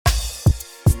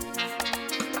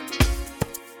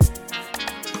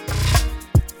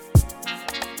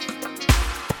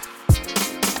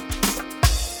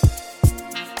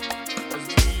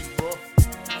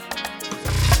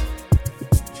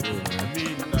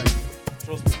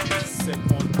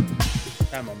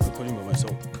time I'm recording by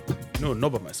myself. No,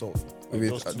 not by myself.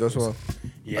 Just one.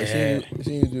 Yeah. I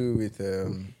see you do with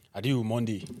I do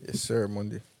Monday. yes sir,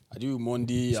 Monday. I do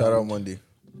Monday. Shout out Monday.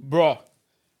 Bro,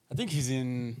 I think he's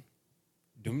in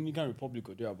Dominican Republic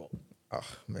or thereabout. Ah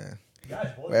man.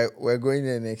 We're going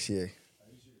there next year.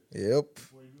 Yep.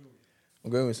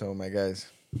 I'm going with some of my guys.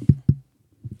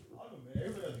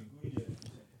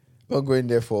 Not going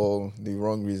there for the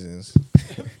wrong reasons.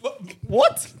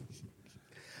 What?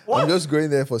 I'm just going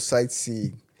there for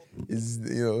sightseeing.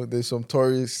 There's some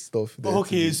tourist stuff there.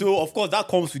 Okay, so of course that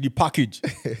comes with the package.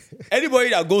 Anybody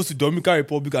that goes to Dominican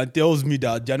Republic and tells me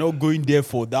that they're not going there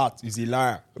for that is a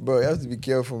liar. Bro, you have to be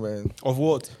careful, man. Of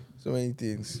what? So many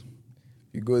things.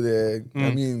 You go there,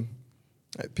 I mean,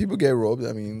 people get robbed.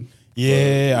 I mean,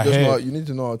 yeah, you need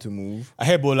to know how to move. I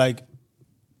heard, but like,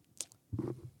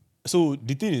 so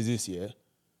the thing is this, yeah,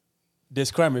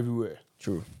 there's crime everywhere.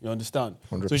 True. You understand?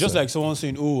 100%. So it's just like someone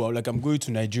saying, "Oh, like I'm going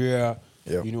to Nigeria,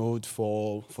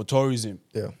 for tourism."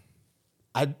 Yeah.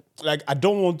 I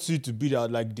don't want it to be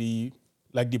that like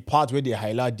the part where they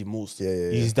highlight the most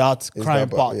is that crime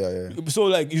that part. Yeah. So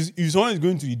like if someone is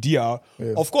going to the DR,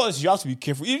 of course you have to be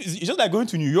careful. It's just like going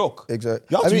to New York. Exactly.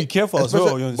 You have to be careful as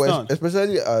well. You understand?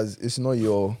 Especially as it's not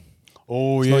your.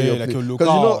 Oh yeah, your like your local.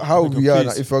 Because you know how like we are.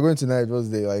 Now, if we're going to night, was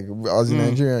there like as a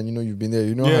Nigerian, you've been there.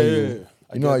 You know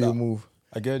how you move.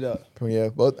 I get that. Yeah,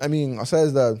 but I mean, aside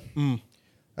that,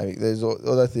 I mean, there's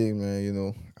other thing,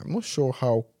 man. I'm not sure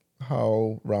how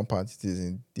rampant it is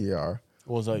in DR.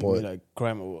 What was that? You mean like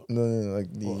crime or what? No,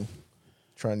 like the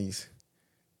trannies.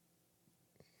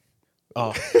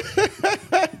 Oh.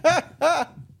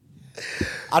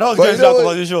 I don't get into that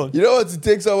conversation. You know what? To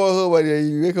take someone home and then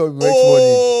you wake up the next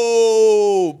morning.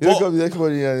 Oh, you wake up the next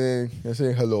morning and then you're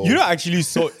saying hello.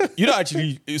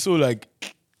 So like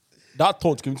that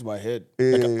thought came to my head.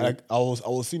 Like I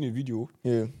was seeing a video.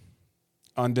 Yeah.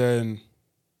 And then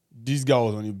this guy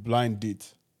was on a blind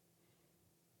date.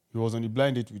 He was on a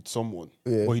blind date with someone.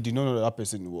 Yeah. But he did not know that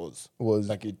person was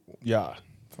like it. Yeah.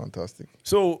 Fantastic.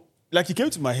 So like it came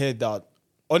to my head that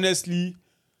honestly,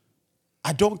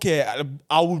 I don't care.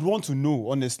 I would want to know,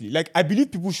 honestly. Like I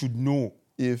believe people should know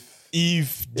if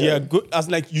they are good. As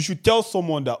like you should tell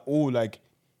someone that, oh, like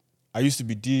I used to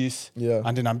be this. Yeah.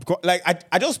 And then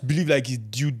I just believe like it's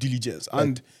due diligence.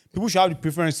 And people should have the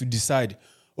preference to decide,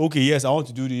 okay, yes, I want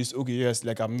to do this. Okay, yes,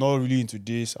 like I'm not really into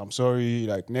this. I'm sorry,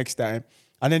 like next time.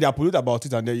 And then they're polite about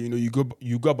it, and then you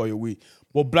go about your way.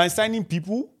 But blind signing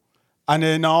people and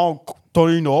then now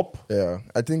turning up. Yeah.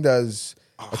 I think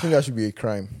that should be a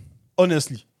crime.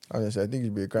 Honestly, I think it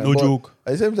should be a crime. No joke.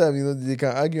 At the same time, they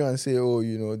can argue and say, oh,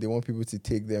 they want people to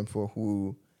take them for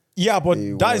who. Yeah, but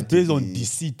that is based on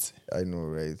deceit. I know,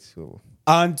 right?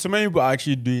 And so many people are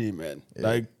actually doing it, man. Yeah,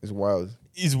 like it's wild.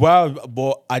 It's wild,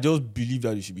 but I just believe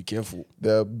that you should be careful.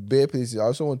 The bare places. I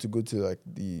also want to go to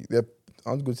I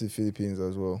want to go to the Philippines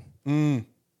as well.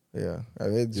 Yeah,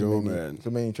 I've heard so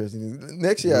many interesting things.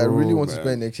 Next year, I really want to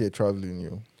spend next year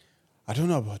traveling. I don't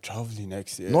know about traveling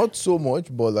next year. Not so much,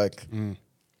 but like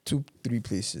 2-3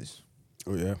 places.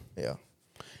 Oh yeah, yeah.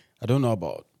 I don't know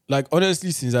about. Like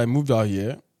honestly, since I moved out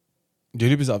here, the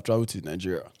only place I've traveled to is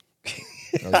Nigeria.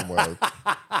 That's wild.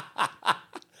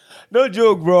 No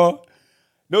joke, bro.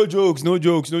 No jokes.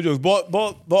 But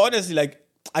honestly, like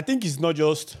I think it's not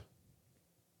just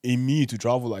in me to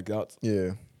travel like that.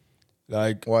 Yeah.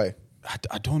 Like why?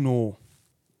 I don't know.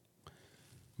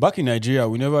 Back in Nigeria,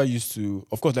 we never used to.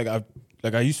 Of course, I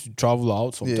used to travel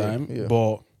out sometime,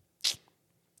 but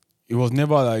it was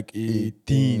never like a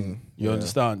thing. You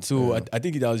understand? So I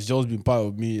think it has just been part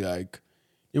of me. Like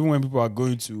even when people are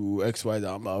going to XY,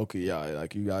 I'm like, okay,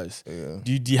 like you guys. Yeah.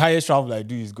 The highest travel I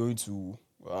do is going to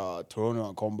Toronto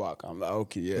and come back. I'm like,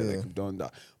 okay, like we've done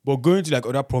that. But going to like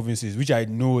other provinces, which I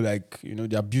know, like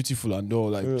they are beautiful and all,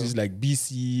 like just like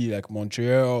BC, like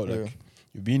Montreal, like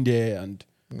you've been there and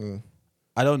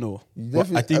I don't know.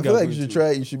 I feel like you should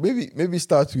try. You should maybe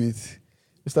start with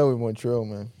Montreal,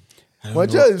 man.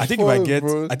 Montreal is I think fun,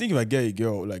 I think if I get a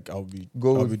girl, like I'll be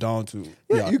down to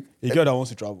a girl that wants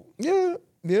to travel. Yeah.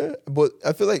 But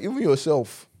I feel like even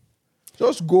yourself.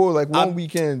 Just go like one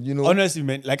weekend, Honestly,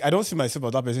 man, like I don't see myself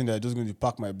as that person that's just going to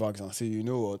pack my bags and say, you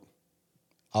know what,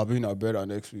 I'll be in Alberta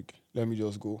next week. Let me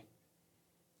just go.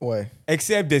 Why?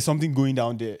 Except there's something going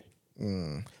down there.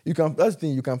 That's the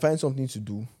thing. You can find something to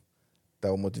do that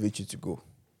will motivate you to go.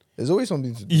 There's always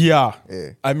something to do. Yeah.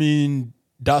 I mean,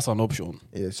 that's an option.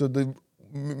 Yeah. So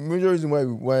major reason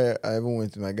why I even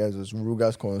went to my guys was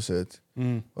Ruga's concert.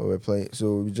 Or we're playing,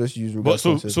 so we just used Ruga's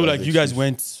concert. So like you guys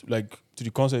went like to the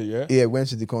concert, yeah? Yeah, went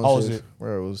to the concert. How was it?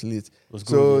 Where it was lit. Was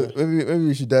so good, yeah. maybe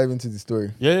we should dive into the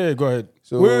story. Yeah, go ahead.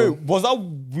 So wait, was that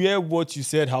where what you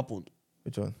said happened?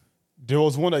 Which one? There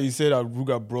was one that you said that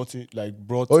Ruga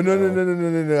brought. Oh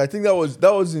no! I think that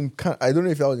was in. I don't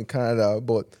know if that was in Canada,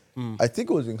 but I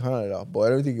think it was in Canada. But I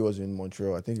don't think it was in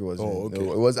Montreal. I think it was. Okay.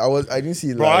 No, it was. I didn't see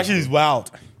it. Bro, live. actually, it's wild.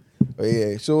 But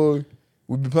yeah, so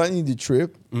we'll be planning the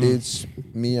trip. It's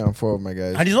me and 4 of my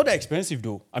guys. And it's not that expensive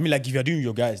though. I mean, like if you're doing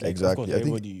your guys, like Exactly. of course, I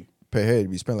think everybody. per head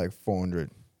we spent like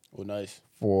 400 Oh, nice.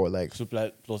 for like So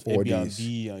plus 4 Airbnb days. and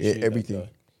Yeah, shit everything. Like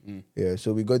that. Yeah,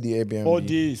 so we got the Airbnb. 4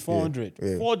 days, 400.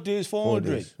 Yeah. 4 days, 400.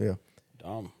 4 days, yeah.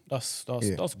 Damn,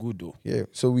 that's good though. Yeah,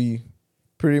 so we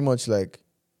pretty much like,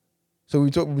 we're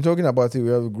talking about it. We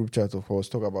have a group chat, of course.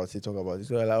 Talk about it. So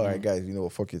we're like, all right, guys,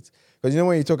 fuck it. Because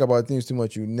when you talk about things too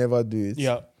much, you never do it.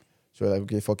 Yeah. So we're like,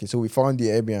 okay, fuck it. So we found the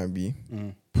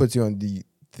Airbnb, put it on the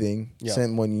thing,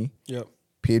 sent money,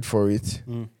 paid for it.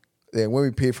 Then when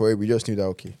we paid for it, we just knew that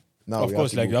okay. Now of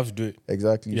course, you have to do it.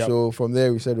 Exactly. Yep. So from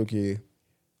there, we said, okay,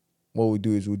 what we'll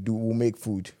do is we'll make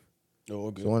food. Oh,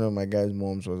 okay. So one of my guys'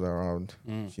 moms was around.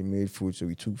 She made food, so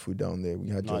we took food down there. We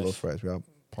had jollof rice, we had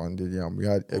pounded yam, we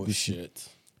had everything.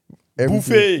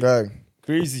 Buffet. Right.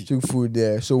 Crazy. Took food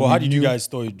there. So how did you guys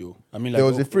store it though? I mean, like there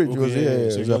was a fridge. Okay,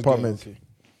 it was an apartment.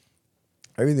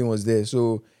 Everything was there.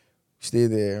 So stay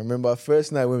there. I remember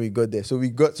first night when we got there. So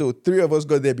 3 of us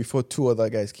got there before 2 other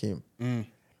guys came.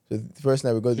 So the first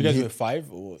night we got there. You guys were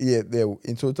 5 or what? Yeah, there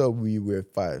in total we were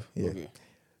 5. Yeah. Okay.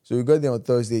 So we got there on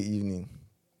Thursday evening.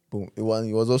 Boom. It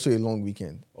was also a long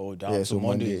weekend. Oh damn. Yeah, so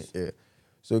Monday. Yeah.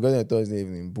 So we got there on Thursday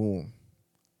evening. Boom.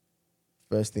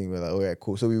 First thing we're like, all right,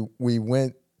 cool. So we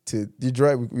went to the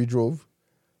drive. We drove.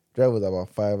 Drive was about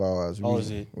 5 hours. How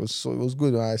was it? It was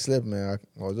good. When I slept, man.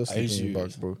 I was just sleeping in the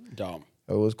back, bro. Damn.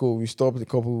 It was cool. We stopped a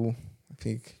couple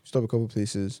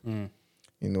places.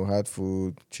 Had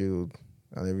food, chilled,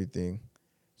 and everything.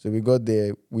 So we got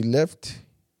there. We left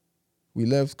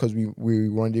because we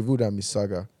rendezvoused at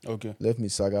Mississauga. Okay. Left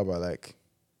Mississauga by like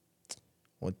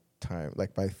what time?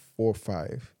 Like by 4 or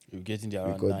 5. You were getting there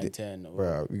around 9, 10.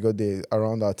 Right. We got there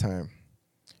around that time.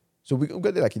 So we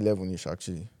got there like 11ish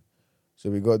actually. So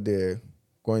we got there,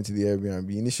 going to the Airbnb.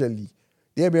 Initially,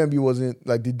 the Airbnb wasn't,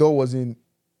 like the door wasn't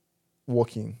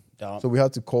working. Damn. So we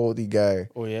had to call the guy.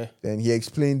 Oh, yeah? Then he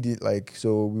explained it, like,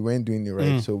 so we weren't doing it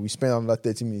right. So we spent another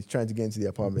 30 minutes trying to get into the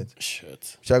apartment.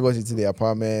 Shit. I got into the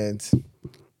apartment.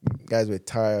 Guys were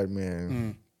tired,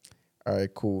 man. All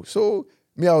right, cool. So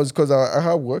me, because I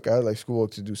had work, I had like schoolwork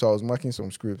to do. So I was marking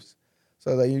some scripts. So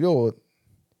I was like, you know what?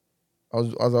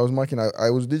 As I was marking, I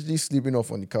was literally sleeping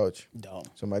off on the couch. Damn.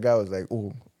 So my guy was like,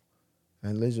 oh,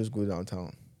 and let's just go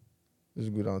downtown. I was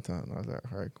like,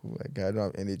 all right, cool. Like, I don't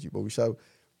have energy, but we shall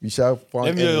find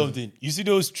Let me tell you something. You see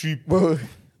those trips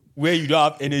where you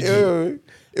don't have energy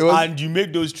and you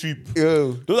make those trips.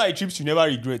 Those are trips you never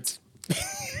regret.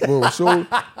 Bro, so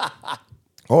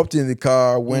hopped in the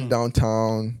car, went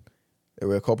downtown. There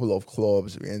were a couple of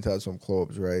clubs. We entered some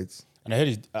clubs, right? And I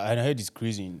heard it's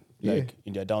crazy in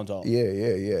their downtown. Yeah.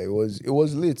 It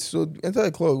was lit. So the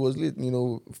entire club was lit.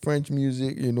 French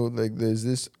music. Like there's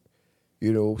this.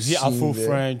 Is it Afro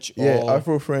French? Yeah,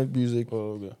 Afro French music.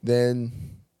 Oh, okay. Then,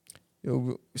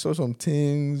 we saw some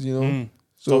things.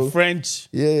 So French.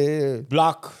 Yeah.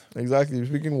 Black. Exactly.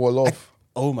 Speaking Wolof.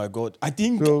 Oh my God! I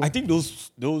think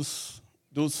those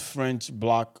French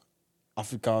black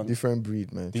African different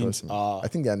breed, man. Trust me. I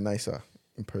think they are nicer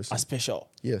in person. Are special.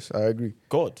 Yes, I agree.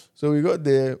 God. So we got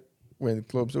there when the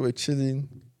club. So we're chilling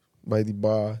by the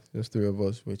bar. Just 3 of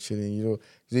us. We're chilling.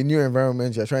 It's a new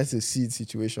environment. You're trying to see the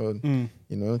situation.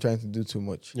 Not trying to do too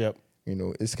much. Yep.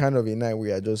 It's kind of a night where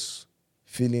you're just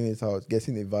feeling it out,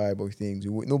 getting the vibe of things.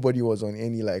 Nobody was on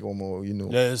any like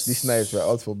yes. This night we're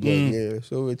out for blood. Yeah.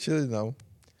 So we're chilling now.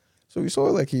 So we saw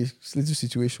like a little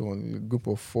situation, a group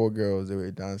of 4 girls, they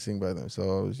were dancing by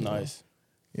themselves. Nice.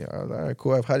 Yeah, I was like, all right,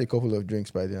 cool. I've had a couple of drinks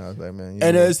by then. I was like, man.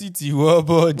 NSCT, what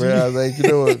body? I was like,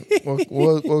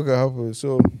 what could happen?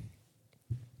 So,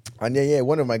 and then,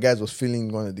 one of my guys was feeling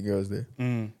one of the girls there.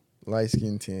 Light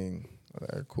skin thing. I was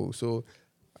like, cool. So,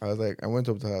 I went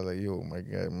up to her, like, yo,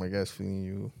 my guy's feeling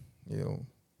you,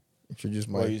 introduce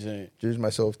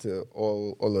myself to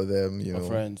all of them, My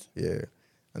friends. Yeah.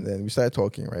 And then we started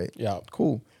talking, right? Yeah.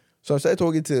 Cool. So I started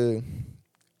talking to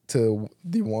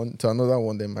another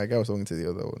one, then my guy was talking to the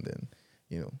other one, then,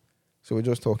 So we're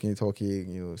just talking,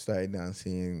 started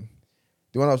dancing.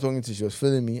 The one I was talking to, she was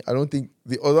feeling me. I don't think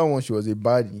the other one, she was a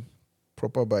baddie,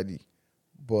 proper baddie.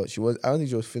 But I don't think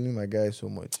she was feeling my guy so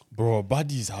much. Bro,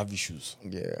 baddies have issues.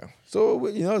 Yeah. So,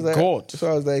 I was like, God. So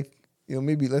I was like,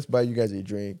 maybe let's buy you guys a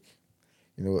drink.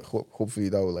 Hopefully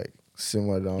that will like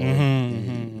simmer down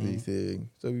the thing.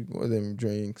 So we bought them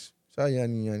drinks. So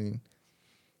yanni.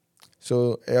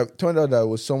 So it turned out that it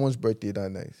was someone's birthday that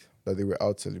night that they were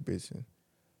out celebrating.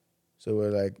 So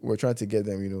we're trying to get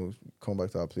them, come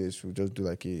back to our place. We'll just do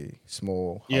like a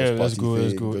small house party thing.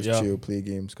 Let's go. Just chill, play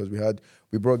games. Because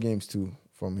we brought games too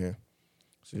from here.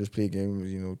 So just play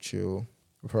games, chill.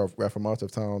 We're from out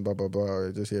of town, blah, blah, blah.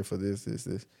 We're just here for this.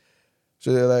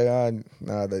 So they're like,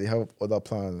 nah, that they have other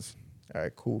plans. All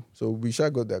right, cool. So we shall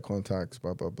got their contacts,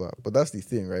 blah, blah, blah. But that's the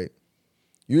thing, right?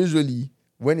 Usually,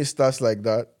 when it starts like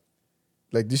that,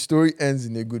 like the story ends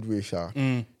in a good way, Sha.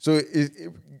 So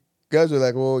guys were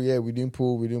like, oh, yeah, we didn't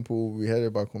pull. We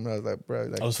headed back home. I was like, bro.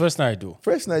 Like, it was first night, though.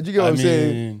 First night, you get what I'm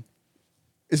saying?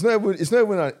 It's not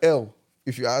even an L,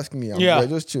 if you ask me. Like,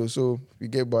 just chill. So we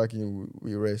get back and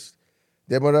we rest.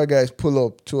 Them other guys pull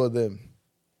up, 2 of them.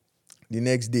 The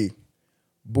next day,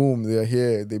 boom, they're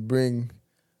here. They bring,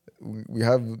 we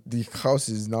have, the house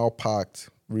is now packed,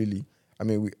 really. I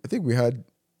mean, I think we had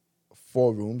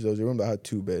 4 rooms. There was a room that had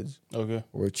 2 beds. Okay.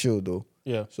 We're chill, though.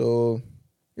 Yeah. So,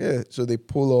 so they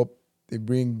pull up, they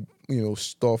bring,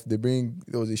 stuff. They bring,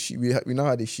 there was we now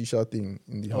had a shisha thing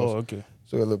in the house. Oh, okay.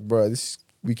 So we're like, bro, this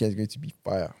weekend is going to be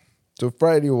fire. So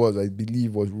Friday I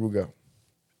believe, was Ruga.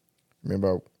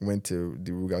 Remember, I went to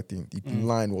the Ruga thing. The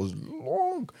line was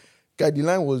long. Guy, the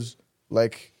line was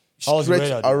like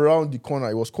stretched around the corner.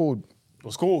 It was cold.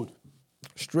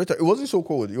 Straight. It wasn't so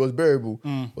cold. It was bearable.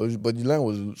 But the line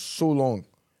was so long.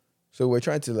 So we're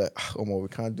trying to like, we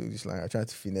can't do this line. I'm trying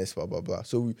to finesse, blah, blah, blah.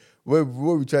 So what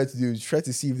we tried to do is try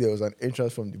to see if there was an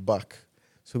entrance from the back.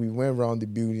 So we went around the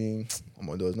building.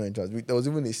 There was no entrance. There was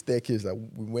even a staircase that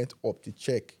we went up to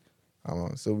check.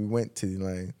 So we went to the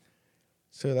line.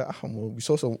 So like, we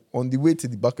saw some, on the way to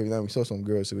the back of the line, we saw some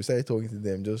girls. So we started talking to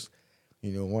them, just,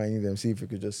 whining them, see if we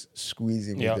could just squeeze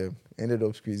in with them. Ended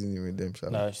up squeezing in with them. So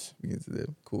Nice. We get to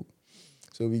them. Cool.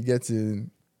 So we get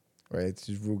in, right, it's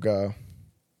Ruga.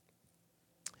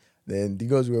 Then the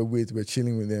girls we're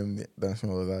chilling with them, dancing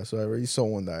all of that. So I already saw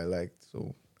one that I liked.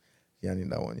 So yanning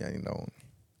that one.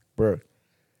 Bro,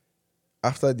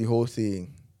 after the whole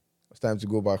thing, it's time to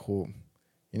go back home.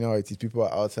 It is people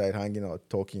are outside hanging out,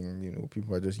 talking,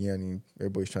 people are just yanning.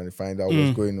 Everybody's trying to find out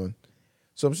what's going on.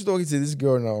 So I'm just talking to this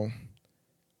girl now,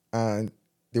 and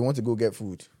they want to go get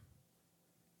food.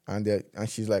 And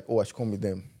she's like, I should come with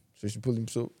them. So she pulled him.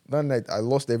 So that night, I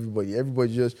lost everybody.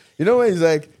 Everybody just, when it's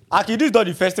like... Akin, this is not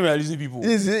the first time we are losing people.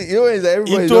 When it's like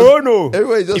everybody... In Toronto,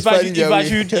 everybody just finding their way.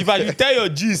 If I should tell your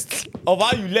gist of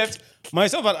how you left,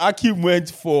 myself and Akin went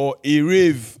for a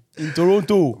rave in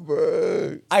Toronto.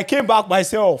 Bro. I came back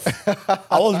myself.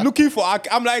 I was looking for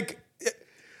Akin. I'm like...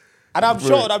 And I'm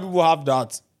sure other people have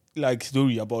that like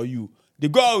story about you. They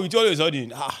go out with all of a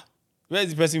sudden, where's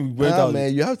the person we went out?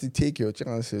 Man, you have to take your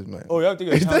chances, man. Oh, you have to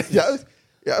take your chances.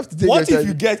 You have to take what if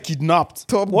you get kidnapped?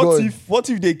 What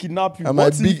if they kidnap you?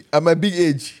 At my big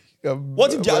age.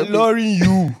 What if they're luring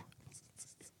you?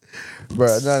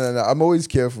 Bro, no. I'm always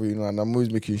careful, and I'm always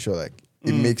making sure like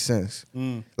it makes sense.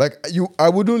 Like I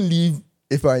wouldn't leave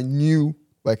if I knew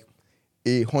like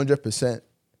 100%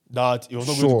 that it was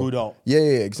not going to go down. Yeah,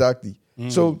 exactly.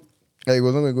 So it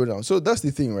was not going to go down. So that's the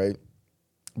thing, right?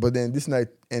 But then this night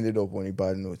ended up on a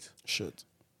bad note. Shit.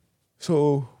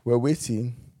 So we're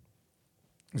waiting.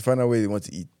 We find out where they want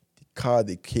to eat. The car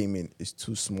they came in is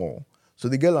too small. So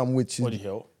the girl I'm with... What the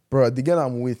hell? Bro, the girl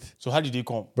I'm with... So how did they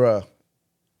come? Bro,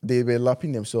 they were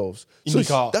lapping themselves. In the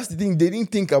car? That's the thing. They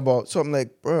didn't think about... So I'm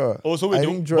like, bro, oh, so wait,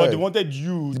 but they wanted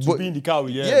you to be in the car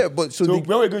with them. Yeah, but... So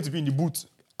where were you going to be in the boot?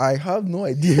 I have no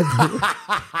idea, bro.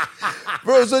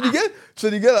 Bro, so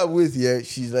the girl I'm with,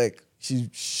 she's like...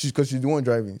 Because she's the one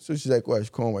driving. So she's like, I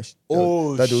should come.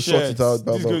 That they'll sort it out.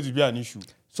 This is going to be an issue.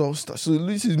 So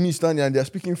this is me standing and they're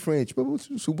speaking French. I'm like,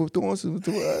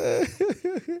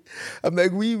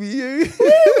 oui.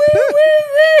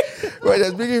 Right,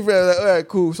 they're speaking French. I'm like, all right,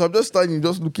 cool. So I'm just standing,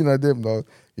 just looking at them now.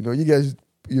 You guys,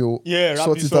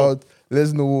 sort it out.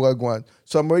 Let's know what I want.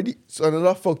 So I'm already. So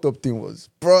another fucked up thing was,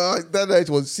 bro, that night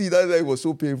was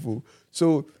so painful.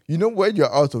 So when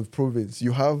you're out of province,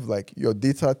 you have like your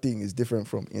data thing is different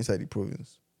from inside the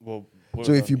province. Well,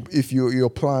 so if your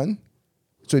plan.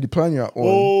 So the plan you're on.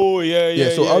 Oh, yeah.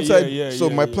 So outside,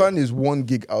 my plan is 1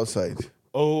 gig outside.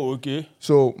 Oh, okay.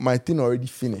 So my thing already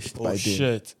finished by then.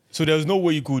 Shit. So there was no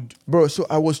way you could... Bro, so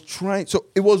I was trying. So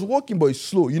it was working, but it's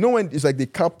slow. When it's like they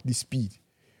cap the speed,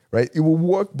 right? It will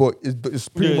work, but it's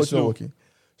pretty much not working.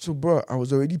 So, bro, I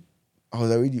was already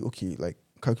okay, like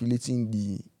calculating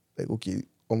like, okay,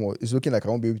 it's looking like I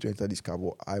won't be able to enter this car,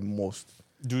 but I must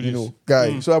do this. this.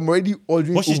 Guy. So I'm already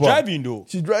ordering But she's Uber. driving though.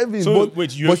 She's driving. So but, wait,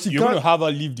 but you're going to have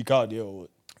her leave the car there or what?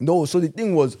 No, so the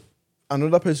thing was,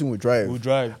 another person would drive.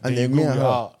 And then me and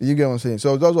her. You get what I'm saying?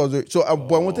 So that's what I was doing. So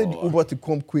but I wanted the Uber to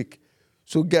come quick.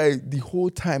 So, guy, the whole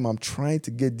time I'm trying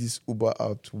to get this Uber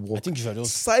out to work. I think you should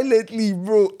just silently,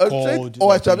 bro. I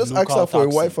should just ask her for a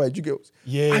Wi-Fi. You get?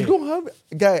 Yeah. I don't have,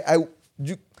 guy.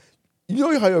 You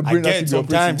know how your brain has to be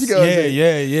sometimes.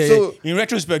 Yeah. So in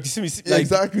retrospect, you see me like,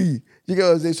 exactly. You get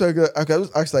what I'm saying? So I can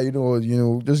just ask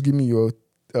her, just give me your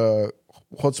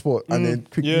hotspot and then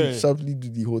quickly, sharply do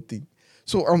the whole thing.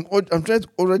 So I'm trying to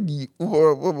order the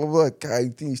Uber, guy,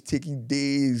 the thing is taking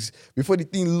days before the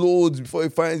thing loads, before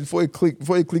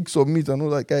it click submit, and all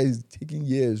that. Guy is taking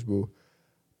years, bro.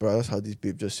 But that's how this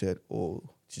babe just said, oh,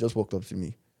 she just walked up to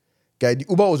me. Guy, the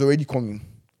Uber was already coming.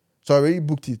 So I already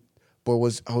booked it, but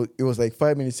it was like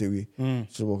 5 minutes away.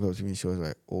 She walked up to me, she was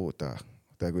like, oh,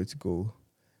 they're going to go.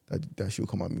 That she'll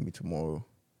come and meet me tomorrow.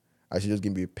 And she just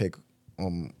gave me a peck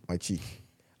on my cheek.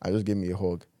 And just gave me a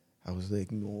hug. I was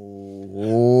like, no.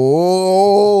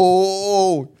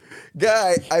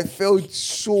 Guy, I felt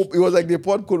so... It was like the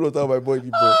pod code was out of my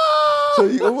body, bro. So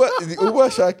the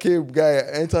Uber shark came, guy.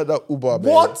 I entered that Uber,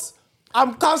 man. What?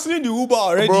 I'm cancelling the Uber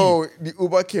already. Bro, the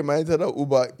Uber came. I entered that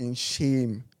Uber in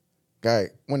shame.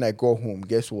 Guy, when I got home,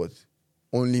 guess what?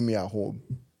 Only me at home.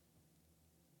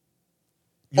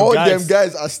 All them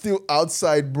guys are still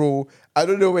outside, bro. I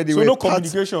don't know where they were. So no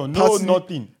communication, no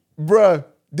nothing. Bruh.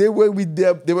 They were with,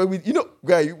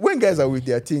 guy, when guys are with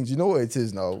their things, you know what it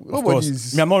is now.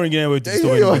 Nobody's... I'm not ringing anywhere to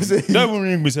disturb. Don't even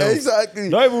ring myself. Exactly.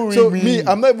 Don't even ring me.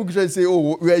 I'm not even trying to say,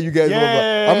 oh, where you guys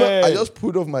are. I just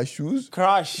put off my shoes.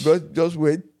 Crash. Just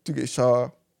wait, took a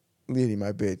shower, laid in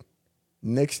my bed.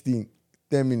 Next thing,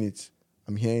 10 minutes,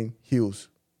 I'm hearing heels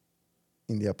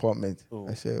in the apartment. Oh.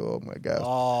 I said, oh my God.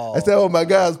 I said, oh my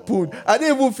God, has pulled. I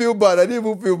didn't even feel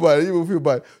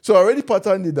bad. So I already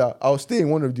patterned it that I'll stay in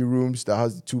one of the rooms that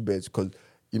has the 2 beds because,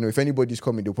 if anybody's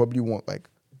coming, they'll probably want So I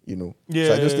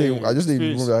just stay in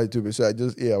the room that has 2 beds. So I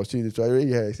was chilling it. So I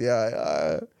already had,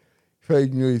 if I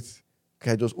ignore it,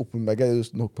 I just open, my guy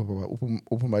just knocked,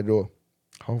 open my door.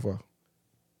 However,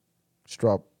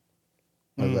 strap.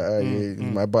 I was like,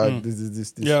 my bag,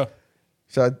 this. Yeah.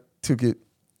 So I took it.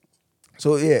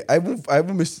 So yeah, I won't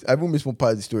miss one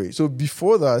part of the story. So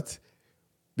before I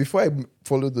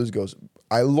followed those girls,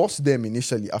 I lost them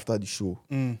initially after the show.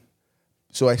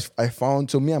 So I found,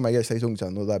 so me and my guy started talking to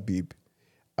another babe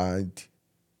and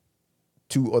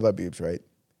 2 other babes, right?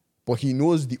 But he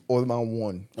knows the Altman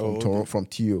one from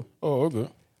TO. Oh, okay.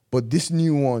 But this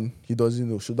new one, he doesn't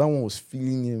know. So that one was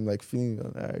feeling him, all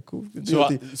right, cool. So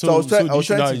I was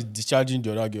trying to discharging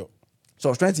the other girl. So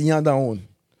I was trying to yarn that one.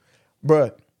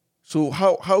 Bruh. So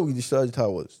how we discharged her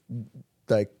was,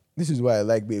 like, this is why I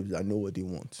like babes that know what they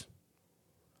want.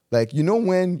 Like,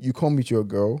 when you come with your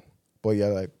girl, but you're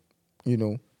like,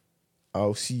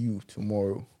 I'll see you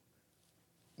tomorrow.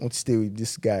 I want to stay with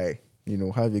this guy,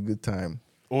 have a good time.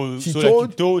 Oh, she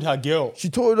told her girl. She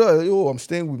told her, I'm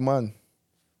staying with man.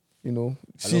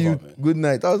 See you, good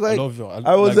night. I was like,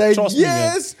 I was like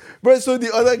yes. Bro, so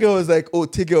the other girl was like, oh,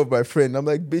 take care of my friend. I'm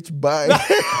like, bitch, bye.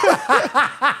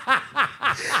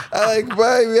 I'm like,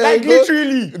 bye.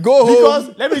 Literally. Go home.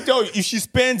 Because let me tell you, if she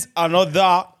spends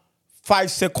another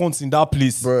 5 seconds in that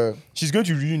place, bro, she's going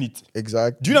to ruin it.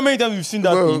 Exactly. Do you know how many times we've seen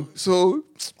that thing? So,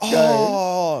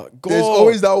 God. There's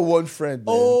always that one friend,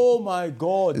 man. Oh, my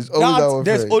God.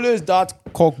 There's always that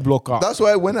cock blocker. That's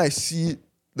why when I see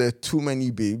there are too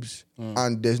many babes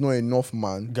and there's not enough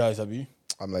man. Guys, Abi.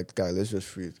 I'm like, guy, let's just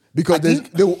free it. Because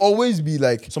there will always be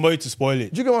like... somebody to spoil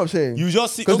it. Do you get what I'm saying? You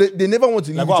just see... Because they never want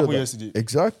to leave like each what other. happened yesterday.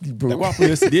 Exactly, bro. Like what happened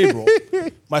yesterday, bro.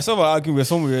 Myself and Akin were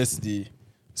somewhere yesterday.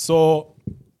 So,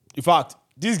 in fact,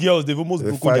 these girls, they've almost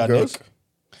broken their neck.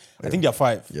 I think they're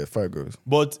 5. Yeah, 5 girls.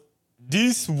 But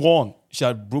this one, she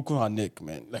had broken her neck,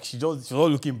 man. Like, she was not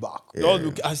looking back.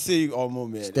 Yeah. I say, oh,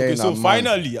 man. Okay, so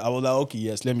finally, I was like, okay,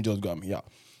 yes, let me just go. I'm here.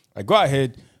 I go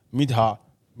ahead, meet her.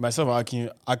 Myself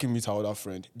and Akin meet her other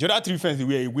friend. The other 3 friends, they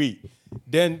were away.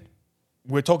 Then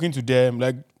we're talking to them,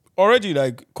 like already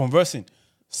like conversing.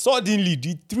 Suddenly,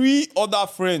 the 3 other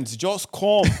friends just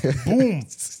come, boom.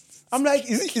 I'm like,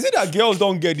 is it that girls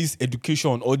don't get this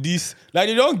education or this, like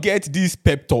they don't get this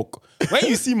pep talk? When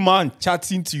you see man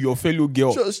chatting to your fellow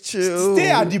girl, just chill.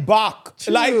 Stay at the back.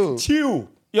 Chill. Like, chill.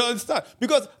 You understand?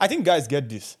 Because I think guys get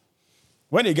this.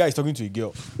 When a guy is talking to a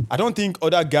girl, I don't think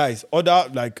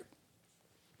like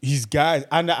his guys,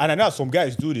 and I know some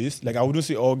guys do this, like I wouldn't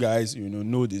say all guys,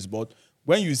 know this, but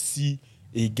when you see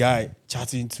a guy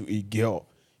chatting to a girl,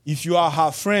 if you are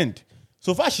her friend,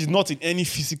 So far, she's not in any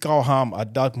physical harm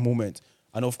at that moment.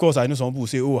 And of course, I know some people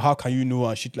say, oh, how can you know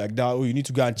and shit like that? Oh, you need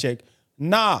to go and check.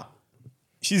 Nah.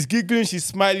 She's giggling, she's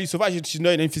smiling. So far, she's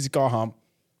not in any physical harm.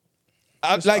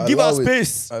 Like, give her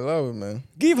space. I love it, man.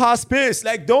 Give her space.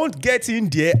 Like, don't get in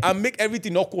there and make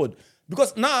everything awkward.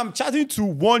 Because now I'm chatting to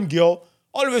one girl.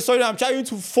 All of a sudden, I'm chatting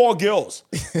to 4 girls.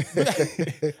 And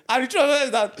the truth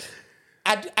is that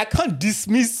I cannot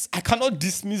dismiss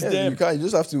them. You can't.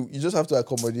 You just have to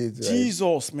accommodate.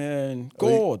 Jesus, right? Man.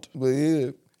 God. But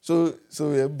yeah. So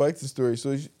yeah, back to the story.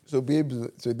 So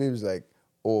babe's like,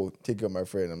 oh, take care of my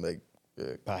friend. I'm like,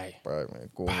 yeah, bye, man,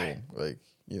 go home. Like,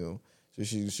 you know. So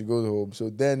she goes home. So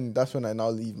then that's when I now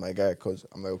leave my guy because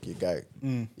I'm like, okay, guy,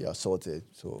 you're sorted.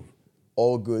 So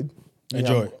all good.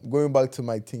 Enjoy. I'm going back to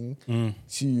my thing.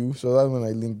 See you. So that's when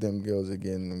I link them girls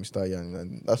again and we start young.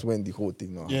 And that's when the whole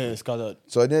thing now. Yeah, it's scattered.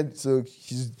 So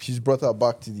she's brought her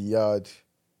back to the yard,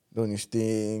 done his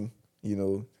thing, you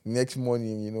know. Next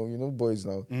morning, you know boys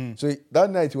now. So that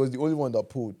night he was the only one that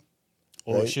pulled.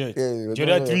 Oh right? shit. Yeah,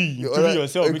 the other 3, you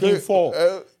yourself, making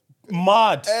 4.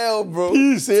 Mad. L, bro.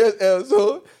 Peace. Say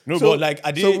L. But like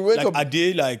are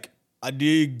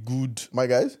they good? My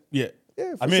guys? Yeah.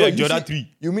 Yeah, I mean, like the other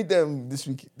 3. You meet them this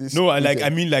week. I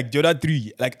mean like the other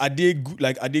 3. Like are they good?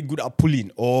 Like are they good at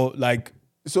pulling or like?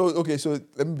 So okay, so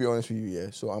let me be honest with you.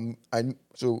 Yeah.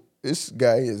 So this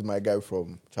guy is my guy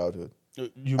from childhood.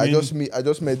 I just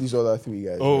met these other 3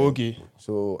 guys. Oh, right? Okay.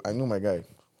 So I know my guy.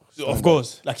 Of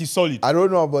course, like he's solid. I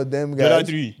don't know about them guys. The other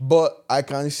 3. But I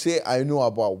can say I know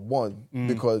about one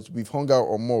because we've hung out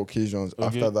on more occasions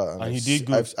after that. And he did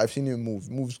good. I've seen him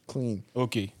moves clean.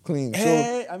 Okay. Clean.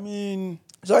 Hey, I mean.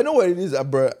 So I know what it is,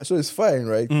 bro. So it's fine,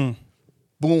 right?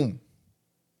 Boom.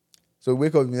 So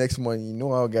wake up the next morning, you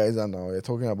know how guys are now. They're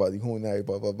talking about the whole night,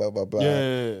 blah, blah, blah, blah, blah.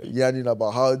 Yeah. Yanning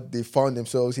about how they found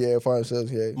themselves here.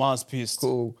 Man's pissed.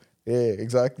 Cool. Yeah,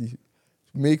 exactly.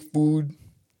 Make food.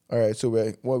 All right, so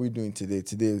what are we doing today?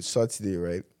 Today is Saturday,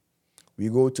 right? We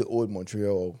go to Old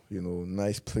Montreal, you know,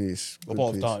 nice place. What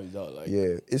part of town is that like?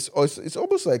 Yeah, it's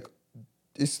almost like,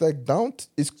 it's like down,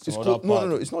 it's close,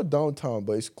 no, it's not downtown,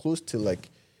 but it's close to like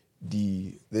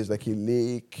there's like a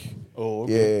lake. Oh,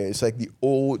 okay. Yeah, it's like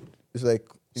it's like.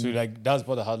 So like that's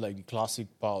what I had like the classic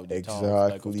part of the exactly, town.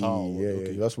 Like of town. Yeah,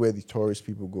 Okay. that's where the tourist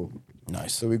people go.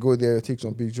 Nice. So we go there, take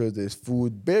some pictures. There's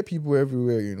food, bare people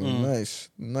everywhere. You know,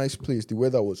 nice place. The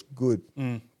weather was good.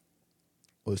 It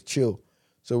was chill.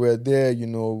 So we're there. You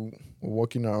know, we're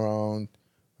walking around,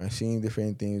 we're seeing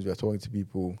different things. We're talking to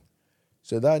people.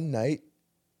 So that night,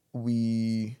 So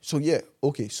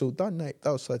that night,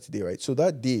 that was Saturday, right? So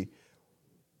that day,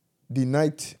 the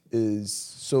night is.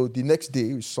 So the next day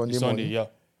is Sunday morning. Yeah.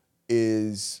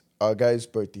 Is our guy's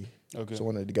birthday. Okay. So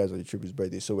one of the guys on the trip is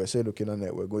birthday. So we're saying, okay, that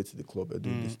night we're going to the club. We're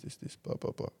doing this, blah,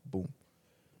 blah, blah. Boom.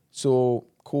 So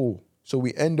cool. So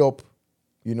we end up,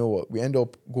 you know what? We end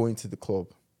up going to the club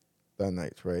that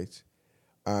night, right?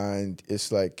 And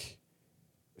it's like,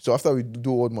 so after we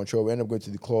do Old Montreal, we end up going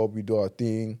to the club. We do our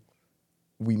thing.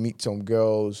 We meet some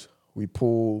girls. We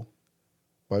pull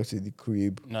back to the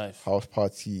crib. Nice. House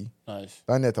party. Nice.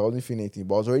 That night I wasn't feeling anything,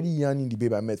 but I was already yanning the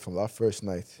babe I met from that first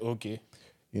night. Okay.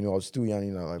 You know, I was still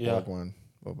yanning her, like, back one,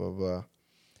 blah, blah, blah.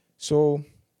 So,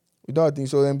 we did our thing.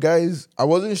 So, them guys, I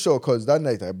wasn't sure because that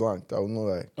night I blanked. I was not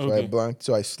like, so I blanked.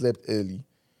 So, I slept early,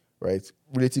 right?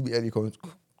 Relatively early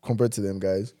compared to them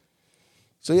guys.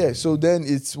 So, yeah. So, then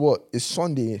it's what? It's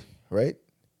Sunday, right?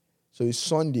 So, it's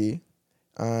Sunday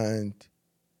and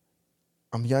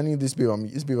I'm yanning this babe. I'm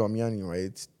yanning,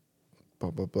 right?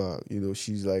 Blah, blah, blah. You know,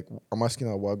 she's like, I'm asking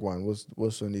her, Wagwan,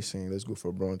 what's Sunday saying? Let's go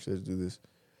for brunch. Let's do this.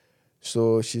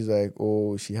 So she's like,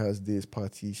 oh, she has this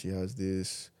party. She has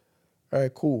this. All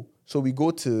right, cool. So we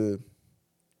go to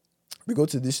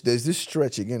this. There's this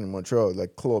stretch again in Montreal,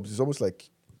 like clubs. It's almost like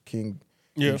King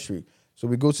Street. So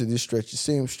we go to this stretch, the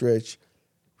same stretch.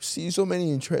 See so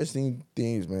many interesting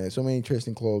things, man. So many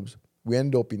interesting clubs. We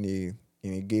end up in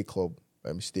a gay club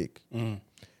by mistake.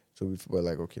 So we're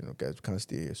like, okay, no, guys, we can't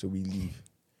stay here. So we leave,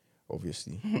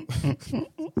 obviously.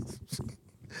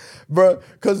 Bro,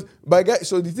 because my guy,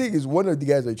 so the thing is, one of the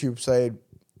guys on the trip started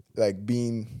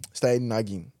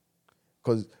nagging.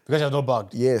 Because you're not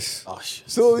bagged? Yes. Oh, shit.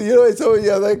 So, you know, it's always,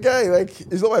 like, guy, like,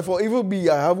 it's not my fault. Even me,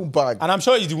 I haven't bagged. And I'm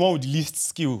sure he's the one with the least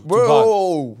skill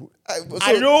Bro. to bag.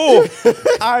 I know.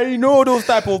 I know those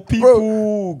type of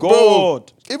people.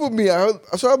 God. Even me,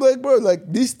 so I'm like, bro, like,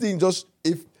 this thing just,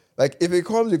 if it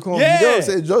comes, it comes. Yeah. You know what I'm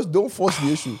saying? Just don't force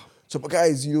the issue. So, but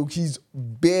guys, you know, he's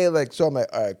bare, like, so I'm like,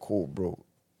 all right, cool, bro.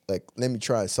 Like, let me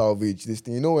try and salvage this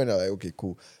thing. You know when I'm like, okay,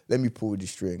 cool. Let me pull the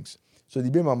strings. So the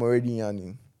babe I'm already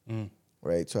yanning.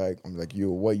 Right? So I'm like,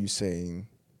 yo, what are you saying?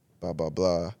 Blah, blah,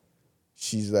 blah.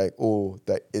 she's like, oh,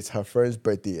 that it's her friend's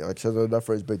birthday. Like, she has another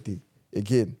friend's birthday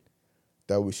again.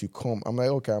 That we should come. I'm like,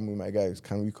 okay, I'm with my guys.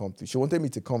 Can we come? She wanted me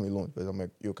to come alone, but I'm like,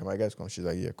 yo, can my guys come? She's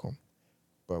like, yeah, come.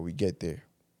 But we get there.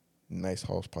 Nice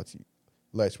house party.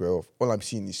 Lights were off. All I'm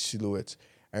seeing is silhouettes.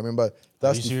 I remember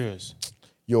that's Are you serious?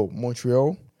 Yo,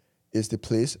 Montreal is the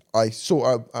place. I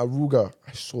saw Aruga.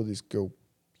 I saw this girl,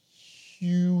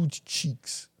 huge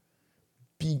cheeks,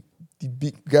 the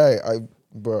big guy.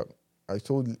 I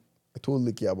told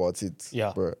Licky about it.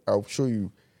 Yeah, but I'll show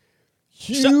you.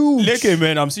 Huge. Licky,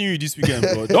 man, I'm seeing you this weekend,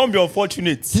 bro. Don't be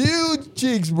unfortunate. Huge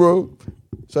cheeks, bro.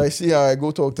 So I see her. I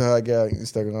go talk to her guy on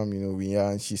Instagram. You know,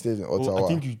 and she stays in Ottawa. I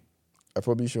think I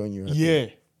probably showing you. Yeah.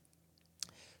 Thing.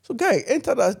 So guy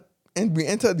enter that, and we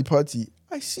enter the party.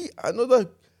 I see another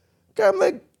guy. I'm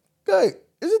like, guy,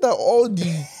 isn't that all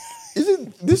the?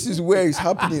 This is where it's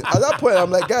happening? At that point,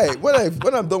 I'm like, guy, when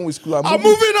I'm done with school, I'm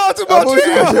moving out to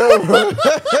Montreal, bro.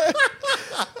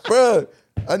 Bro.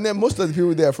 And then most of the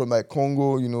people there are from like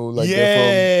Congo, you know, like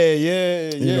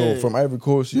they're from, you know, from Ivory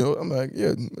Coast, you know. I'm like,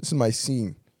 yeah, this is my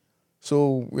scene.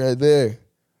 So we're there,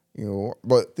 you know.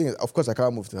 But thing is, of course, I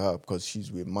can't move to her because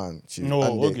she's with man.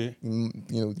 Okay. You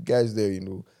know, the guys there, you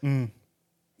know,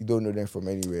 you don't know them from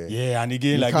anywhere. Yeah, and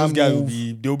again, like those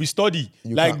guys they'll be study.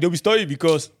 They'll be study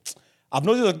because I've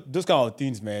noticed those kind of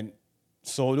things, man.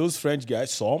 So those French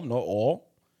guys, some, not all,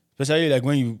 especially like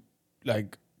when you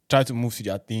like try to move to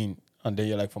their thing. And then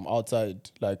you're like from outside,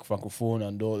 like francophone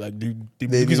and all, like they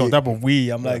move some type of way.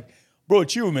 I'm like, bro,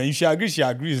 chill, man. You should agree. She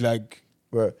agrees. Like,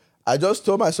 bro, I just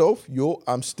told myself, yo,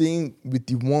 I'm staying with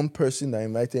the one person that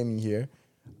invited me here.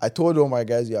 I told all my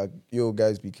guys, yeah, yo,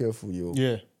 guys, be careful, yo.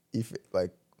 Yeah. If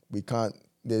like we can't,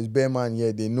 there's bear man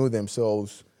here. They know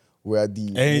themselves. We're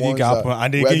the anything can happen,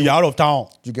 and they get you out of town.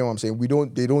 Do you get what I'm saying?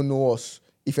 They don't know us.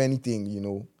 If anything, you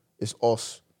know, it's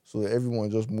us. So everyone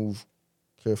just move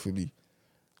carefully.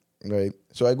 Right,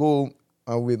 so I go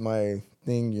with my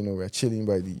thing, you know, we're chilling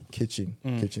by the kitchen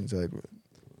side,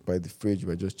 by the fridge,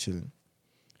 we're just chilling.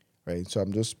 Right, so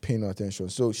I'm just paying attention.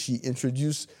 So she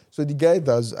introduced, so the guy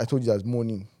I told you that's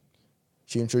morning,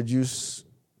 she introduced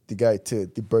the guy to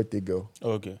the birthday girl.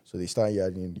 Okay. So they start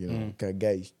yelling, you know,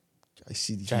 guy, I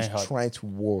see he's trying to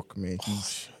walk, man.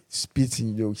 He's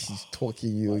spitting, you know, he's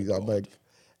talking, you know. I'm like,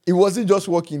 it wasn't just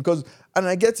walking, and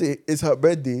I get it, it's her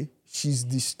birthday, she's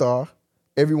the star.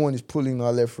 Everyone is pulling her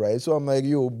left, right. So I'm like,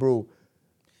 yo, bro.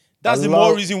 That's the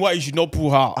more reason why you should not pull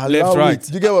her left,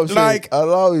 right. You get what I'm saying? Like,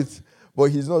 allow it.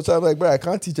 But he's not. So I'm like, bro, I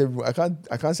can't teach everyone.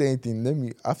 I can't say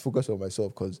anything. I focus on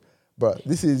myself because, bro,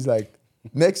 this is like,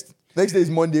 next day is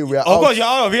Monday. We're out. Of course, you're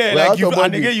out of here. Like,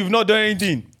 and again, you've not done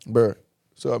anything. Bro.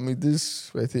 So, I mean,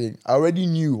 this, I think, I already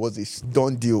knew was a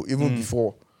done deal even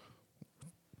before.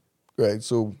 Right?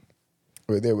 So,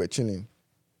 we're there, we're chilling.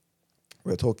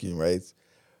 We're talking, right?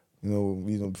 You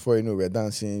know, before you know, we're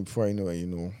dancing. Before you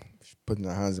know, putting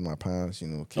our hands in my pants, you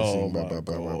know, kissing, blah, blah,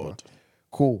 blah, blah, blah.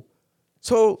 Cool.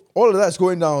 So all of that's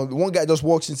going down. One guy just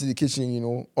walks into the kitchen, you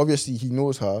know. Obviously, he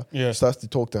knows her. Yeah. Starts to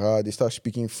talk to her. They start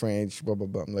speaking French, blah, blah,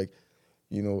 blah. I'm like,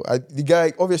 you know, the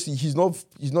guy, obviously, he's not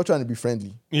trying to be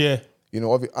friendly. Yeah. You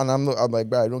know, and I'm like,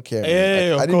 bro, I don't care.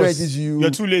 Yeah, I didn't know it is you. You're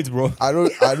too late, bro. I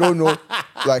don't know.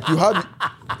 Like, you have,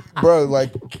 bro,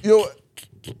 like, you know,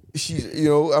 she's, you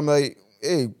know, I'm like,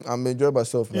 hey, I'm enjoying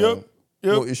myself, man. Yep.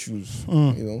 No issues,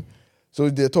 you know. So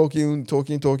they're talking,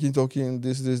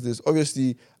 this.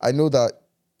 Obviously, I know that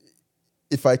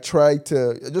if I try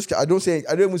to, I don't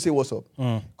even say what's up.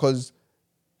 Because,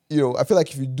 you know, I feel like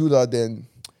if you do that, then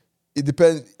it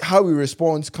depends how he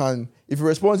responds if he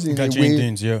responds in a way,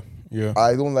 things, yeah.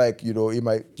 I don't like, you know, it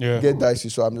might get dicey.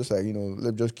 So I'm just like, you know,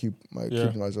 let me just keep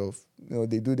myself. You know,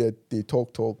 they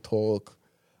talk.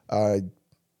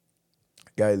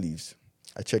 Guy leaves.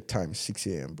 I check time, 6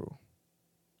 a.m., bro.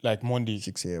 Like Monday?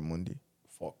 6 a.m. Monday.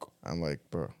 Fuck. I'm like,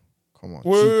 bro, come on.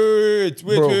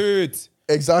 Wait.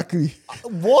 Exactly.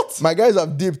 What? My guys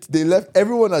have dipped. They left.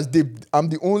 Everyone has dipped. I'm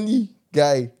the only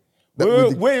guy.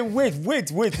 Wait.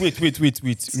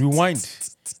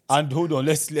 Rewind. And hold on.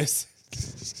 Let's.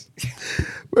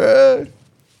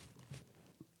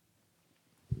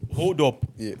 Hold up.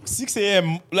 Yeah. 6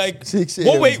 a.m. Like 6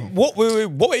 a.m. What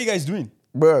were you guys doing?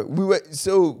 Bro,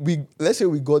 let's say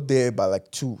we got there by like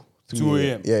 2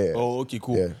 a.m. Yeah. Oh, okay,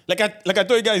 cool. Yeah. Like I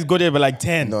thought you guys got there by like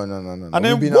 10. No. And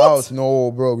then we've been out. No,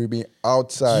 bro, we've been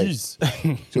outside.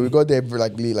 Jeez. So we got there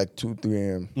like late, like 2, 3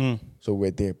 a.m. So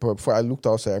we're there. But before I looked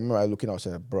outside, I remember I looking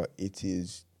outside, bro, it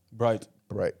is bright.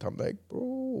 I'm like,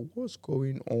 bro, what's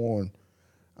going on?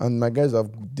 And my guys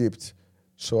have dipped.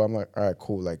 So I'm like, all right,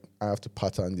 cool. Like, I have to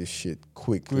pattern this shit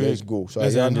quick. Let's go. So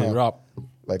let's end the rap.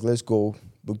 Like, let's go.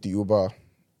 Book the Uber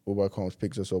Uber comes,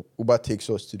 picks us up. Uber takes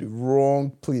us to the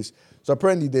wrong place. So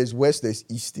apparently there's west, there's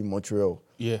east in Montreal.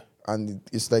 Yeah. And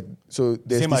it's like, so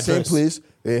there's Same the same address. place.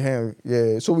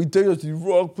 Yeah. So we take us to the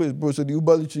wrong place, bro. So the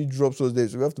Uber literally drops us there.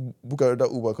 So we have to book another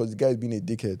Uber because the guy is being a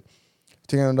dickhead.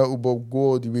 Take another Uber, go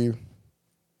all the way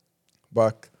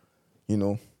back, you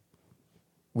know.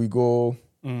 We go,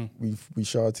 we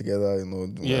shower together, you know,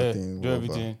 do that thing. Do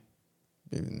everything.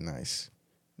 Baby, nice.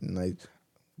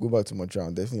 Go back to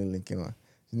Montreal, definitely linking on.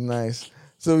 Nice.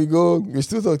 So we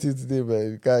still talk to you today,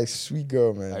 man. Guys, sweet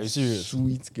girl, man. Are you serious?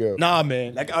 Sweet girl. Nah,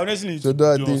 man. Like, I honestly need So to do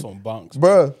I do think- some banks.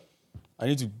 Bruh, I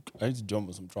need to jump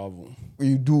on some travel.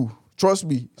 you do. Trust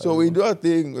me. So we do our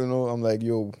thing, you know, I'm like,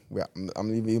 yo,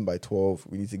 I'm leaving by 12.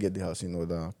 We need to get the house in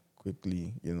order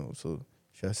quickly, you know, so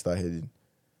she has to start heading.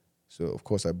 So, of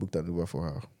course, I booked an Uber for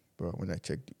her, bro, when I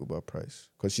checked the Uber price.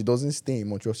 Because she doesn't stay in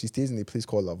Montreal. She stays in a place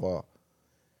called Laval.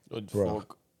 What the Bruh.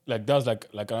 fuck? Like, that's like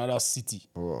another city.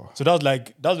 Bro, So that's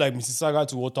like Mississauga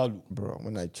to Waterloo.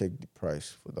 when I checked the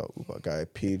price for that Uber guy, I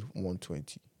paid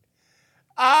 120.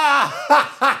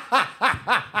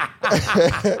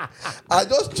 I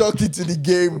just chucked it to the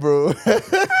game, bro.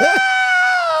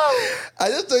 I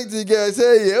just chucked it to the game. I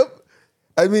said, yep.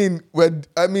 I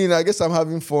guess I'm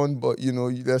having fun, but you know,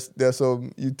 there's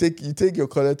some you take your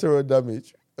collateral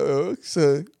damage. But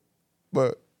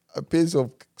I paid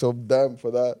some dime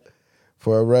for that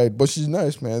for a ride. But she's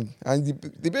nice, man, and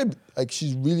the babe, like,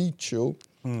 she's really chill.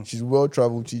 She's well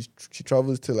traveled. She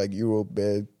travels to like Europe,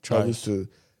 travels to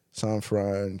San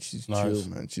Fran. She's chill,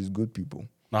 man. She's good people.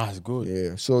 Nah, it's good.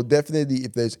 Yeah. So definitely,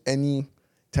 if there's any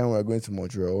time we're going to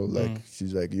Montreal, like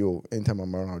she's like, yo, anytime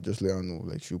I'm around, I'll just let her know.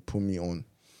 Like, she'll put me on.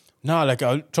 Nah, like,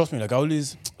 trust me, like, I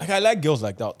always, like, I like girls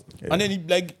like that. Yeah. And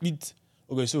then,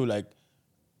 okay, so, like,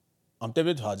 I'm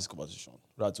tempted to have this conversation,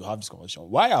 right? To have this conversation.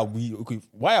 Why are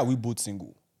we both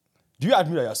single? Do you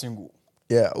admit that you're single?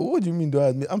 Yeah. What do you mean? Do I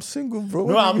admit I'm single, bro?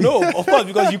 No, of course,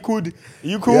 because you could.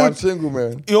 Yeah, I'm single,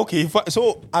 man. Okay,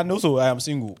 and also I am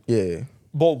single. Yeah.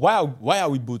 But why are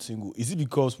we both single? Is it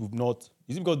because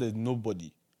there's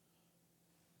nobody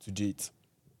to date?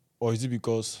 Or is it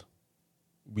because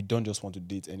we don't just want to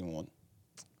date anyone?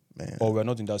 Man. Or we're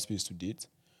not in that space to date?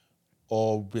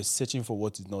 Or we're searching for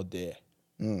what is not there?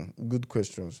 Good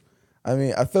questions. I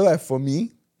mean, I feel like for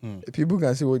me, people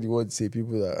can say what they want to say,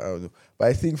 people that I don't know. But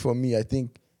I think for me, the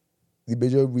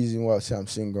major reason why I say I'm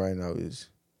single right now is,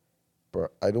 bro,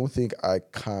 I don't think I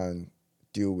can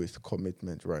deal with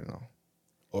commitment right now.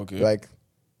 Okay.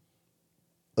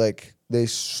 Like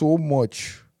there's so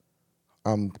much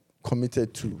I'm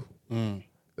committed to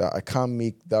that I can't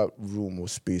make that room or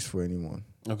space for anyone.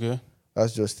 Okay.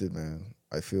 That's just it, man.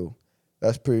 I feel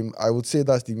I would say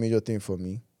that's the major thing for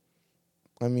me.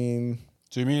 I mean,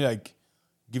 So you mean like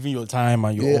giving your time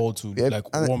and your all to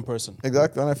like one person?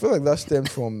 Exactly. And I feel like that stems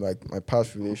from like my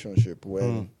past relationship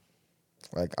when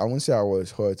like I wouldn't say I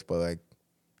was hurt, but like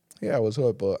I was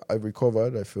hurt, but I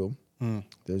recovered, I feel.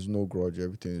 There's no grudge,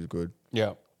 everything is good.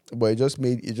 Yeah. But it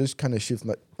just kind of shift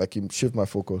my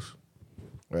focus.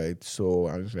 Right? So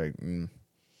I was like,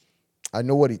 I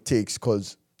know what it takes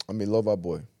because I'm a lover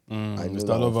boy. I know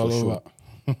that one for sure.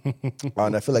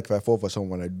 And I feel like if I fall for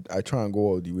someone, I try and go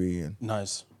all the way in.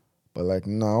 Nice. But like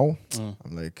now,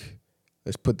 I'm like,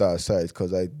 let's put that aside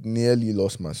because I nearly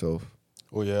lost myself.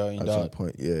 Oh yeah, at some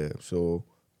point. Yeah. So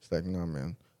it's like, nah,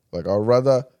 man. Like I'd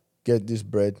rather get this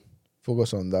bread,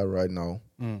 focus on that right now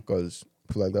because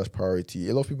I feel like that's priority.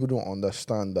 A lot of people don't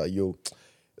understand that,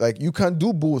 like you can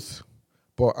do both,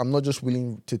 but I'm not just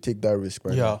willing to take that risk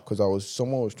right now because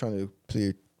someone was trying to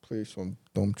play some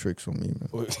dumb tricks on me, man.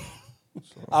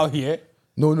 So. Out here?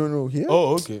 No, here.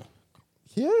 Oh, okay.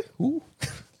 Here? Who?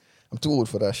 I'm too old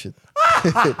for that shit.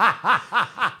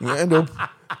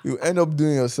 you end up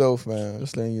doing yourself, man.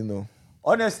 Just letting you know.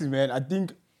 Honestly, man, I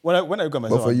think when I look at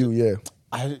myself, but for you, yeah.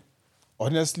 I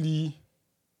honestly.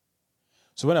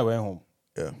 So when I went home,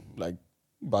 like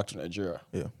back to Nigeria,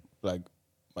 like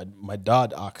my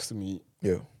dad asked me,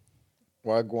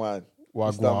 Wagwan,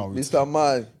 Mr.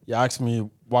 Man. He asked me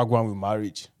Wagwan with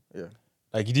marriage. Yeah.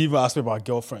 Like he didn't even ask me about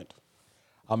girlfriend.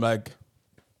 I'm like,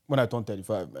 when I turned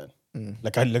 35, man.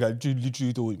 Like I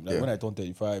literally told him, like when I turned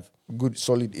 35. Good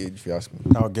solid age, if you ask me.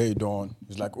 I'll get it done.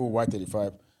 He's like, oh, why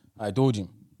 35? I told him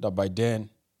that by then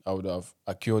I would have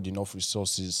acquired enough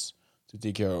resources to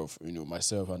take care of,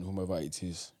 myself and whomever it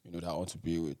is, that I want to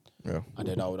be with. Yeah. And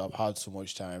then I would have had so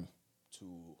much time to,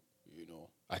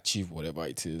 achieve whatever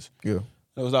it is. Yeah.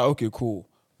 I was like, okay, cool.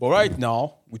 But right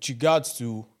now, with regards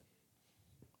to,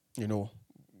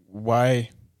 why?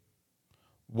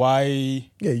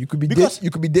 Yeah, you could be because,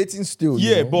 you could be dating still.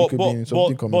 Yeah, but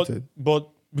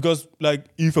because like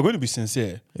if you're going to be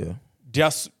sincere,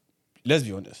 let's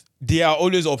be honest. There are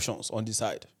always options on the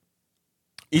side.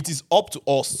 It is up to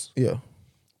us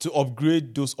to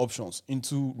upgrade those options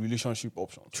into relationship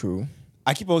options. True.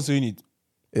 I keep on saying it.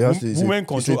 Women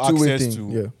control access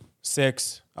to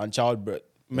sex and childbirth.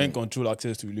 Men control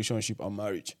access to relationship and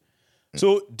marriage.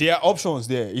 So there are options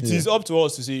there. It is up to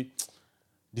us to say,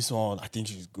 this one, I think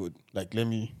is good. Like, let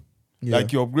me...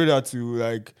 Like, you upgrade that to,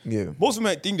 like... Most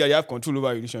women think that they have control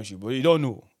over a relationship, but they don't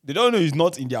know. They don't know it's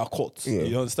not in their court.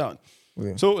 You understand?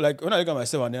 So, like, when I look at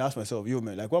myself and then ask myself, yo,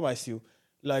 man, like, what am I still...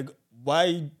 Like,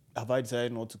 why have I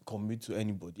decided not to commit to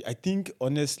anybody? I think,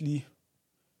 honestly,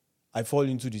 I fall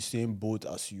into the same boat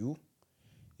as you.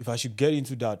 If I should get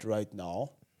into that right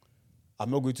now, I'm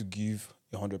not going to give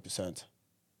 100%.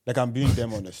 Like, I'm being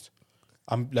damn honest.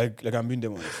 I'm being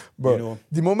damn honest. Bro, you know?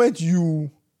 The moment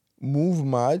you move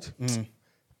mad,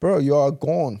 bro, you are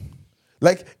gone.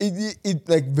 Like, it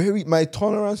like very... My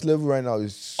tolerance level right now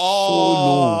is so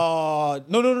low.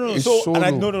 No. It's So, so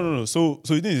and low. no. So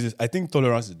the thing is, I think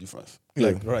tolerance is different.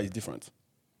 Like, right, it's different.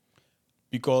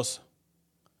 Because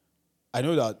I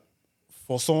know that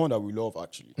for someone that we love,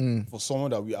 actually, for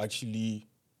someone that we actually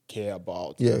care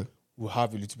about, we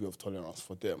have a little bit of tolerance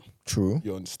for them. True.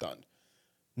 You understand?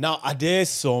 Now, are there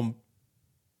some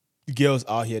girls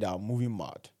out here that are moving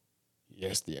mad?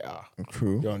 Yes, they are.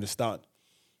 True. You understand?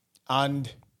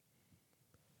 And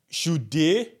should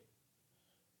they?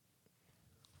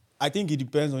 I think it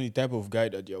depends on the type of guy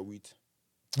that you're with.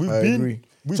 I agree.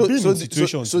 We've been in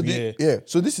situations where...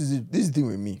 So this is the thing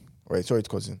with me, right? Sorry,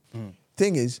 cousin.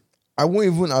 Thing is, I won't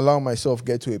even allow myself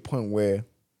get to a point where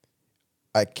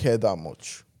I care that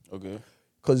much. Okay.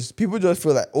 Because people just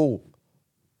feel like, oh,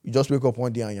 you just wake up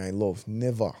one day and you're in love.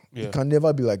 Never. Yeah. It can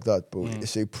never be like that, bro.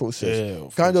 It's a process. Yeah,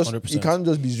 it can't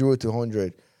just be 0 to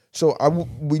 100. So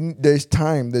there's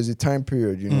a time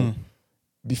period, you know,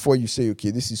 before you say, okay,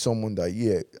 this is someone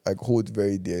that, I hold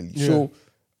very dearly. Yeah. So,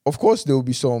 of course, there will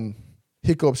be some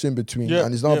hiccups in between,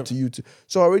 and it's not up to you to.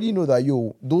 So I already know that,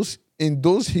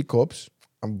 those hiccups,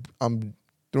 I'm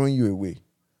throwing you away.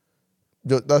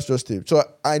 That's just it. So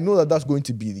I know that that's going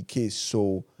to be the case.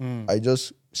 So I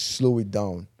just slow it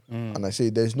down. And I say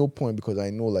there's no point because I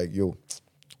know, like,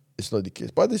 it's not the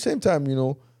case. But at the same time,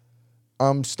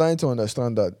 I'm starting to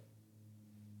understand that,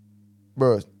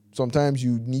 bro, sometimes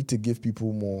you need to give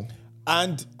people more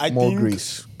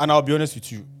grace. And I'll be honest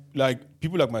with you, like,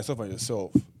 people like myself and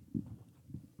yourself,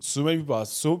 so many people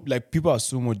are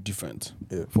so much different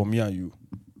for me and you.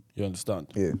 You understand?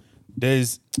 Yeah.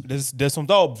 There's some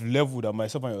type of level that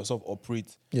myself and yourself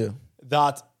operate. Yeah.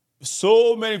 That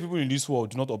so many people in this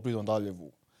world do not operate on that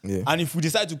level. Yeah. And if we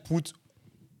decide to put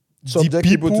subject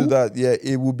people to that,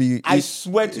 it will be. I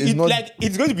swear,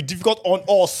 it's going to be difficult on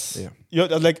us. Yeah. I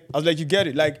was like, you get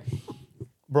it, like,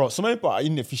 bro. So many people are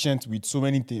inefficient with so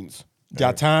many things.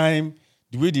 Their time,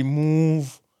 the way they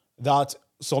move. That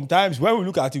sometimes when we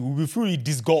look at it, we feel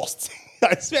disgust.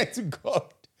 I swear to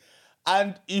God.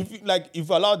 And if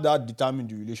allow that determine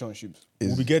the relationships,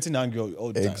 we'll be getting angry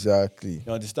all the time. Exactly.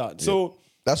 You understand? Yeah. So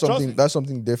that's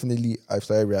something definitely I've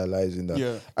started realizing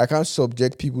that I can't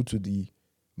subject people to the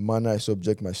manner I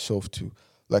subject myself to.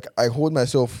 Like, I hold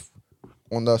myself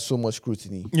under so much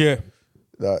scrutiny. Yeah.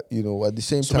 That, at the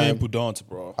same so time, many people don't,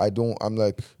 bro. I'm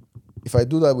like, if I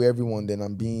do that with everyone, then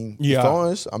I'm being, if I'm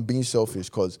honest, I'm being selfish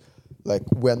because, like,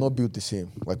 we're not built the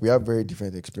same. Like, we have very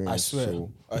different experiences. I swear.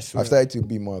 I've started to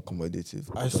be more accommodative.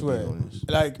 I swear.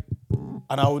 Like,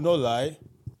 and I will not lie,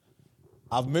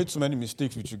 I've made so many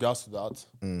mistakes with regards to that.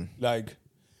 Like,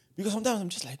 because sometimes I'm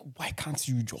just like, why can't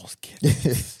you just get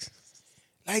it?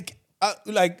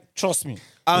 like, trust me.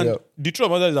 And the truth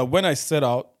about that is that when I set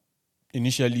out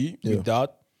initially with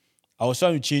that, I was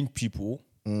trying to change people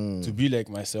to be like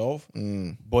myself.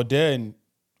 But then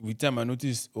with time I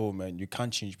noticed, oh man, you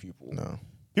can't change people. No.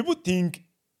 People think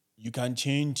you can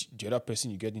change the other person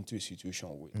you get into a situation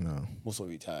with. No. Most of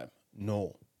the time.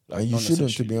 No. Like, and you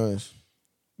shouldn't, to be honest.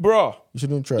 Bro. You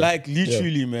shouldn't try. Like,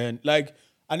 literally, man. Like,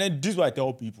 and then this is what I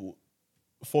tell people.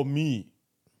 For me,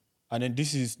 and then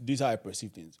this is how I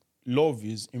perceive things. Love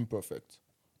is imperfect.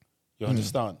 You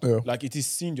understand? Yeah. Like, it is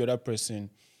seeing the other person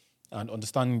and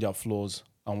understanding their flaws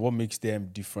and what makes them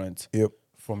different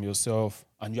from yourself.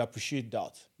 And you appreciate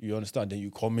that. You understand? Then you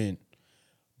come in.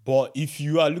 But if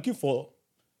you are looking for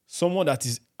someone that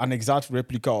is an exact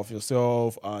replica of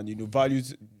yourself and,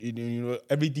 values,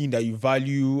 everything that you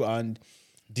value and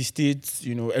dictates,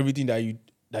 everything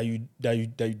that you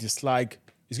dislike,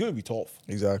 it's going to be tough.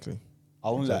 Exactly. I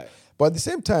won't lie. But at the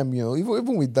same time,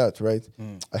 even with that, right,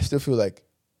 I still feel like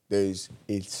there is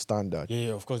a standard.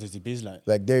 Yeah, of course, there's a baseline.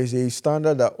 Like, there is a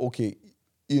standard that, okay,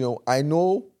 I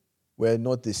know we're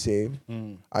not the same.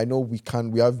 I know we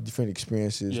have different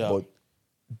experiences, but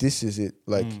this is it.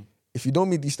 Like, if you don't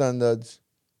meet these standards,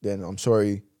 then I'm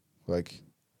sorry. Like,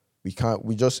 we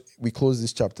close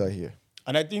this chapter here.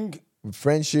 And I think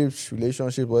friendships,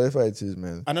 relationships, whatever it is,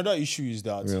 man. Another issue is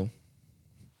that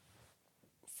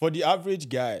for the average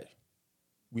guy,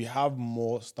 we have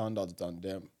more standards than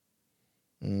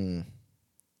them.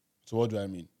 So what do I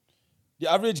mean?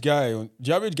 The average guy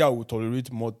will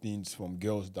tolerate more things from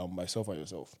girls than myself and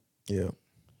yourself. Yeah.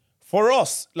 For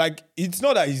us, like, it's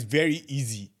not that it's very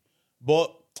easy,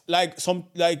 but there's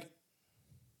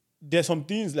some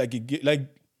things like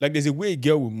there's a way a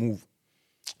girl will move.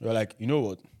 You're like, you know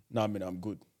what? Nah, man, I'm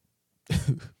good.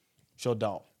 Shut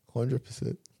down.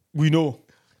 100%. We know.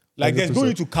 Like, 100%. There's no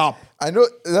need to cap. I know.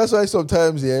 That's why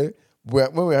sometimes, when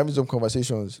we're having some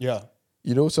conversations,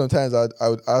 you know, sometimes I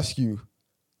would ask you,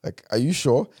 like, are you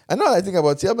sure? And now I think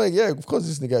about it, I'm like, yeah, of course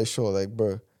this nigga is sure. Like,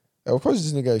 bro, of course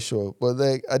this nigga is sure. But,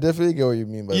 like, I definitely get what you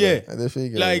mean by that. I definitely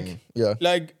get what you mean. Yeah.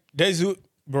 Like,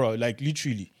 bro, like,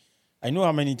 literally, I know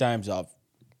how many times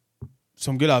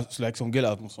some girl has some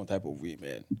type of way,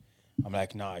 man. I'm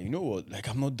like, nah, you know what? Like,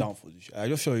 I'm not down for this shit. I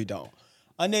just shut it down.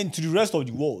 And then to the rest of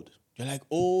the world, they're like,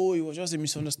 oh, it was just a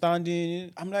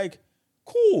misunderstanding. I'm like,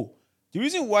 cool. The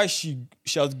reason why she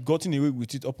has gotten away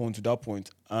with it up until that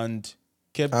point and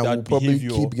kept that behavior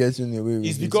keep getting away with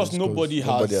is because nobody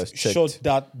has shut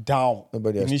that down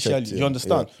initially. You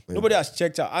understand? Yeah. Nobody has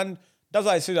checked her. And that's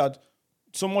why I say that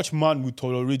so much man will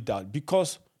tolerate that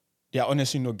because they are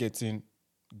honestly not getting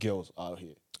girls out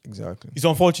here. Exactly. It's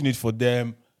unfortunate for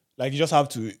them. Like, you just have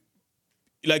to,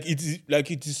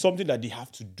 it is something that they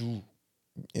have to do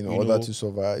in order to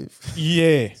survive.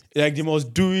 Yeah, like, they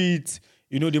must do it.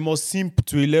 You know, they must simp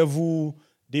to a level.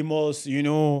 They must,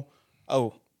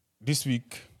 this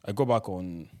week I go back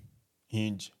on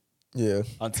Hinge. Yeah.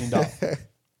 And Tinder.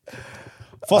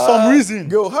 For some reason.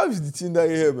 Girl, how is the Tinder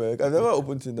here, man? I've never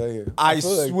opened Tinder here. I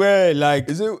swear, like,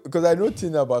 is it because I know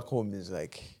Tinder back home is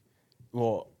like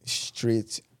what?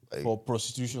 Straight. Like, for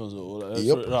prostitutions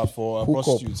or for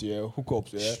prostitutes,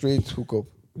 hookups, straight hookup.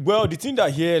 Well, the Tinder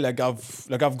here,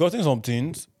 I've gotten some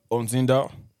things on Tinder.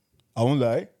 I won't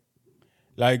lie.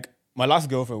 Like, my last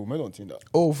girlfriend, we met on Tinder.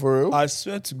 Oh, for real? I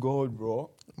swear to God, bro.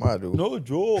 Mad. No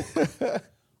joke.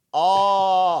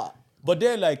 But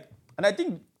then, like, and I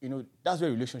think, that's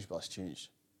where relationship has changed.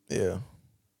 Yeah.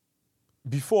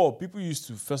 Before, people used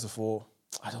to, first of all,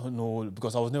 I don't know,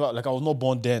 because I was not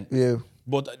born then. Yeah.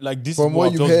 But, like, this from is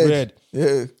what I've just read.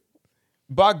 Yeah.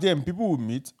 Back then, people would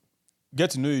meet,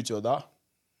 get to know each other,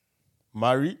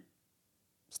 marry,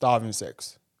 start having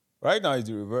sex. Right now, it's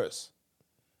the reverse.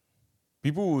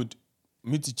 People would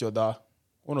meet each other,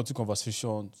 1 or 2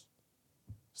 conversations,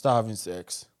 start having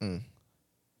sex.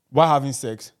 While having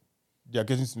sex, they are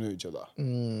getting to know each other.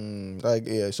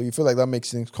 So you feel like that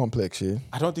makes things complex, yeah?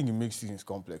 I don't think it makes things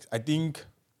complex. I think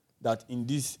that in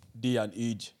this day and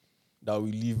age that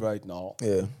we live right now,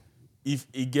 if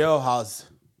a girl has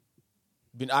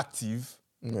been active,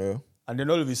 and then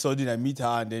all of a sudden I meet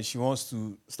her and then she wants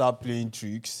to start playing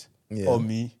tricks on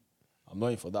me, I'm not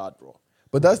in for that, bro.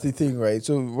 But that's the thing, right?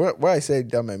 So why I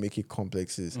said that might make it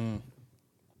complex is,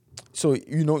 so,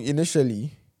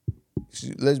 initially,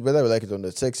 whether we like it or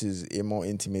not, sex is a more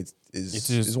intimate,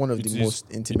 is one of the most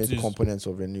intimate components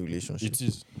of any relationship. It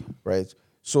is. Right?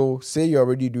 So say you're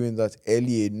already doing that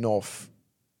early enough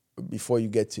before you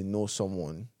get to know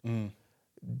someone,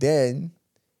 then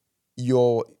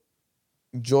your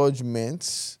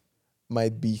judgments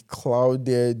might be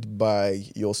clouded by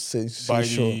your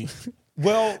sensation.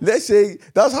 Well, let's say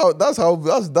that's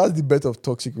the bet of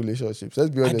toxic relationships. Let's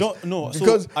be honest. I don't know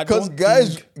because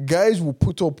guys will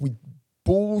put up with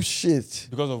bullshit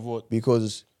because of what?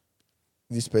 Because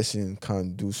this person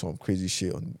can't do some crazy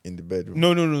shit in the bedroom.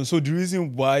 No. So the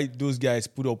reason why those guys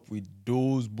put up with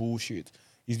those bullshit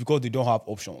is because they don't have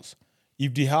options.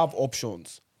 If they have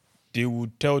options, they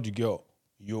would tell the girl,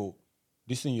 "Yo,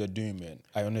 this thing you're doing, man,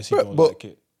 I honestly don't like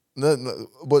it." No,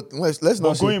 but let's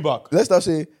not say, going back. Let's not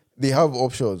say they have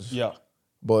options. Yeah.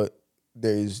 But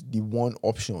there is the one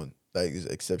option that is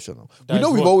exceptional. We've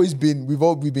always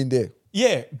been there.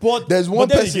 Yeah, but there's one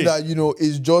person that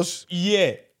is just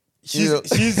she's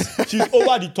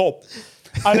over the top,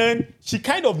 and then she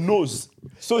kind of knows,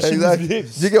 so she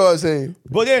misbehaves. Do you get what I'm saying?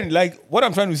 But then, like, what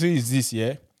I'm trying to say is this,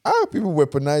 people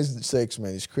weaponize sex,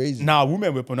 man. It's crazy. Nah,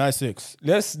 women weaponize sex.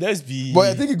 Let's be. But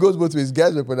I think it goes both ways.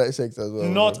 Guys weaponize sex as well.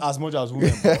 Not as much as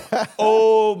women.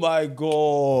 Oh my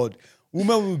God,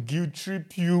 women will guilt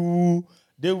trip you.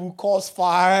 They will cause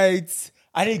fights,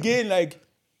 and again, like.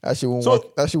 That shit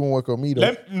won't work on me,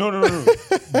 though. No.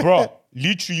 Bro,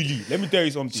 literally, let me tell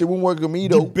you something. She won't work with me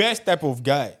The though. best type of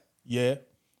guy, yeah,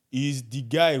 is the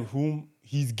guy whom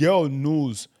his girl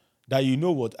knows that, you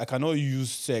know what, I cannot use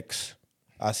sex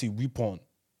as a weapon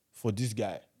for this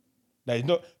guy. Like,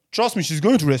 no, trust me, she's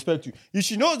going to respect you. If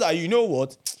she knows that, you know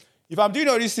what, if I'm doing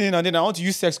all this thing and then I want to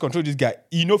use sex control this guy,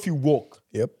 you know if he work.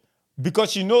 Yep.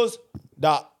 Because she knows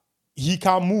that he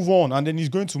can move on and then he's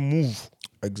going to move.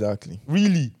 Exactly.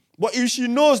 Really. But if she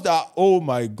knows that, oh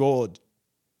my God,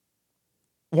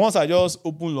 once I just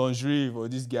open lingerie for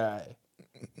this guy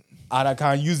and I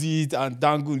can use it and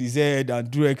dangle his head and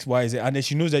do X, Y, Z, and then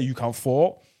she knows that you can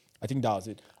fall, I think that was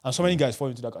it. And so many guys fall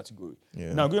into that category.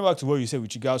 Yeah. Now, going back to what you said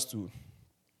with regards to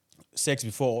sex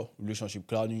before relationship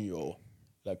clouding your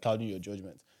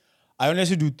judgment, I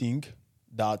honestly do think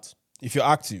that if you're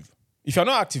active, if you're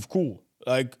not active, cool,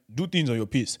 like do things on your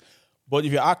pace. But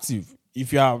if you're active,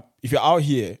 if you're out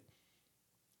here,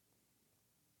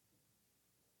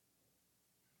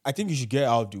 I think you should get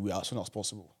out of the way as soon as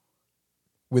possible.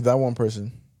 With that one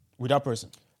person. With that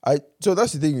person. So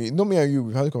that's the thing. No, me and you,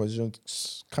 we've had a conversation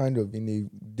kind of in a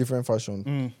different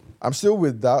fashion. I'm still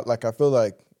with that. Like, I feel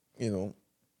like,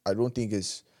 I don't think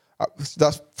it's...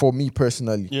 that's for me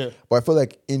personally. Yeah. But I feel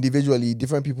like individually,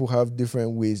 different people have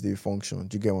different ways they function.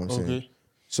 Do you get what I'm saying?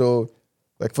 So,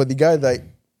 like, for the guy that,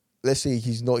 let's say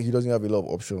he doesn't have a lot of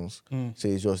options. Say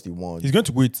it's just the one. He's going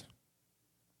to wait.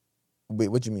 Wait,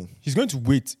 what do you mean? He's going to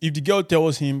wait. If the girl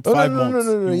tells him 5 months,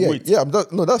 wait. Yeah,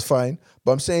 that's fine.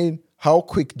 But I'm saying, how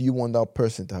quick do you want that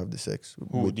person to have the sex?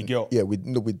 With the girl? Yeah,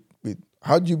 with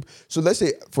how do you... So let's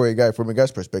say for a guy, from a guy's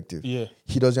perspective,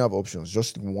 he doesn't have options,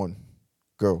 just one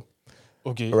girl.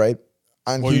 Okay. Right?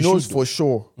 And he knows for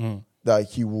sure that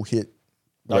he will hit.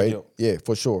 Right? Girl. Yeah,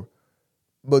 for sure.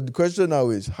 But the question now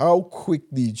is, how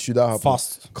quickly should that happen?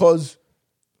 Fast. Because...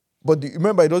 But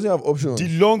remember, he doesn't have options.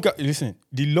 The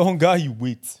longer you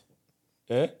wait,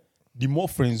 the more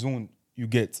friend zone you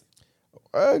get.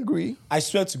 I agree. I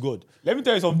swear to God. Let me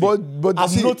tell you something. But I've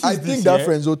see, noticed I think that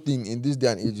friend zone thing in this day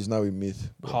and age is now a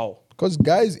myth. Bro. How? Because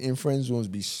guys in friend zones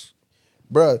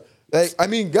bruh, like, I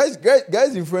mean,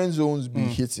 guys in friend zones be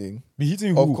hitting. Be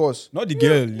hitting who? Of course. Not the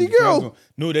girl. The girl.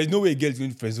 No, there's no way a girl is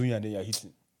going to friend zone you and then you're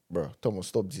hitting. Bro, Thomas,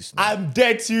 stop this now. I'm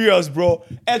dead serious, bro.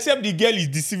 Except the girl is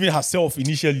deceiving herself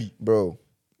initially. Bro.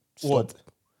 Stop. What?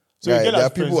 So Guy, the girl there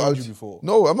has are people out you before.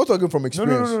 No, I'm not talking from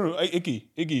experience. No. Okay.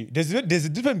 There's a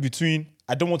difference between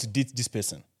I don't want to date this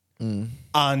person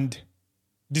and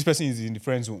this person is in the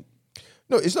friend zone.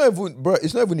 No, it's not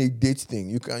even a date thing.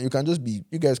 You guys can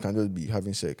just be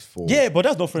having sex for... Yeah, but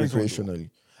that's not friend zone. Recreationally.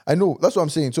 I know, that's what I'm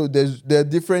saying. So there are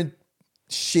different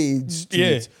shades to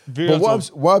it. But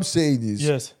what I'm saying is...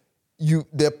 Yes.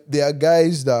 There are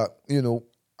guys that,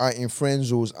 are in friend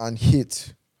zones and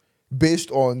hit based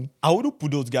on... I wouldn't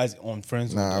put those guys on friend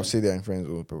zone. Nah, I'll say they're in friend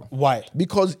zone, bro. Why?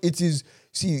 Because it's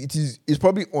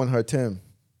probably on her term.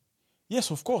 Yes,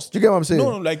 of course. Do you get what I'm saying?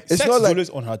 No, like, it's sex not is like, always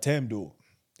on her term, though.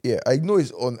 Yeah, I know it's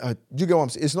on her... Do you get what I'm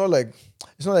saying? It's not like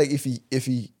if he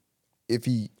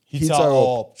hits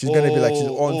her up, she's gonna be like she's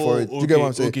on for it. Do you get what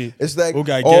I'm saying? Okay. It's like,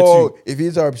 I get you. If he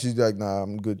hits her up, she's like, nah,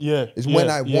 I'm good. Yeah. It's when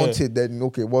I want it, then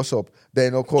okay, what's up?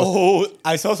 Then of course. Oh,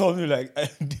 I saw something like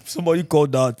somebody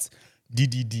called that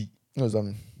DDD. What's that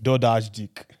mean? DoorDash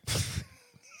dick.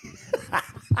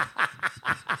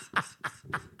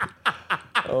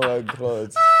 Oh my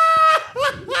God.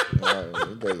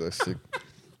 You guys are sick.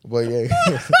 But yeah.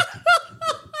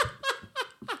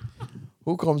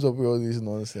 Who comes up with all this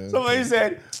nonsense? Somebody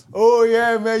said, oh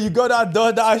yeah, man, you got that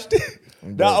DoorDash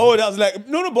thing. That's like,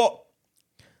 no, but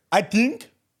I think,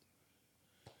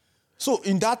 so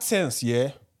in that sense,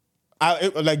 yeah,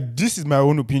 this is my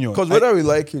own opinion. Because whether we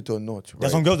like it or not, right?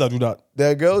 There's some girls that do that. There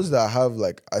are girls that have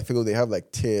I feel they have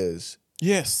tiers.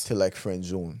 Yes. To friend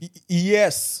zone.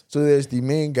 Yes. So there's the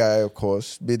main guy, of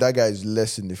course, but that guy is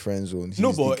less in the friend zone. He's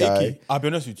no, but the guy. okay, I'll be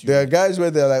honest with you. There are guys where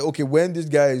they're like, okay, when this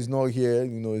guy is not here,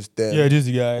 it's them. Yeah, this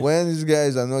guy. When these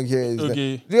guys are not here, it's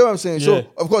okay. them. Do you know what I'm saying? Yeah. So,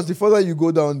 of course, the further you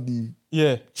go down the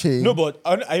chain. No, but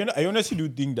I honestly do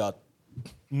think that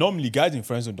normally guys in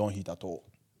friend zone don't hit at all.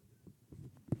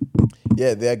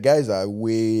 Yeah, there are guys that are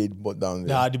way down there.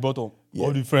 They're at the bottom. Yeah.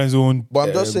 All the friend zone. But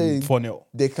I'm just saying, funnel.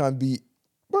 They can be,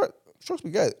 but trust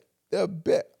me, guys, there are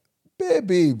bare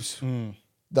babes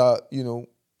that,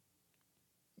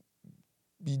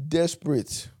 be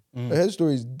desperate. The head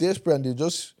story is desperate and they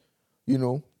just,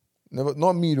 never,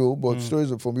 not me though, but stories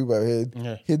from people I've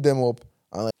heard, hit them up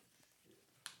and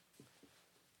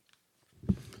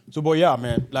So, but yeah,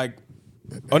 man,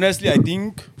 honestly, I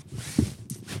think,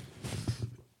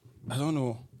 I don't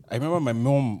know. I remember my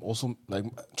mom also,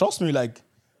 trust me,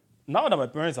 now that my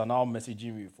parents are now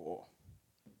messaging me for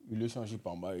relationship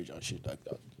and marriage and shit like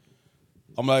that.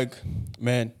 I'm like,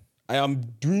 man, I am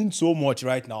doing so much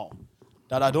right now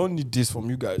that I don't need this from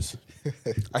you guys.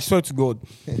 I swear to God.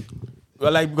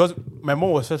 Well, like, because my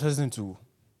mom was first person to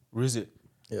raise it.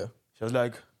 Yeah. She was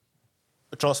like,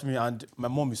 trust me, and my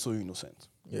mom is so innocent.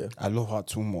 Yeah. I love her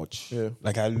too much. Yeah.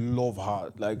 Like, I love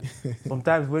her. Like,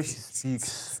 sometimes when she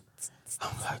speaks,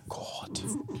 I'm like, God.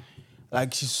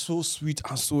 Like, she's so sweet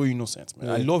and so innocent, man.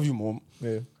 I love you, Mom.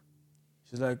 Yeah.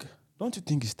 She's like, don't you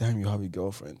think it's time you have a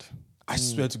girlfriend? I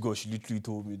swear to God, she literally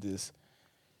told me this.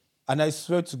 And I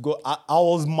swear to God, I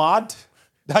was mad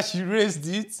that she raised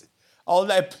it. I was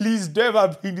like, please don't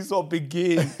ever bring this up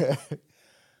again.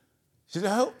 She's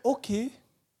like, oh, okay.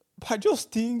 But I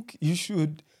just think you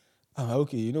should. I'm like,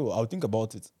 okay, you know, I'll think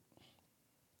about it.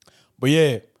 But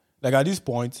yeah, like at this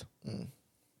point.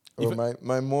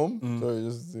 My mom, sorry,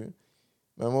 just to say,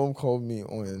 my mom called me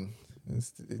on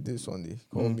this Sunday.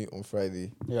 Called me on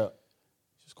Friday. Yeah.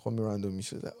 Just called me randomly.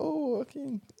 She was like, oh,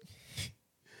 Akin,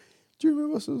 do you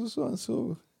remember so and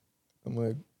so? I'm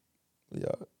like,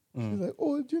 yeah. She's like,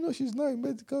 oh, do you know she's now a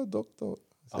medical doctor?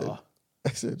 I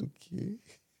said, okay.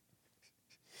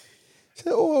 She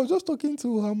said, oh, I was just talking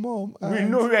to her mom. We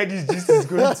know where this gist is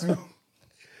going to.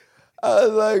 I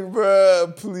was like,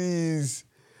 bruh, please.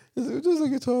 She said, we're just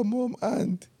talking to her mom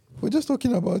and we're just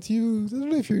talking about you. I don't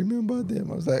know if you remember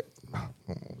them. I was like,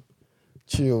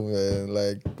 chill, man.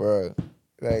 Like, bruh.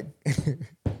 Like,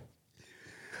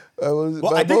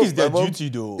 I think it's their duty,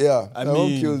 though. Yeah, my mom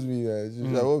kills me.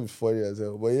 My mom is funny as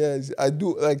hell. But yeah, I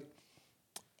do, like,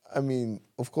 I mean,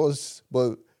 of course, but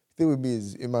the thing with me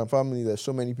is, in my family, there's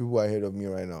so many people ahead of me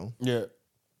right now. Yeah.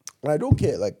 And I don't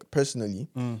care, like, personally.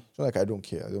 It's not like I don't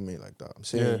care. I don't mean it like that. I'm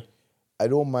saying I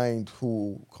don't mind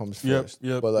who comes first.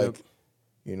 But, like,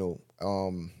 you know,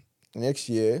 next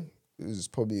year is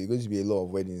probably going to be a lot of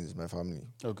weddings in my family.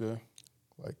 Okay.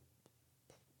 Like,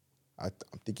 I'm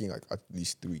thinking, like, at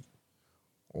least 3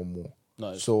 or more.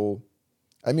 Nice. So,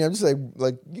 I mean, I'm just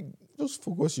like you just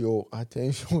focus your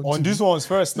attention on these ones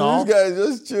first now. These guys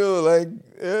just chill, like,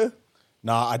 yeah.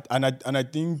 Nah, I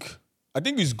think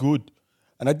it's good.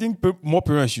 And I think more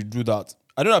parents should do that.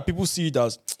 I know that people see it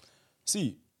as,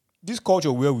 this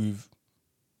culture where we've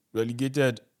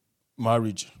relegated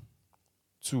marriage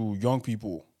to young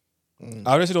people,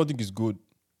 I honestly don't think it's good.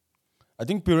 I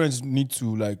think parents need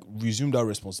to, like, resume that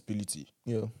responsibility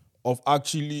of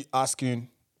actually asking,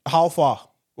 how far?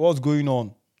 What's going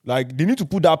on? Like, they need to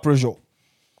put that pressure.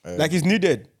 Like, it's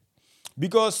needed.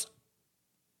 Because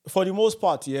for the most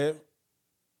part,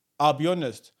 I'll be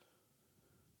honest,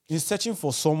 in searching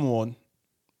for someone,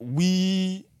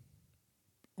 we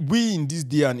in this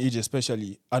day and age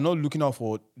especially are not looking out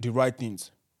for the right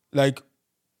things. Like,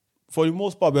 for the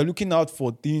most part, we're looking out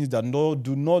for things that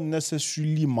do not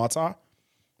necessarily matter.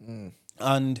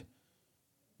 And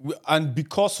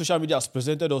because social media has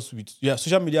presented us with,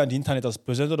 social media and the internet has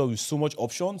presented us with so much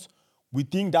options, we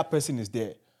think that person is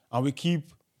there. And we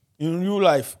keep, in real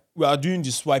life, we are doing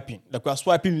the swiping. Like, we are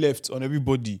swiping left on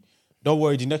everybody. Don't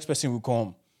worry, the next person will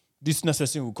come. This next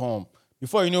person will come.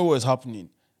 Before you know what's happening,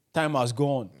 time has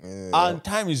gone. And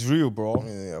time is real, bro.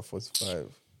 Yeah,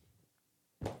 45.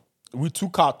 With 2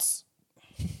 cats.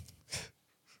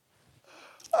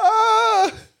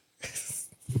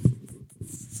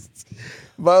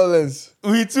 Violence.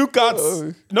 With 2 cats.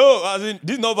 Oh. No, as in,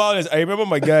 this is not violence. I remember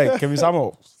my guy, Kevin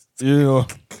Samuel. You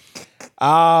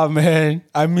know. Man.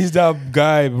 I miss that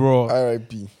guy, bro.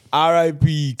 R.I.P.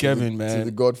 R.I.P. Kevin, man. To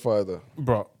the Godfather.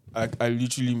 Bro, I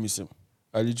literally miss him.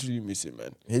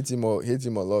 Man. Hate him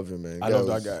or love him, man. I love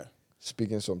that guy.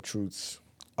 Speaking some truths.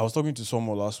 I was talking to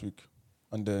someone last week,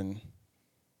 and then,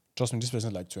 trust me, this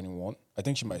person's like 21. I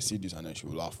think she might see this, and then she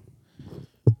will laugh.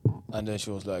 And then she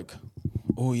was like,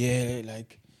 oh yeah,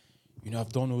 like, you know,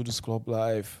 I've done all this club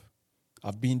life.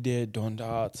 I've been there, done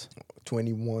that.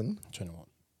 21.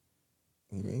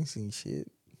 You ain't seen shit.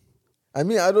 I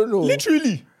mean, I don't know.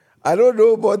 Literally. I don't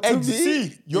know, but to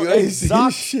me, your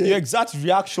exact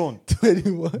reaction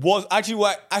 21 was actually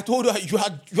why I told her you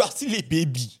are still a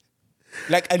baby.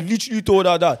 Like, I literally told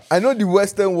her that. I know the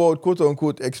Western world, quote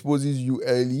unquote, exposes you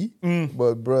early,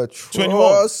 but bro,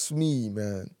 trust me,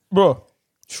 man. Bro.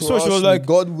 So she was like,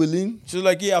 God willing. She was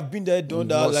like, yeah, I've been there, done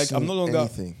that. Like, I'm no longer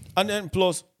anything. And then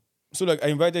plus, so like, I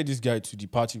invited this guy to the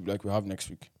party like we have next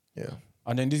week. Yeah.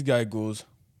 And then this guy goes,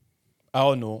 I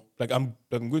don't know. Like, I'm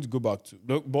going to go back to,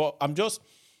 but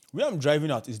where I'm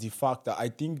driving at is the fact that I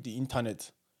think the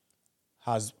internet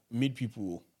has made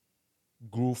people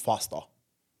grow faster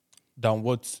than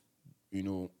what, you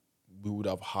know, we would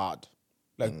have had.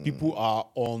 Like, people are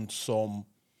on some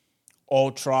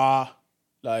ultra,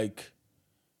 like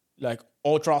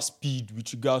ultra speed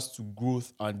with regards to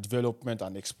growth and development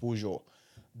and exposure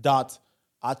that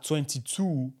at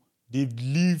 22, they've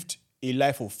lived a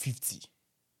life of 50.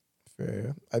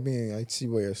 Fair. I mean, I see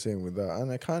what you're saying with that,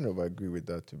 and I kind of agree with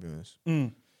that, to be honest.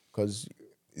 Because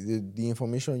the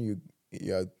information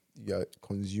you're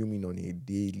consuming on a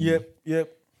daily,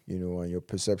 Yep. You know, and your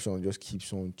perception just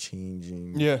keeps on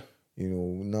changing. Yeah. You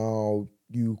know, now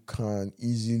you can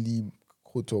easily,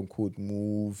 quote unquote,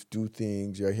 move, do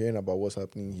things. You're hearing about what's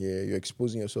happening here. You're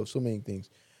exposing yourself, so many things.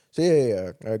 So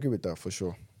yeah, I agree with that for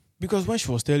sure. Because when she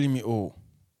was telling me, oh,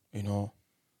 you know,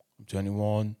 I'm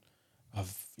 21,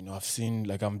 I've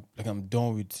seen I'm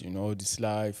done with, you know, this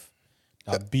life.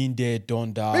 I've been there,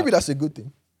 done that. Maybe that's a good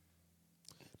thing.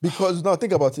 Because now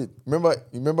think about it.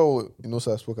 Remember what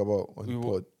I spoke about on the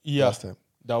pod last time?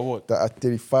 That what? That at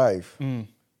 35,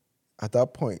 at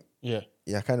that point,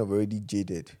 you're kind of already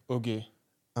jaded. Okay.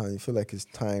 And you feel like it's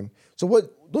time. So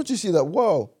what don't you see that,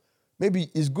 wow, maybe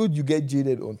it's good you get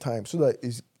jaded on time so that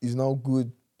it's now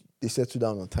good they settle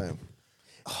down on time.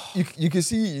 You can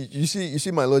see you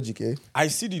see my logic, eh? I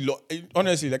see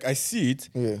honestly, like I see it.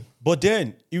 Yeah. But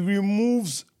then it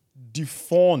removes the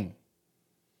fun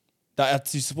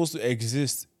that is supposed to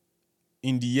exist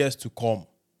in the years to come.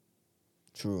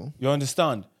 True. You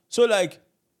understand? So like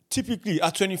typically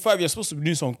at 25 you're supposed to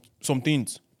be doing some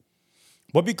things.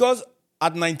 But because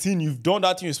at 19 you've done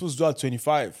that thing you're supposed to do at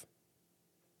 25,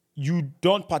 you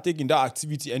don't partake in that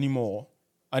activity anymore.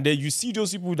 And then you see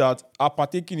those people that are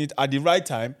partaking it at the right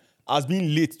time as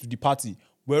being late to the party,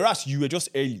 whereas you were just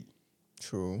early.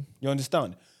 True. You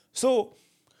understand? So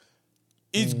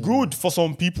it's good for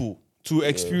some people to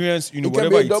experience, you know,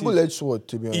 whatever it is. It can be a double-edged sword,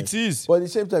 to be honest. It is. But at the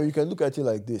same time, you can look at it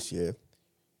like this, yeah?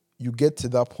 You get to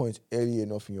that point early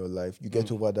enough in your life, you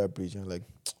get over that bridge and like,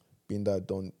 been there,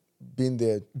 done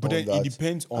that. But then it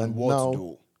depends on what now, to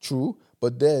do. True.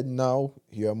 But then now,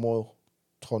 you are more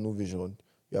tunnel vision.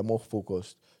 You are more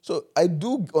focused. So I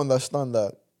do understand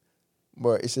that,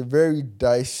 but it's a very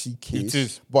dicey case. It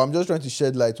is. But I'm just trying to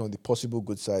shed light on the possible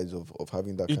good sides of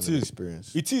having that kind of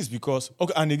experience. It is because,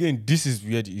 okay, and again, this is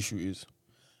where the issue is.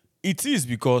 It is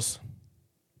because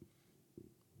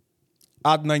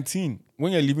at 19,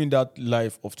 when you're living that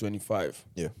life of 25,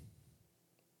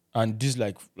 and this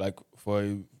like for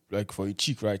a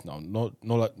chick right now, not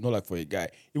like for a guy.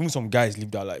 Even some guys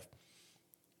live that life.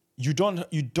 You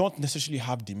don't necessarily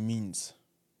have the means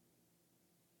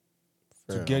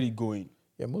to get it going.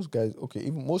 Yeah, most guys,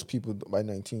 even most people by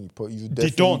 19, you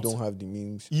definitely don't have the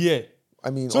means. Yeah. I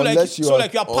mean, so unless you're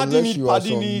padding it,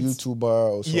 YouTuber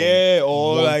or some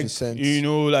or like, you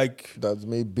know, like that's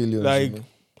made billions. Like, you know?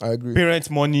 I agree. Parent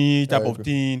money type of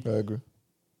thing. I agree.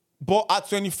 But at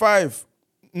 25,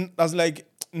 that's like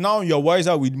now you're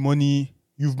wiser with money.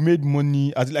 You've made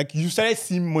money. As like you started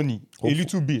seeing money a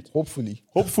little bit. Hopefully,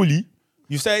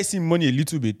 you started seeing money a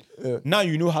little bit. Yeah. Now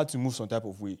you know how to move some type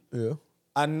of way. Yeah.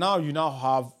 And now you now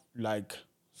have like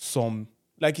some,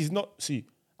 like it's not, see,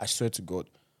 I swear to God,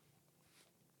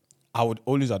 I would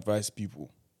always advise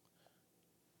people,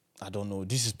 I don't know,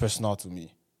 this is personal to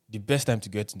me. The best time to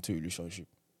get into a relationship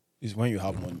is when you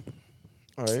have money.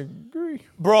 I agree.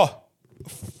 Bro,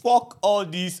 fuck all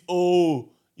this,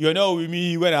 you're not with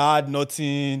me when I had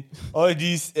nothing. All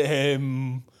this,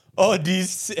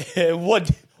 what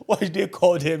do they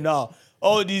call them now?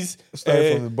 All these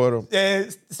starting from the bottom.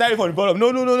 Starting from the bottom.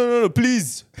 No.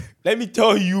 Please. Let me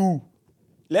tell you.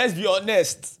 Let's be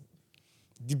honest.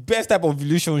 The best type of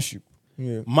relationship,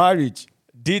 marriage,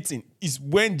 dating, is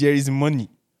when there is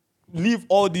money. Leave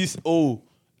all this,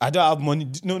 I don't have money.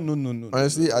 No.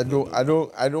 Honestly, I don't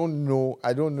know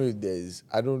if there is.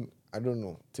 I don't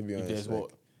know, to be honest. If there's what?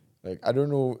 Like, I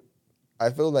don't know. I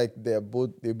feel like they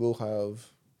both have.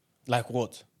 Like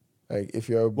what? Like, if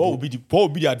you're what would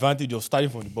be the advantage of starting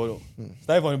from the bottom?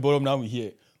 Starting from the bottom, now we're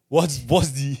here. What's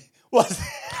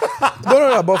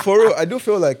No, but for real, I do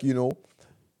feel like, you know,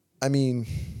 I mean,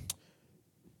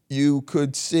 you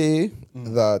could say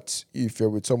that if you're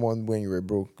with someone when you were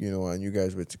broke, you know, and you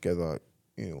guys were together,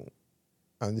 you know,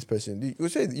 and this person, you could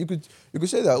say that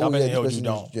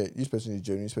this person is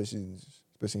genuine, this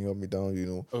person helped me down, you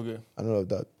know, and all of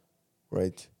that,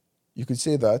 right? You could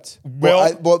say that,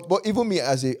 but even me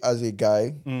as a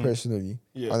guy personally,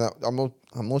 and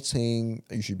I'm not saying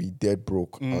you should be dead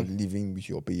broke and living with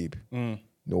your babe.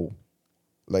 No,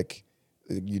 like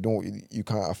you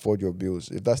can't afford your bills.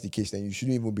 If that's the case, then you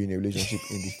shouldn't even be in a relationship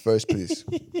in the first place.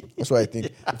 That's what I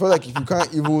think. I feel like if you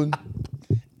can't even,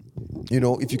 you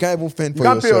know, if you can't even fend for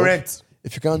yourself, pay your rent.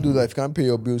 If you can't do that, if you can't pay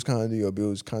your bills, can't handle your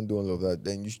bills, can't do all of that,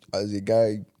 then you as a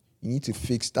guy, you need to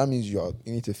fix. That means you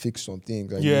need to fix some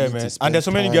things. Like Yeah, man. And there's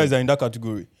so many guys that are in that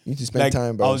category. You need to spend like,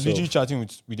 time by I was yourself. literally chatting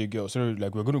with a girl. Sorry,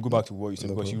 like we're going to go back to what you said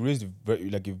because you raised a very,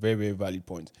 very valid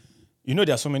point. You know,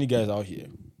 there are so many guys out here.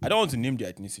 I don't want to name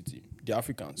their ethnicity. They're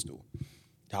Africans, though.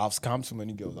 They have scammed so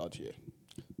many girls out here.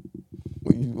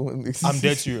 I'm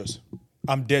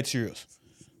dead serious.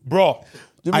 Bro,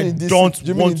 Do you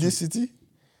mean in this city?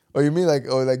 Or you mean like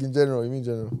in general? You mean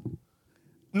general?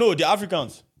 No, they're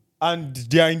Africans. And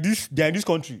they are in this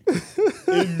country.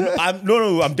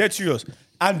 I'm dead serious.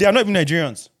 And they are not even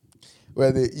Nigerians.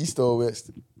 Were they east or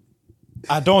west?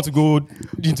 I don't want to go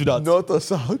into that. North or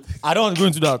south? I don't want to go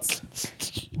into that.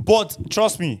 But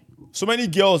trust me, so many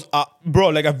girls are, bro,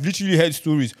 like I've literally heard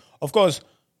stories. Of course,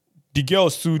 the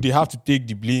girls too, they have to take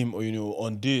the blame or,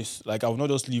 on this. Like I will not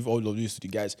just leave all of this to the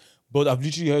guys. But I've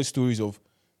literally heard stories of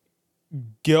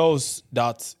girls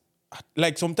that,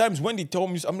 like sometimes when they tell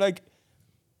me, I'm like,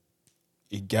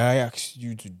 a guy asks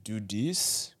you to do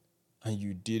this and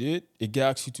you did it. A guy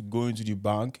asks you to go into the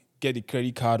bank, get a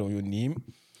credit card on your name,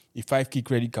 a 5K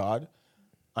credit card,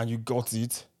 and you got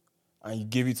it and you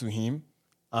gave it to him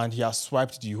and he has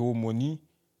swiped the whole money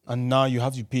and now you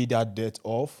have to pay that debt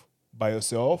off by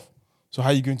yourself. So how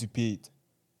are you going to pay it?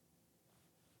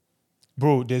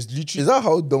 Bro, there's literally... Is that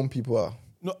how dumb people are?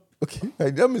 No. Okay.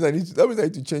 That means I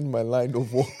need to change my line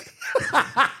of work.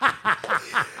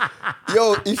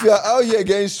 Yo, if you're out here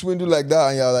getting swindled like that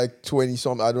and you're like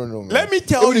 20-something, I don't know, man. Let me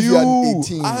tell Even you. If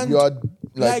you're 18, you are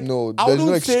like no, there's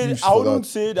no excuse for that. I wouldn't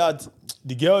say that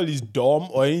the girl is dumb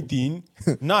or anything.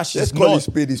 Nah, she's Let's call not. it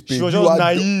spade is spade. She was just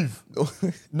naive.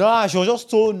 Nah, she was just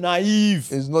so naive.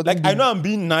 It's not like, I know I'm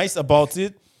being nice about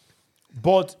it,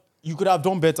 but you could have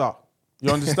done better.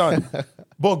 You understand?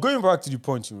 But going back to the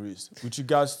point you raised, with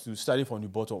regards to starting from the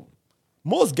bottom,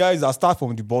 most guys that start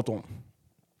from the bottom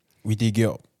with a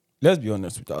girl, let's be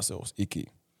honest with ourselves, AK.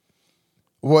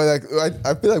 Well, like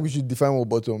I feel like we should define what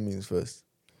bottom means first.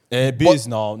 Base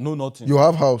now, no nothing. You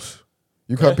have house.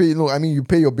 You can pay. No, I mean you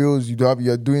pay your bills.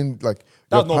 You're doing like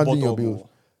that's you're not handling bottom. your bills.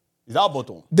 Is that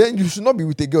bottom? Then you should not be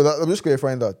with a girl. I'm just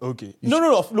clarifying that. Okay.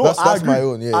 No. That's my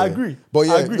own. Yeah, I agree. But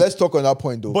yeah, I agree. let's talk on that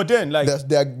point though. But then, like,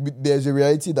 there's a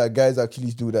reality that guys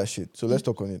actually do that shit. So let's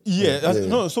talk on it. Yeah.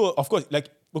 No. So of course, like,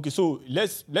 okay. So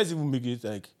let's even make it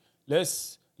like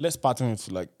let's pattern it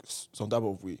to like some type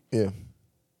of way. Yeah.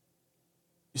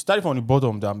 Starting from the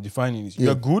bottom that I'm defining is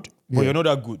you're good, but you're not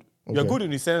that good. Okay. You're good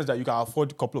in the sense that you can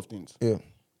afford a couple of things. Yeah.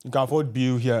 You can afford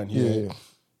bill here and here. Yeah.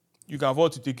 You can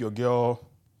afford to take your girl.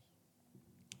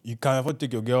 You can afford to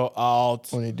take your girl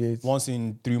out On a date. once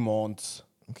in 3 months.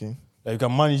 Okay. Like, you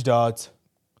can manage that.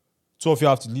 Two of you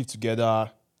have to live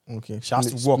together. Okay. She has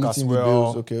to work as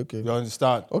well. Okay. You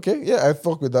understand? Okay. Yeah, I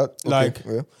fuck with that.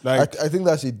 Okay. I think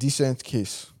that's a decent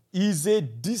case. Is a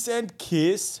decent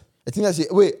case. I think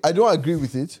I don't agree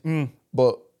with it,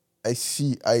 but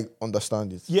I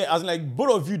understand it. Yeah, as in like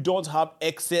both of you don't have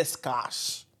excess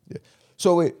cash. Yeah.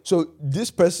 So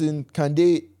this person, can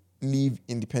they live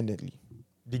independently?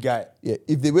 The guy. Yeah.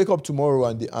 If they wake up tomorrow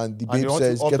and the babe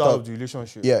says get get out out of the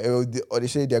relationship. Yeah, or they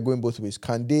say they're going both ways.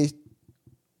 Can they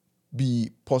be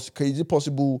possible? Is it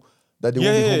possible that they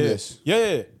won't be homeless?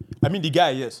 Yeah. I mean, the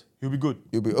guy, yes, he'll be good.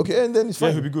 He'll be okay, and then it's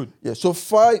fine. Yeah, he'll be good. Yeah, so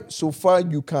far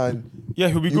you can. Yeah,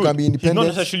 he'll be good. You can be independent. He's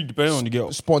not necessarily dependent on the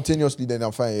girl. Spontaneously, then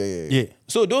I'm fine. Yeah.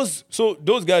 So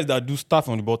those guys that do start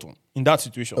from the bottom in that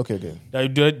situation. Okay, then.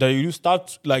 That you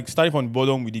start like starting from the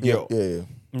bottom with the girl. Yeah.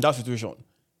 In that situation,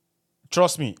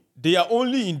 trust me, they are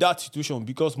only in that situation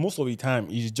because most of the time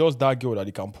it's just that girl that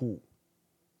they can pull.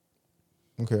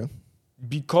 Okay.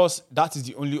 Because that is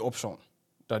the only option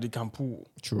that they can pull.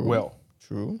 True. Well.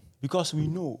 True. Because we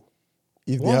know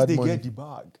if once they money. get the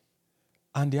bag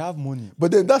and they have money.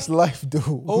 But then that's life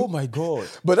though. Oh my God.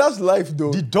 But that's life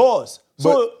though. The doors.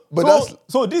 So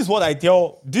this is what I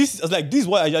tell. This is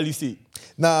what I usually say.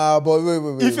 Nah, but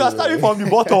wait. If you are starting from the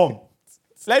bottom,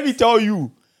 let me tell you,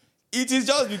 it is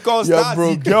just because You're that's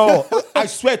broke. the girl. I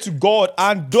swear to God,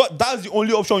 and that's the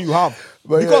only option you have.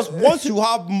 But because once you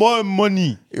have more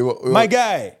money, my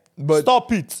guy,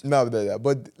 stop it. No,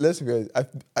 but let's be honest.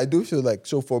 I do feel like,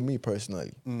 so for me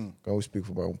personally, I will speak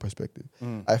from my own perspective.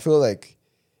 I feel like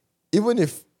even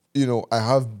if I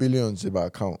have billions in my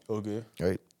account, okay,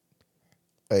 right?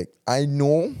 Like I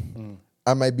know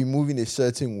I might be moving a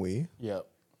certain way, yeah,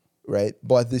 right.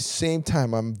 But at the same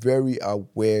time, I'm very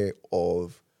aware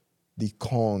of the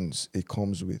cons it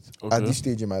comes with at this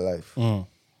stage in my life.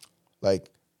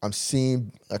 Like I'm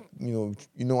seeing, like,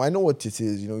 I know what it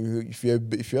is. If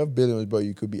you have billions, bro,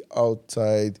 you could be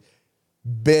outside,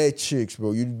 bare chicks,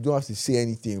 bro. You don't have to say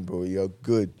anything, bro. You're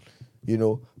good,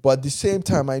 But at the same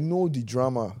time, I know the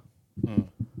drama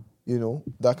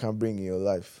that can bring in your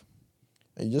life.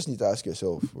 And you just need to ask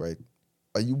yourself, right?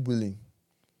 Are you willing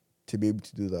to be able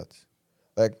to do that?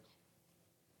 Like,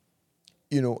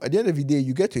 at the end of the day,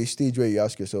 you get to a stage where you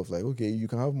ask yourself, like, okay, you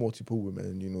can have multiple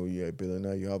women, you're a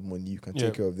billionaire, you have money, you can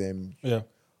take care of them. Yeah.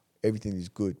 Everything is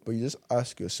good. But you just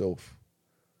ask yourself,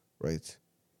 right?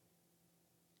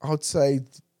 Outside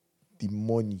the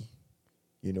money,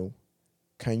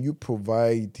 can you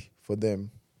provide for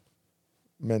them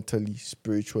mentally,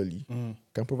 spiritually?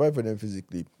 Can provide for them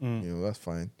physically? That's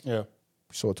fine. Yeah.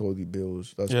 Sort all the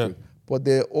bills. That's good. But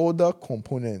there are other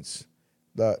components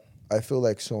that I feel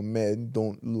like some men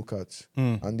don't look at,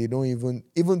 and they don't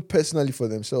even personally for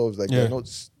themselves, like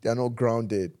they're not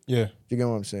grounded. Yeah, you get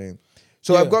what I'm saying?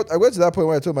 So I got to that point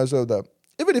where I told myself that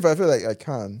even if I feel like I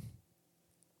can,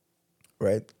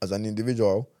 right, as an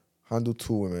individual, handle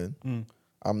 2 women,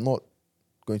 I'm not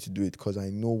going to do it because I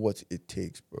know what it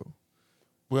takes, bro.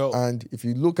 Well, and if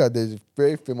you look at, there's a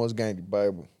very famous guy in the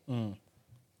Bible,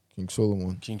 King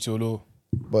Solomon. King Solo.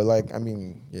 But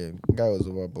guy was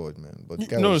overboard, man. But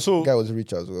guy was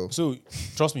rich as well. So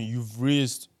trust me, you've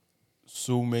raised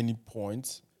so many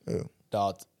points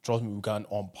that trust me, we can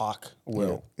unpack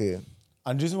well. Yeah.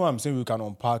 And the reason why I'm saying we can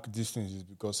unpack these things is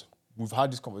because we've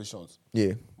had these conversations.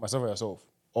 Yeah. Myself and yourself,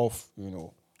 off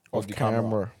the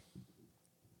camera.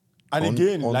 And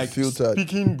unfiltered.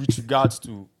 Speaking with regards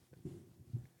to,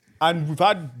 and we've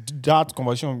had that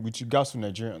conversation with regards to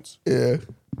Nigerians. Yeah.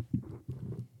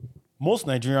 Most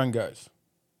Nigerian guys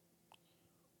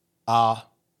are,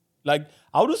 I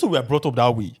wouldn't say we are brought up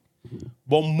that way,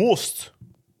 but most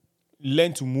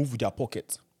learn to move with their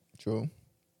pocket. True.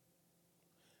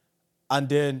 And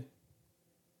then,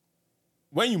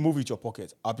 when you move with your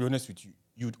pocket, I'll be honest with you,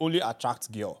 you'd only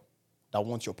attract girl that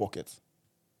wants your pocket.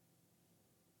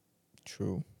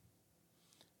 True.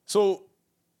 So,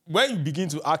 when you begin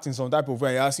to act in some type of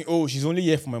way, you're asking, oh, she's only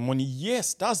here for my money.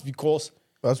 Yes, that's because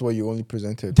that's what you only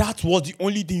presented. That was the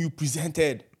only thing you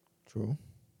presented. True.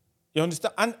 You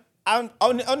understand? And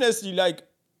honestly,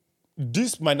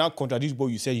 this might not contradict what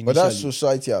you said initially. But that's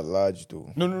society at large,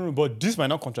 though. No. But this might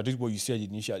not contradict what you said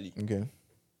initially. Okay.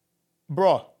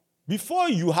 Bro, before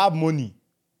you have money,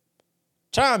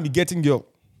 try and be getting girl.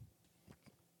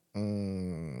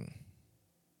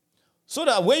 So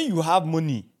that when you have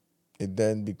money, it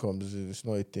then becomes, it's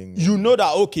not a thing. You know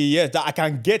that, okay, yes, that I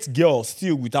can get girls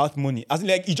still without money. As in,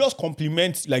 it just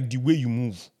complements, the way you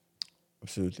move.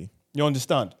 Absolutely. You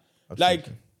understand?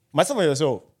 Absolutely. Myself and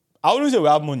yourself, I wouldn't say we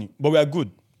have money, but we are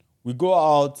good. We go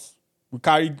out, we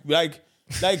carry,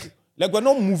 we're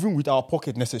not moving with our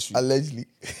pocket necessarily. Allegedly.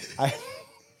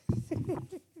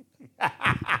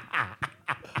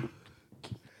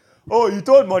 Oh, you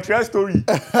told Montreal story.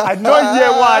 I did not hear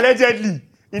one allegedly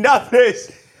in that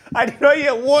place. I did not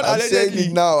hear one allegedly. I'm saying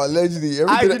it now, allegedly.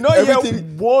 I did not hear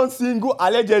one single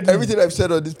allegedly. Everything I've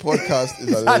said on this podcast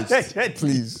is alleged.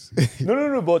 Please.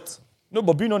 No,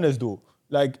 but being honest though,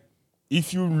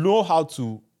 if you know how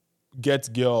to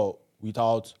get girl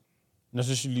without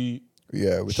necessarily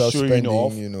without showing spending,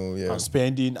 off and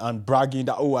spending and bragging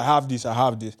that, oh, I have this.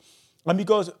 And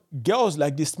because girls,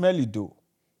 they smell it though.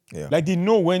 Yeah. They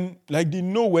know when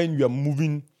you are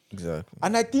moving. Exactly.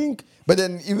 And I think, but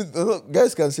then even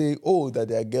guys can say, oh, that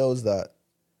there are girls that,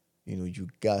 you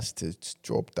got to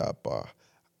drop that bar.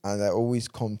 And I always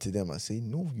come to them and say,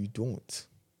 no, you don't.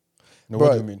 No,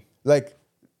 what do you mean?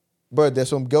 But there's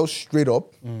some girls straight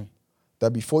up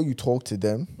that before you talk to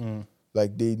them,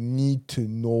 they need to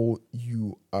know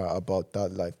you are about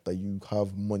that life, that you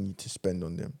have money to spend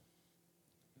on them.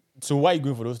 So why are you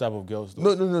going for those type of girls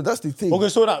though? No, that's the thing. Okay,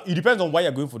 so now it depends on why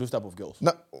you're going for those type of girls.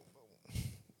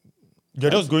 You're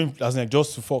just going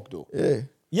just to fuck though. Yeah.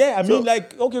 Yeah, I mean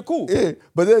okay, cool. Yeah,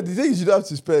 but then the thing is you don't have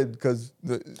to spend because...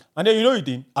 And then you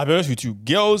think, I'll be honest with you,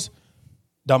 girls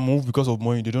that move because of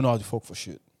money, they don't know how to fuck for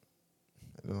shit.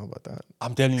 I don't know about that.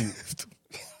 I'm telling you.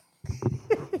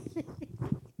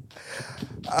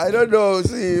 I don't know,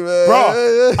 see, man.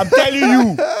 Bro, I'm telling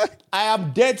you, I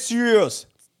am dead serious.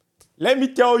 Let me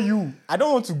tell you, I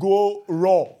don't want to go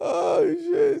raw. Oh,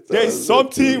 shit. There's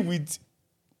something with...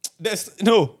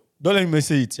 No, don't let me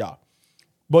say it, yeah.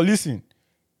 But listen,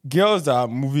 girls that are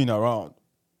moving around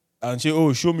and say,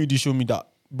 oh, show me this, show me that.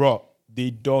 Bro,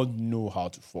 they don't know how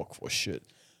to fuck for shit.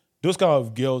 Those kind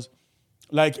of girls,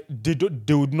 they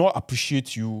would not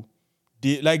appreciate you.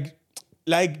 They,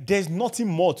 there's nothing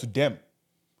more to them.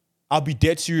 I'll be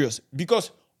dead serious.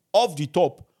 Because off the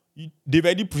top, they've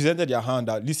already presented their hand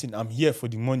that, listen, I'm here for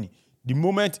the money. The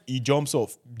moment he jumps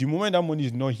off, the moment that money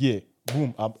is not here,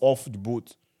 boom, I'm off the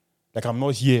boat. I'm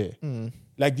not here.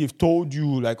 They've told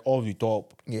you, off the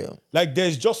top. Yeah.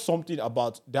 There's just something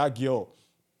about that girl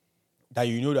that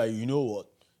you know what?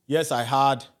 Yes, I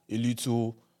had a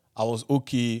little, I was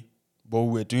okay, but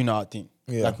we were doing our thing.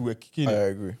 Yeah. Like we were kicking it. I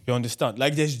agree. You understand?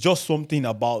 Like there's just something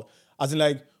about, as in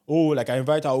like, oh, like I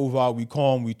invite her over, we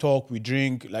come, we talk, we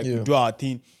drink, like we do our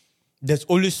thing. There's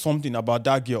always something about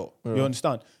that girl. You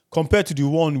understand? Compared to the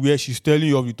one where she's telling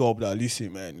you off the top that,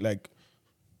 listen, man, like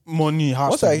money has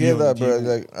Once to I be hear on that, the bro,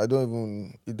 table. like I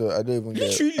don't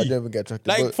even get attracted.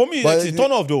 Like for me, it's a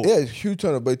turn off though. Yeah, it's a huge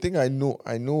turn off. But I think I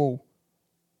know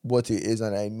what it is,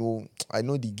 and I know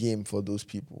the game for those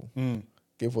people.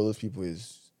 Game for those people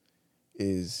is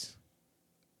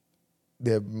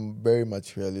they're very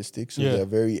materialistic, so they're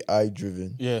very eye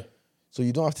driven. Yeah. So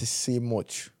you don't have to say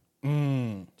much. Do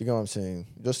you get what I'm saying?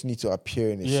 You just need to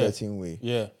appear in a certain way.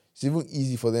 Yeah. It's even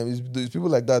easy for them. It's people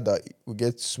like that will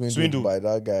get swindled by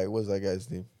that guy. What's that guy's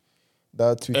name?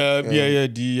 That tweet. The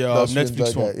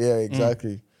Netflix one. Yeah,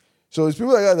 exactly. So it's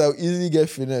people like that will easily get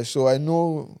finessed. So I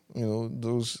know,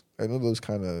 those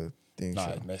kind of things. Nah,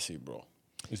 it's messy, bro.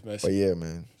 It's messy. But yeah,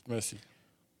 man. It's messy.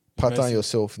 Pattern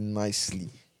yourself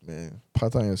nicely, man.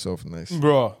 Pattern yourself nicely.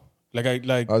 Bro. Like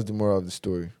That's the moral of the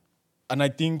story. And I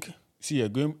think,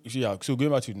 going back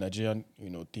to the Nigerian,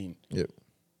 thing. Yep.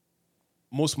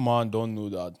 Most men don't know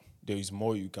that there is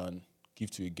more you can give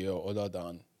to a girl other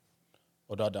than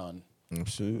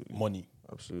Absolutely. money.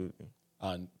 Absolutely.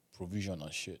 And provision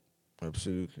and shit.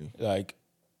 Absolutely. Like,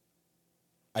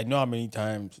 I know how many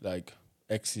times like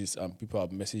exes and people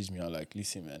have messaged me and like,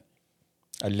 listen, man,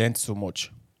 I learned so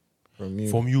much from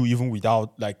you, even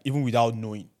without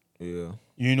knowing. Yeah.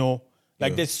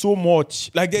 There's so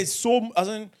much. Like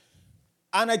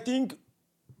and I think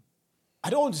I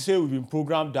don't want to say we've been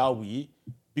programmed that way,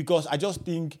 because I just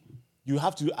think you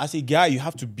have to, as a guy, you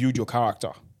have to build your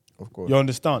character. Of course. You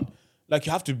understand? Like,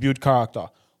 you have to build character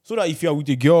so that if you're with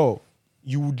a girl,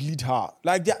 you would lead her.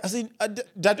 Like, there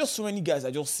are just so many guys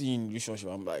I just see in relationship.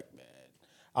 I'm like, man,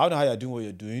 I don't know how you're doing what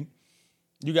you're doing.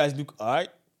 You guys look all right.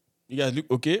 You guys look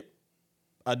okay.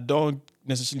 I don't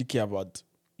necessarily care about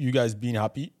you guys being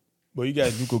happy, but you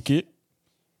guys look okay,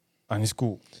 and it's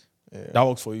cool. Yeah. That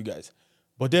works for you guys.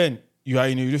 But then you are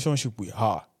in a relationship with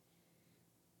her,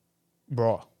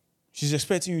 bro. She's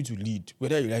expecting you to lead,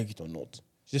 whether you like it or not.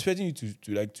 She's expecting you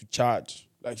to charge.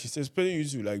 Like, she's expecting you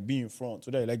to like be in front,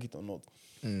 whether you like it or not.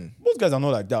 Most guys are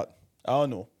not like that. I don't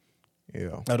know.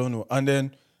 Yeah. I don't know. And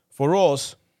then for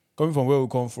us, coming from where we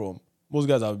come from, most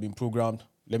guys have been programmed,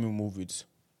 let me move it,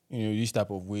 this type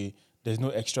of way. There's no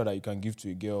extra that you can give to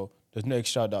a girl. There's no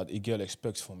extra that a girl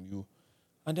expects from you.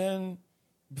 And then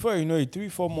before you know it,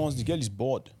 3-4 months, the girl is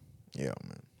bored. Yeah,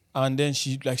 man. And then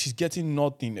she's getting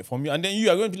nothing from you. And then you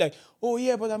are going to be like, oh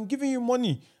yeah, but I'm giving you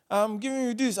money. I'm giving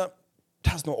you this.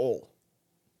 That's not all.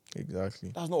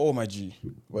 Exactly. That's not all, my G.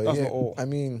 But That's not all. I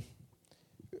mean,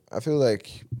 I feel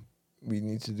like we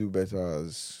need to do better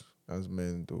as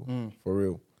men, though. For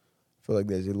real. I feel like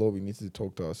there's a lot we need to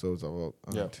talk to ourselves about.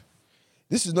 And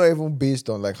this is not even based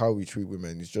on like how we treat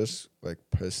women. It's just like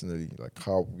personally, like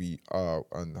how we are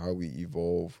and how we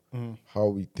evolve, how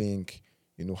we think,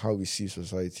 how we see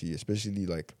society, especially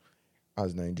like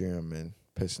as Nigerian men,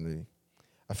 personally.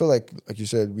 I feel like you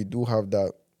said, we do have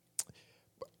that.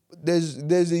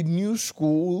 There's a new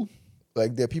school,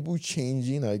 like there are people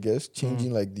changing, I guess,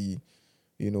 like the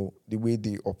way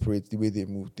they operate, the way they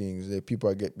move things. That people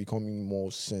are becoming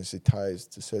more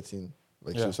sensitized to certain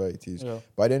societies. Yeah.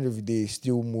 By the end of the day,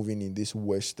 still moving in this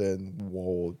Western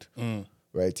world,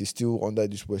 right? It's still under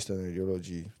this Western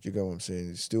ideology. Do you get what I'm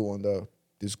saying? It's still under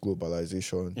this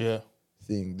globalization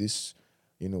thing, this,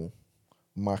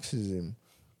 Marxism,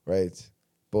 right?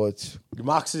 But the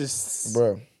Marxists,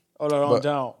 bro, all around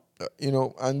town.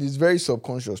 And it's very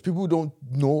subconscious. People don't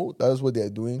know that's what they're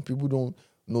doing. People don't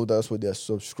know that's what they're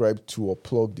subscribed to or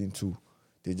plugged into.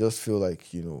 They just feel like,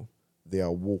 they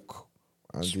are woke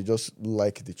and they just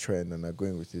like the trend and are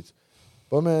going with it.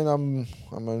 But man,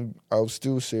 I'll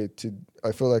still say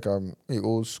I feel like I'm an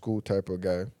old school type of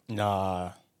guy.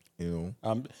 Nah.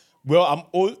 I'm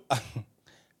old.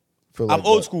 I'm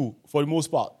old school for the most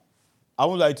part. I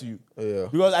won't lie to you. Yeah.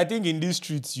 Because I think in these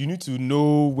streets, you need to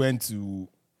know when to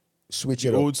switch be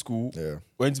it old up. school, yeah,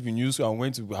 when to be new school, and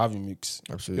when to have a mix.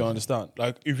 Absolutely. You understand?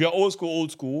 Like, if you're old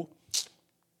school,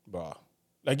 bruh.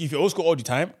 Like, if you're old school all the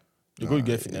time, you're going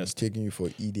to get finessed. It's taking you for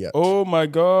idiot. Oh, my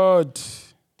God.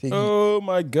 Oh,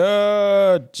 my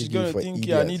God. She's going to think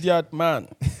you're an idiot, man.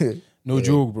 No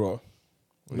joke, bro.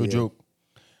 No joke.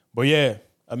 But yeah,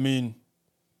 I mean,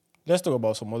 let's talk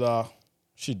about some other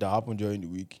shit that happened during the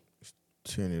week.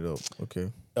 Turn it up, okay.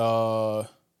 I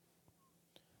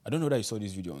don't know that you saw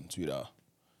this video on Twitter.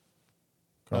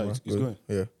 It's going.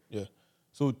 Yeah. Yeah.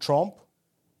 So Trump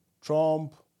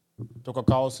Tucker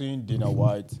Carlson, Dana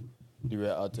White. They were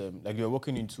at like they were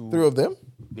walking into 3 of them.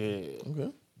 They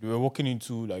Okay. they were walking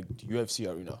into like the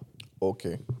UFC arena.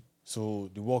 Okay. So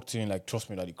they walked in, like, trust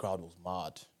me, that the crowd was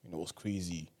mad. It was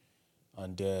crazy.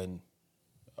 And then,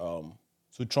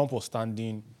 so Trump was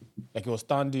standing, like, he was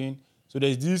standing. So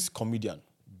there's this comedian,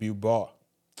 Bill Burr.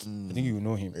 I think you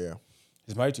know him. Yeah.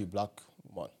 He's married to a black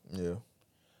woman. Yeah.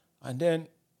 And then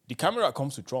the camera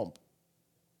comes to Trump.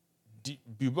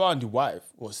 Bill Burr and the wife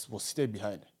was seated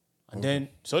behind. And then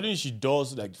suddenly she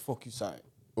does, like, the fuck you sign.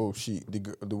 Oh,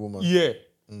 the woman. Yeah.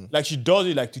 Like, she does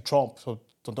it, like, to Trump, so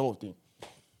on top of thing.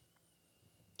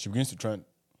 She begins to trend.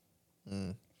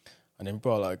 And then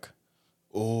people are like,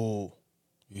 oh,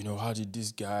 how did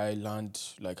this guy land,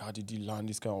 like, how did he land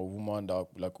this kind of woman that,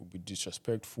 like, would be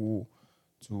disrespectful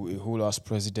to a whole ass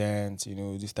president,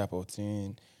 this type of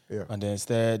thing. Yeah. And then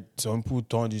instead, some people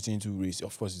turned it into race.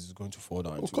 Of course, it's going to fall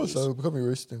down. Of course, it'll become a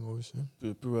race thing, obviously.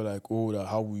 People are like, oh, that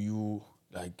how will you,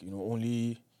 like,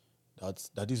 only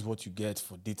that is what you get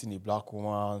for dating a black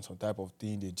woman, some type of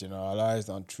thing. They generalized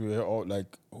and threw it out,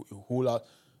 like, a whole lot,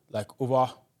 like, over,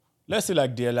 let's say,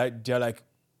 like, they're like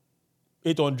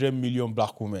 800 million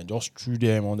black women. Just threw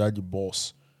them under the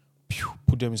bus.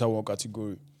 Put them inside one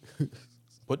category.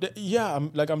 But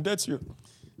I'm dead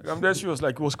serious.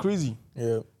 Like, it was crazy.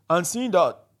 Yeah. And seeing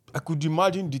that, I could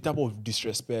imagine the type of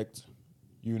disrespect,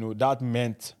 that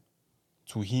meant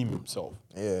to him himself.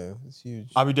 Yeah, it's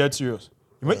huge. I'll be dead serious.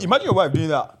 Imagine your wife doing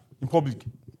that in public.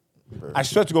 Bro. I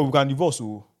swear to God, we can divorce.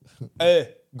 Oh.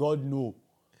 Hey, God, no.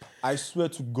 I swear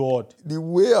to God. The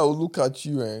way I will look at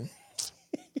you,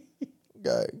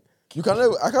 guy, I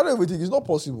cannot even think it's not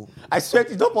possible. I swear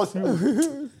it's not possible.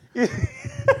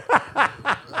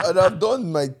 I'd have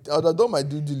done my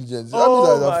due diligence.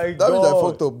 That means I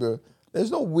fucked up, bro.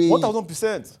 There's no way.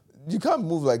 1,000%. You can't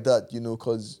move like that,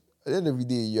 because at the end of the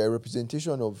day, you're a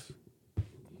representation of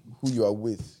who you are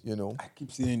with, I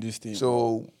keep saying this thing.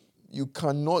 So you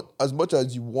cannot, as much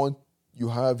as you want, you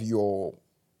have your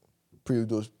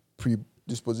those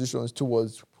predispositions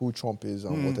towards who Trump is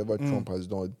and whatever Trump has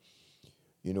done.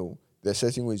 There are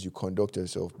certain ways you conduct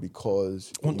yourself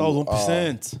because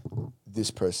 1,000%.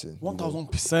 This person.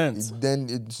 1,000%. Then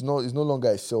it's no longer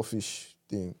a selfish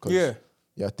thing. Yeah.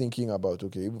 You're thinking about,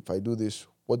 okay, if I do this,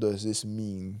 what does this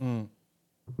mean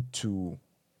to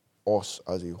us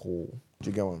as a whole? Do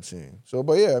you get what I'm saying? So,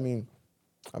 but yeah, I mean,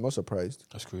 I'm not surprised.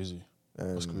 That's crazy.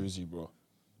 That's crazy, bro.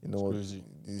 Crazy.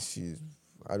 This is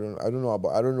I don't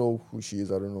know who she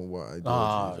is. I don't know what I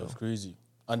do. That's crazy.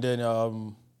 And then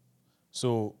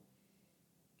so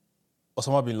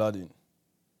Osama Bin Laden.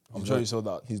 I'm sure you saw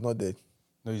that. He's not dead.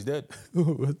 No, he's dead.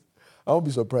 I won't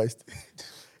be surprised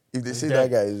if they say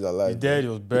dead. That guy is alive. He's dead. He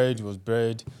was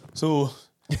buried. So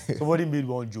somebody made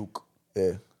one joke.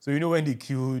 Yeah. So when they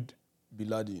killed Bin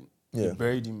Laden, they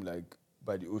buried him like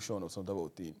by the ocean or some type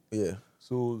of thing. Yeah.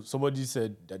 So somebody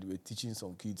said that they were teaching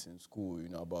some kids in school,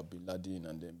 about Bin Laden,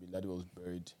 and then Bin Laden was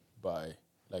buried by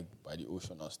the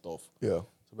ocean and stuff. Yeah.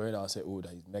 So very now said, oh,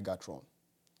 that is Megatron.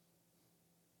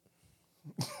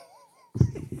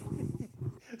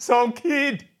 Some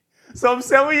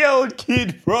 7-year-old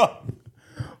kid, bro.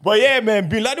 But yeah, man,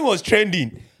 Bin Laden was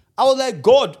trending. I was like,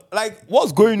 God, like,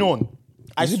 what's going on?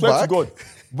 I swear to God.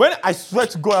 When I swear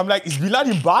to God, I'm like, is Bin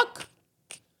Laden back?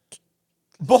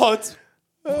 But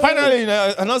finally,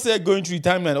 I now started going through the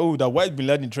timeline. Oh, that why is Bin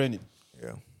Laden trending?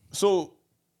 Yeah. So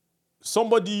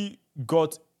somebody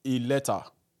got a letter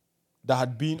that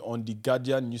had been on the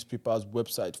Guardian newspaper's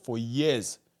website for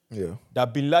years. Yeah.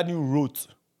 That Bin Laden wrote.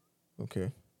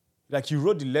 Okay. Like, he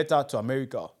wrote the letter to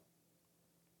America.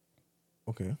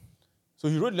 Okay. So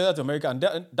he wrote the letter to America, and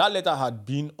that letter had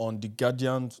been on the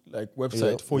Guardian's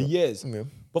website for years. Yeah.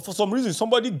 But for some reason,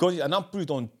 somebody got it and now put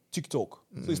it on TikTok.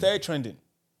 So it started trending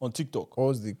on TikTok. What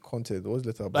was the content? What was the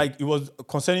letter about? Like, it was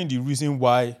concerning the reason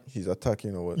why he's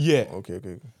attacking or what? Yeah. Okay.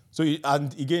 So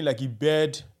and again,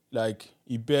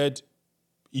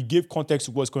 he gave context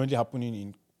to what's currently happening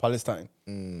in Palestine,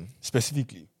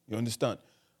 specifically. You understand?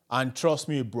 And trust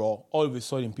me, bro, all of a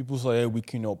sudden, people started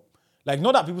waking up. Like,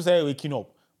 not that people started waking up,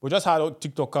 but just had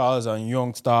TikTokers and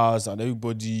young stars and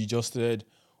everybody just said,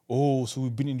 oh, so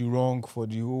we've been in the wrong for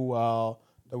the whole while,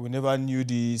 that we never knew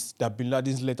this, that Bin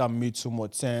Laden's letter made so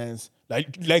much sense.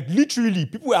 Like literally,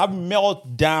 people were having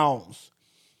meltdowns.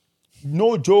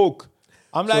 No joke.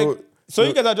 I'm so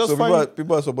you guys are just finding...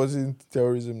 People are supporting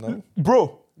terrorism now?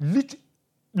 Bro,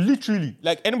 literally,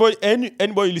 like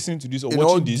anybody listening to this or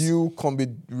watching this,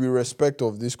 with respect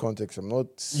of this context, I'm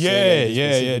not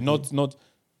saying not.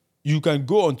 You can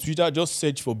go on Twitter, just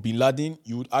search for Bin Laden.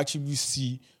 You would actually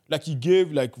see, like, he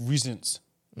gave like reasons,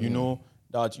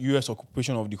 that U.S.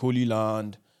 occupation of the Holy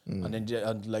Land, and then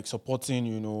they're like supporting,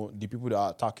 the people that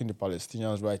are attacking the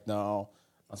Palestinians right now.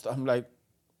 And stuff. I'm like,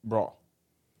 bro.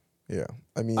 Yeah,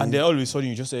 I mean, and then all of a sudden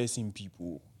you just started seeing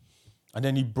people, and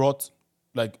then he brought,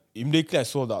 like, immediately I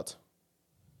saw that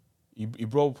he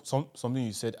brought something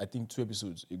you said, I think 2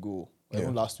 episodes ago,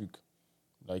 even last week,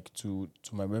 like to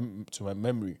my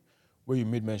memory, where you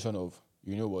made mention of,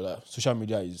 that social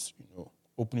media is,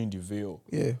 opening the veil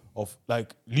of,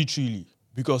 like, literally,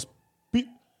 because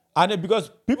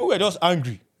people were just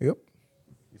angry. Yep.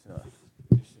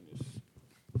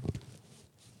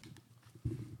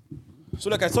 So,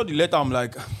 like, I saw the letter, I'm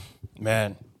like,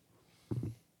 man,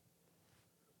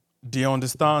 they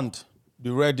understand, they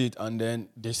read it, and then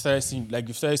they started seeing, like,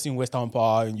 you started seeing Western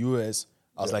power in US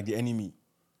as like the enemy.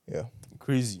 Yeah.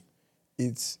 Crazy.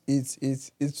 It's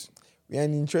we're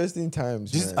in interesting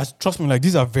times. Trust me, like,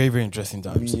 these are very, very interesting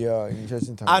times. We are in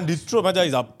interesting times. And the truth matter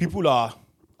is that people are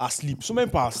asleep. So many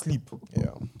people are asleep.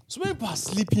 Yeah. So many people are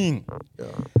sleeping. Yeah.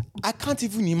 I can't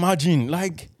even imagine.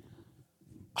 Like,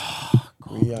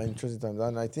 we are in interesting times.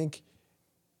 And I think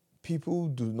people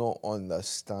do not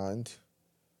understand,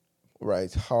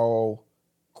 right, how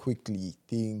quickly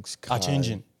things are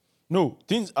changing. No,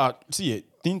 things are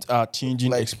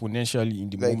changing, like, exponentially in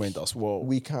the moment as well.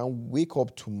 We can wake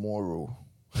up tomorrow,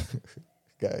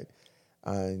 okay,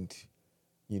 and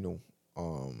the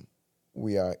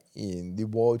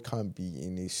world can be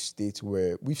in a state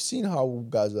where we've seen how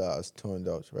Gaza has turned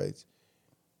out, right?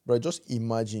 But just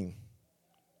imagine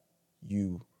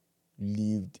you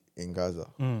lived in Gaza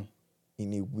in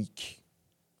a week.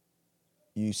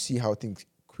 You see how things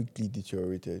quickly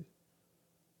deteriorated.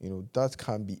 That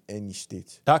can be any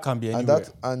state. That can be anywhere.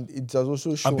 And it has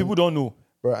also shown... And people don't know.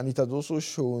 Right, and it has also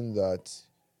shown that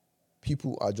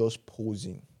people are just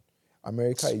posing.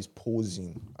 America is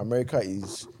posing. America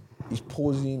is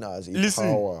posing as a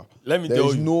power. Let me tell you.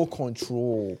 There is no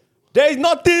control. There is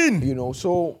nothing.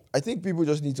 So I think people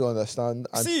just need to understand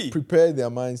and prepare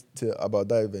their minds about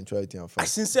that eventuality. And I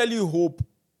sincerely hope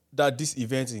that this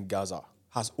event in Gaza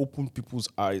has opened people's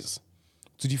eyes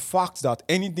to the fact that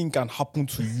anything can happen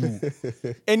to you.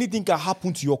 Anything can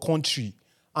happen to your country.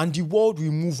 And the world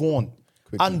will move on.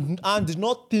 Quickly. And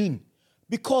nothing.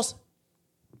 Because,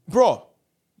 bro,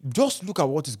 just look at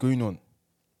what is going on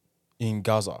in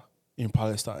Gaza, in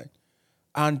Palestine.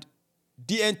 And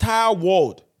the entire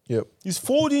world is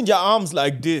folding their arms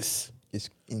like this. It's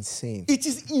insane. It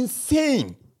is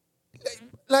insane.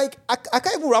 Like I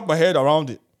can't even wrap my head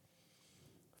around it.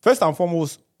 First and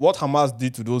foremost, what Hamas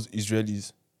did to those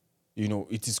Israelis,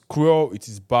 it is cruel, it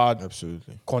is bad.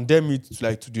 Absolutely. Condemn it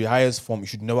to the highest form. It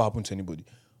should never happen to anybody.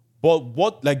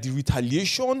 But the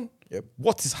retaliation,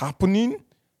 what is happening?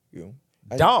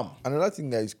 Damn. Another thing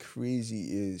that is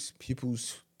crazy is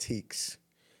people's takes.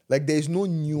 Like, there's no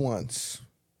nuance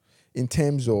in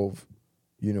terms of,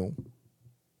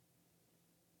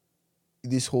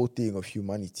 this whole thing of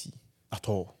humanity. At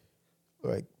all.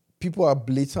 Like, people are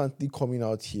blatantly coming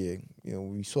out here.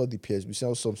 We saw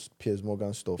some Piers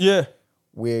Morgan stuff. Yeah.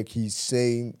 Where he's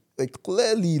saying, like,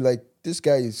 clearly, like, this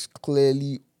guy is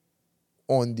clearly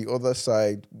on the other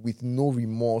side with no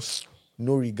remorse,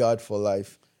 no regard for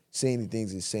life, saying the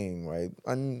things he's saying, right?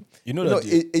 And like,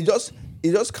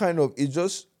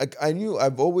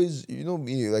 I've always,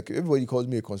 me, like, everybody calls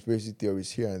me a conspiracy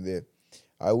theorist here and there.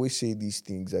 I always say these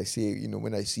things. I say,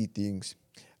 when I see things,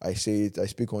 I say it, I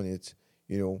speak on it,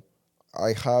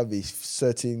 I have a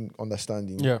certain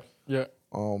understanding. Yeah, yeah.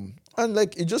 And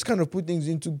like, it just kind of put things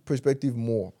into perspective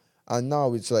more. And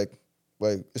now it's like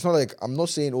it's not like I'm not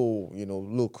saying,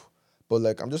 look, but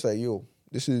like, I'm just like,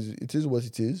 it is what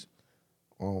it is.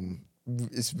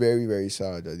 It's very, very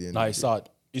sad at the end. It's sad.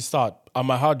 It's sad. And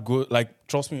my heart goes, like,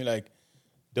 trust me, like,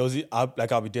 there was I'll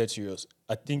be dead serious.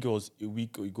 I think it was a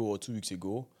week ago or 2 weeks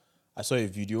ago. I saw a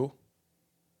video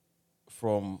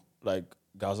from, like,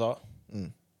 Gaza.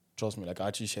 Trust me, like, I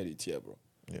actually shed a tear, bro.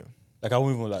 Yeah. Like, I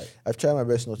won't even lie. I've tried my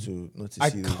best not to see those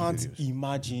videos. I can't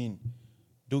imagine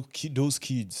those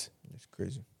kids. It's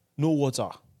crazy. No water,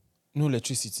 no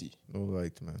electricity. No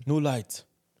light, man. No light.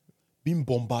 Being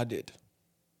bombarded.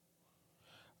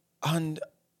 And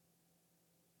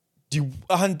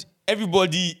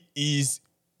everybody is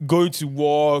going to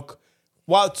work.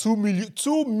 While 2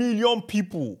 million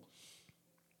people.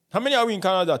 How many are we in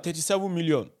Canada? 37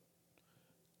 million.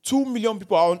 2 million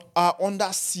people are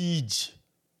under siege.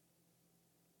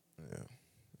 Yeah.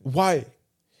 Why?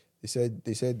 They said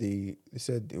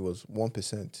it was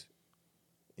 1%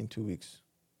 in 2 weeks.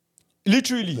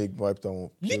 Literally. They wiped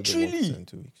out. Literally. 1% in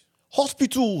 2 weeks.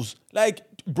 Hospitals. Like,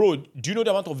 bro, do you know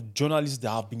the amount of journalists that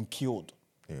have been killed?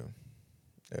 Yeah.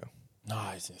 Yeah.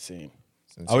 Nah, it's insane.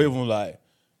 I won't even lie.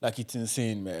 Like, it's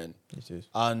insane, man. It is.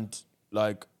 And,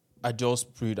 like, I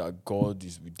just pray that God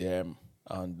is with them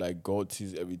and, like, God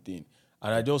sees everything.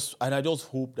 And I just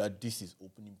hope that this is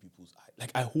opening people's eyes.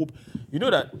 Like, I hope, you know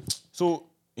that, so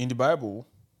in the Bible,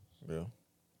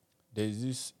 there's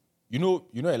this, you know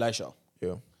Elisha?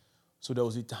 Yeah. So there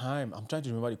was a time, I'm trying to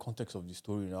remember the context of the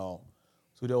story now.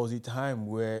 So there was a time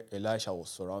where Elisha was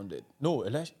surrounded. No,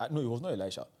 it was not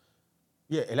Elisha.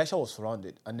 Yeah, Elisha was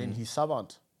surrounded, and then his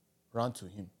servant ran to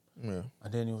him. Yeah.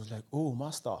 And then he was like, "Oh,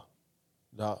 master,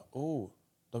 that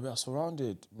we are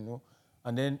surrounded, you know."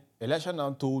 And then Elisha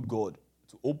now told God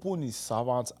to open his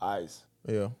servant's eyes.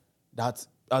 Yeah.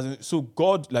 So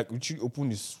God, like, literally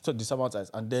opened the servant's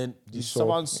eyes, and then the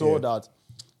servant saw that,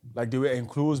 like, they were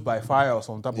enclosed by fire or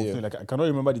some type of thing. Like, I cannot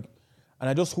remember and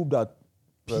I just hope that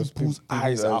people's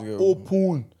eyes are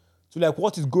open to, like,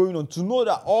 what is going on, to know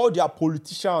that all their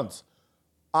politicians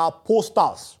are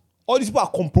posters. All these people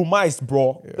are compromised,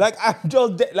 bro. Yeah. Like, I'm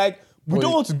just like, we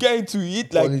don't want to get into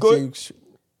it. Like, politics,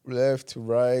 left,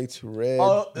 right, red,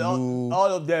 blue,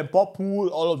 all of them, purple,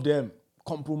 all of them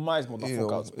compromised,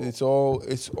 motherfuckers. You know,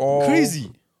 it's all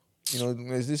crazy. You know,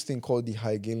 there's this thing called the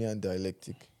Hegelian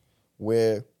dialectic,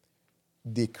 where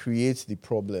they create the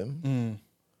problem,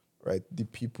 right? The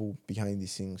people behind the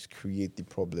scenes create the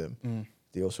problem.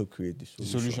 They also create the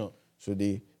solution. So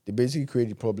they basically create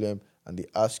the problem, and they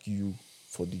ask you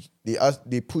for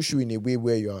they push you in a way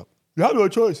where you have no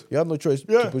choice. You have no choice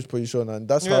to push position, and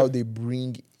that's how they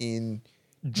bring in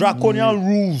draconian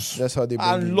rules. That's how they bring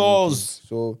and in laws.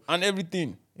 So and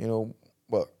everything. You know,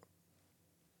 but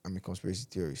I'm a conspiracy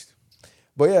theorist.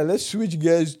 But yeah, let's switch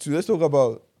gears let's talk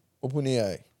about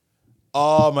OpenAI.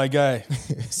 Oh my guy,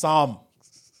 Sam.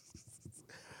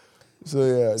 So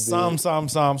yeah, Sam.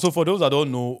 So for those that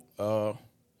don't know,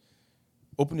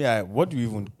 OpenAI, what do you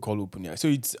even call OpenAI? So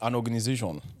it's an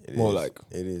organization, it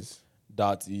is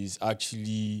that is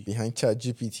actually behind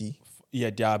ChatGPT. Yeah,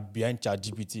 they are behind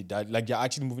ChatGPT. That, like, they're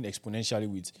actually moving exponentially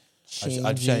with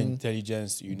artificial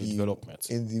intelligence development.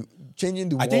 Changing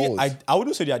the world. I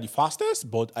wouldn't say they are the fastest,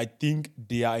 but I think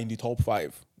they are in the top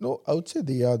 5. No, I would say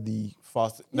they are the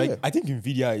fastest. Like, I think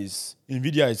Nvidia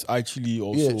is actually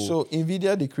also. Yeah, so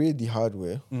Nvidia, they create the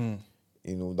hardware, you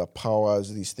know, that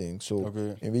powers these things. So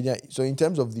Nvidia. So in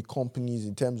terms of the companies,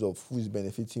 in terms of who is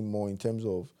benefiting more, in terms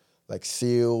of like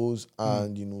sales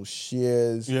and you know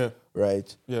shares,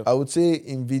 right? Yeah. I would say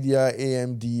Nvidia,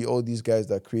 AMD, all these guys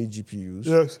that create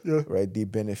GPUs, right? They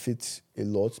benefit a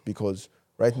lot because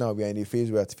right now we are in a phase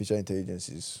where artificial intelligence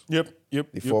is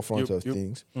the forefront of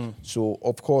things. So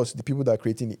of course, the people that are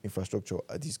creating the infrastructure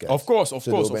are these guys. Of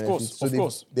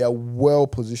course. They are well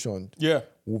positioned. Yeah,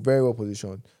 very well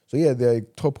positioned. So yeah, they're a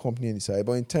top company in the side.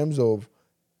 But in terms of,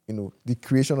 you know, the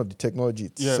creation of the technology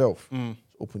itself.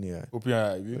 OpenAI.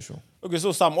 For sure. Okay,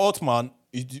 so Sam Altman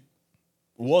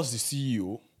was the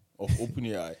CEO of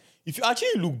OpenAI. If you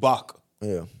actually look back,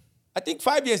 I think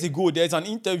 5 years ago, there's an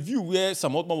interview where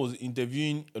Sam Altman was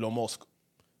interviewing Elon Musk.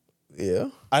 Yeah.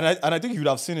 And I think you would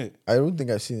have seen it. I don't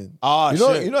think I've seen it.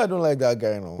 You know, I don't like that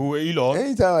guy now. Who, Elon?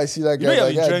 Anytime I see that guy,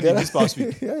 you know, trending this past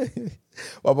week.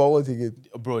 What about what he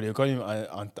did? Bro, they call him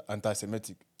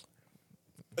anti-Semitic.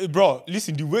 Bro,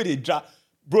 listen, the way they drag.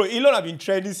 Bro, Elon have been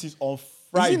trending since on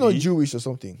Friday. Is he not Jewish or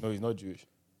something? No, he's not Jewish.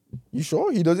 You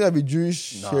sure? He doesn't have a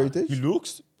Jewish heritage? He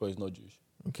looks, but he's not Jewish.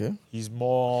 Okay. He's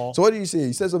more... So what did he say?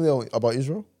 He said something about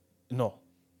Israel? No.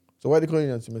 So why are they calling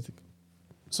him anti-Semitic?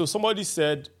 So somebody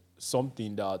said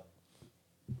something that...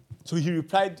 So he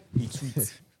replied a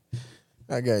tweet.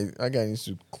 That guy needs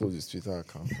to close his Twitter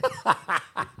account.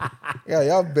 Yeah,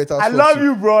 you have better stuff. I love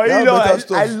you, bro. Elon,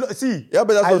 I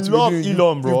love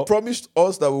Elon, bro. You promised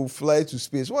us that we'll fly to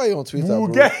space. Why are you on Twitter, bro?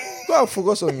 Go and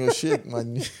focus on your shit,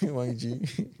 man. G.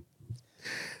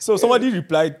 So somebody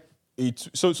replied,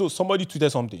 so somebody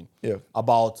tweeted something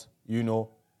about, you know,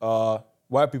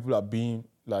 why people are being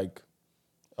like,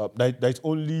 that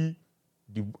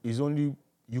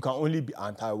you can only be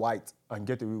anti-white and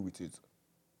get away with it.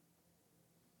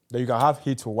 That you can have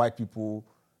hate for white people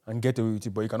and get away with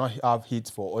it, but you cannot have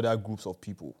hate for other groups of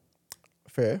people.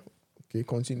 Fair. Okay,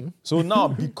 continue. So now,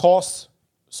 because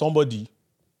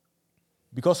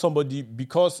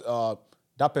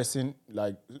that person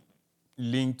like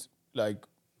linked like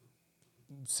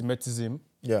Semitism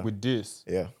with this,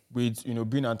 with, you know,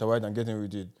 being anti-white and getting away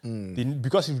with it,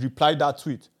 because he replied that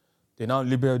tweet, they now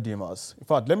labeled him as. In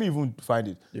fact, let me even find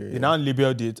it. They now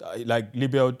labeled it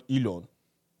labeled Elon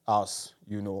as,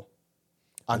 you know,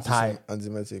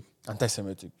 anti-Semitic.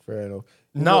 Fair enough.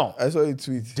 Now, I saw a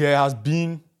tweet. There has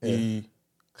been a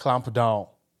clampdown.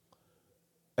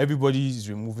 Everybody is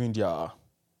removing their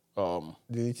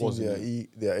deleting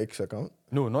their X account.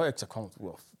 No, not X account.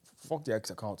 Well, fuck their X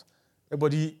account.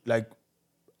 Everybody like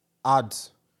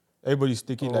ads. Everybody's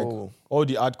taking like all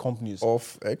the ad companies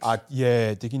off X.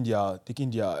 Taking their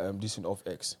this thing off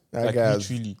X. That like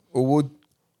literally.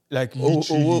 Like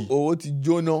literally.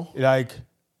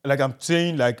 Like I'm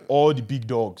saying, like all the big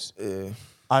dogs.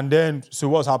 And then so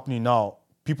what's happening now?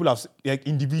 People have like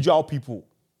individual people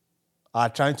are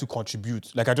trying to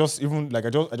contribute. Like I just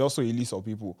saw a list of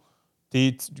people.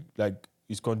 Shit,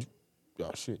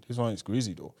 this one is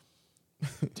crazy though.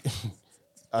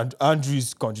 And Andrew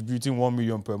is contributing 1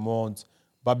 million per month.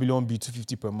 Babylon B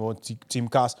 250 per month. Team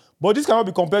Cast, but this cannot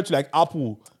be compared to like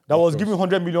Apple that was giving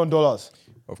 $100 million.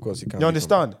 Of course, you can't. You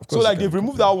understand? So like they've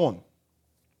removed that one.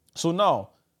 So now,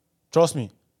 trust me,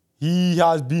 he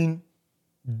has been,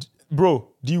 bro.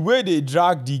 The way they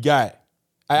dragged the guy,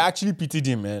 I actually pitied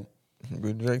him, man.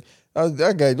 Good drag.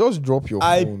 That guy, just drop your phone.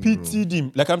 I pitied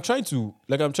him. Like I'm trying to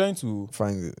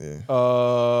find it. Yeah.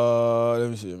 Let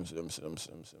me see.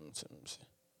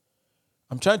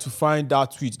 I'm trying to find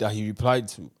that tweet that he replied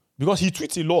to because he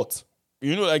tweets a lot.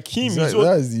 You know, like him. That's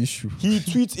the issue. He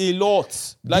tweets a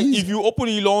lot. Like if you open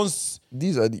Elon's,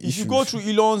 these are the issues. If you go through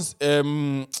Elon's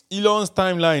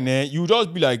timeline, you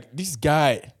just be like, this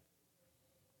guy.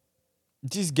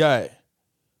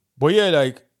 But yeah,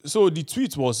 like so the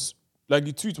tweet was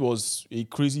a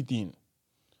crazy thing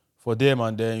for them,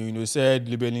 and then said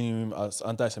labeling him as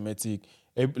anti-Semitic.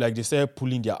 Like they started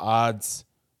pulling their ads.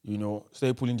 From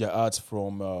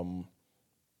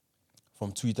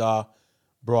Twitter,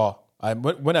 bro.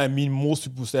 When I mean most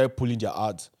people started pulling their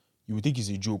ads, you would think it's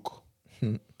a joke.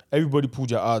 Everybody pulled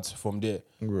their ads from there,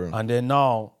 and then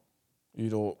now,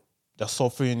 they're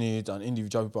suffering it, and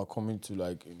individual people are coming to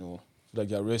like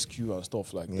their rescue and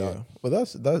stuff like that. But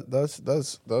that's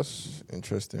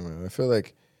interesting, man. I feel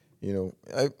like, at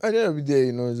the end of the day,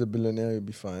 as a billionaire, you'll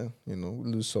be fine.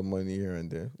 Lose some money here and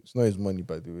there. It's not his money,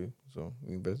 by the way. So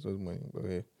invest those money. But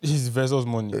yeah. It's investors'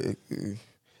 money.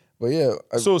 But yeah.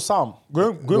 So Sam,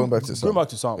 going back to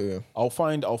Sam. Yeah. I'll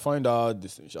find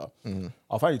this thing, sha. Mm-hmm.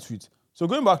 I'll find the tweet. So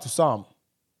going back to Sam,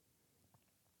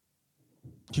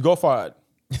 he got fired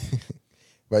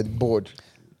by the board.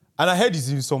 And I heard it's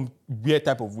in some weird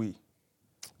type of way.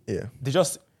 Yeah. They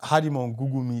just had him on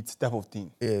Google Meet type of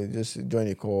thing. Yeah, just joined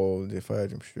a call. They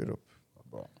fired him straight up.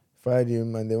 Bro. Fired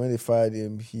him, and then when they fired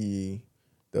him,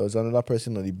 there was another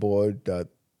person on the board that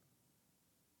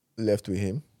left with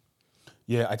him.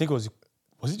 Yeah, I think was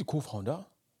it the co-founder?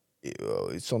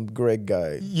 It's some Greg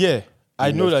guy. Yeah,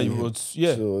 I know that it was.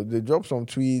 Yeah. So they dropped some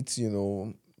tweets.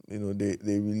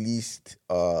 They released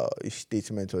a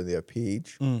statement on their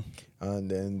page, and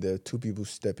then there are two people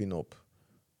stepping up.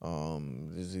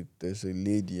 There's a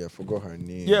lady, I forgot her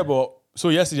name. Yeah, but so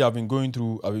yesterday I've been going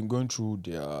through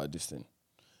their this thing.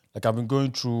 Like I've been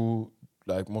going through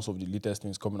like most of the latest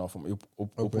things coming out from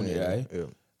OpenAI,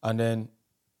 and then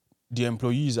the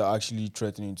employees are actually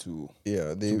threatening to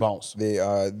bounce. They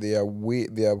are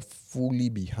fully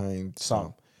behind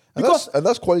Sam. And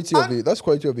that's quality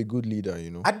of a good leader,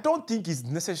 I don't think it's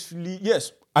necessarily,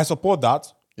 yes, I support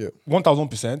that. Yeah.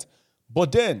 1000%.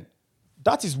 But then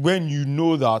that is when you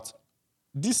know that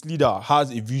this leader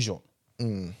has a vision.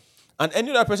 And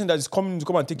any other person that is coming to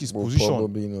come and take his position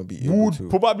would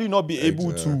probably not be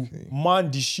able to man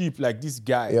the ship like this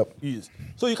guy is.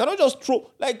 So you cannot just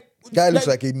throw guy looks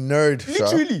like a nerd.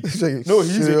 Literally. Like no,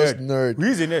 he's a nerd.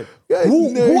 He's a nerd. Yeah,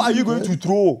 who are you going to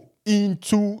throw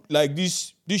into like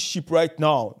this ship right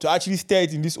now to actually steer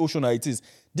it in this ocean that it is?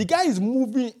 The guy is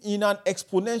moving in an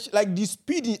exponential, like the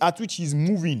speed at which he's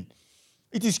moving.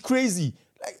 It is crazy.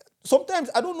 Like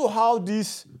sometimes I don't know how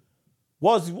this,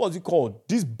 what's it called?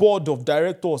 This board of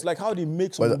directors, like how they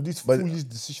make some of these foolish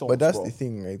decisions. But that's the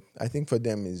thing, right? I think for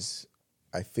them is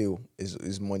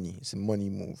money. It's a money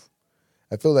move.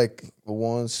 I feel like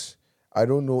I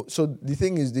don't know. So the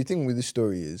thing with this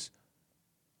story is,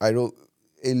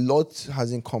 a lot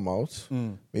hasn't come out.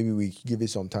 Maybe we give it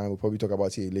some time. We'll probably talk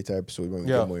about it in a later episode when we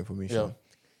get more information. Yeah.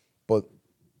 But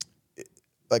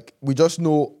like we just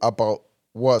know about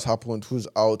what has happened, who's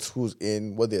out, who's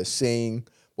in, what they're saying,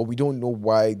 but we don't know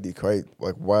why they cried,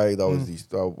 like why that was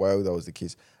the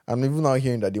case. I'm even now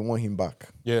hearing that they want him back.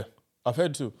 Yeah, I've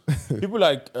heard too. People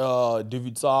like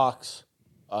David Sachs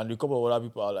and a couple of other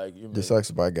people are like, the Sachs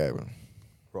is a bad guy, man.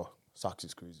 Bro, Sachs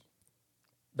is crazy.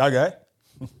 That guy?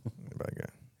 Bad guy.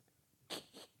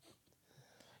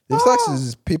 The Sachs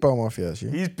is paper mafia,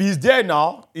 shit. He's there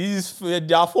now.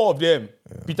 There are four of them.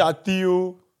 Yeah. Peter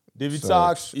Thiel, David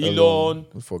Sachs, Elon,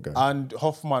 and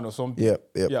Hoffman or something.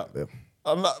 Yeah.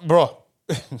 I'm not, bro.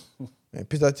 And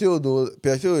Peter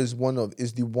Thiel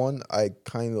is the one I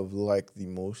kind of like the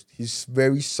most. He's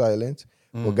very silent.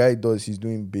 What guy does, he's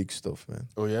doing big stuff, man.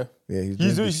 Oh yeah? Yeah,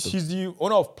 He's the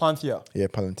owner of Palantir. Yeah,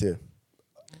 Palantir.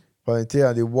 Palantir,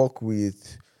 and they work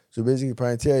with. So basically,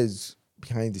 Palantir is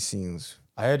behind the scenes.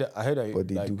 I heard but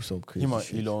they do some crazy him and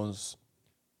shit. Elon's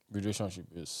relationship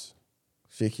is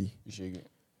shaky. Yeah.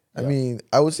 I mean,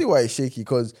 I would say why it's shaky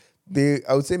because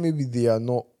I would say maybe they are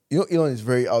not. Elon is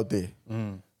very out there,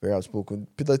 very outspoken.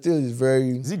 Peter Thiel is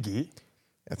very. Is he gay?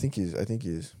 I think he is. I think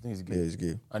he's gay. Yeah, he's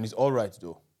gay, and he's all right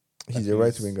though. He's a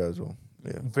right winger as well.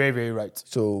 Yeah, very very right.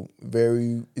 So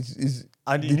very, it's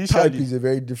and the type is a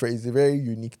very different. It's a very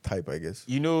unique type, I guess.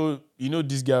 You know,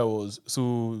 this guy was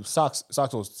Sachs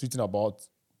was tweeting about.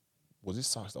 Was it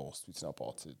Sachs that was tweeting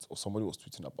about it, or somebody was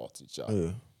tweeting about it?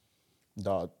 Yeah.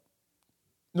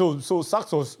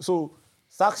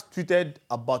 Sachs tweeted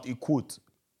about a quote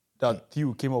that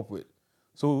Thiel came up with.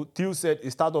 So Thiel said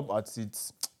a startup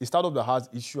that has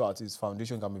issue at its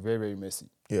foundation can be very, very messy.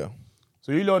 Yeah.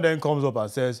 So Elon then comes up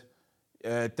and says,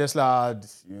 Tesla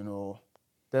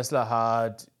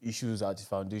had issues at its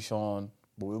foundation,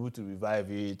 but we're able to revive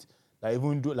it. Like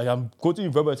even though, like I'm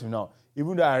quoting verbatim now,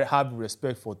 even though I have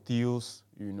respect for Thiel's,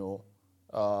 intellect,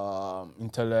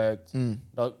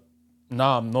 that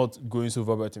now I'm not going so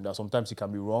verbatim that sometimes he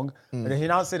can be wrong. And then he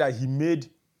now said that he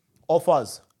made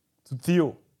offers to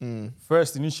Thiel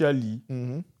first initially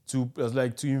to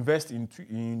invest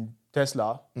in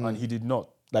Tesla, and he did not.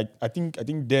 Like I think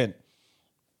then.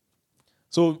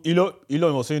 So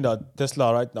Elon was saying that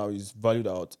Tesla right now is valued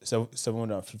at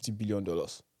 $750 billion.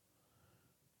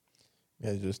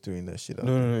 Yeah, just doing that shit.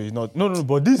 No, he's not. No,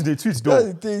 but this is the tweet, though. That's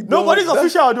the thing. Nobody's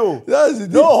official, though. That's the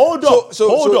thing. No, hold up.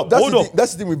 Hold up.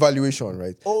 That's the thing with valuation,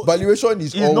 right? Valuation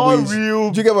is it's always not real.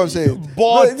 Do you get what I'm saying?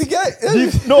 But the guy,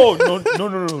 no.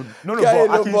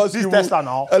 But this Tesla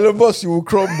now. Elon Musk, you will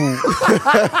crumble.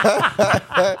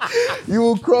 You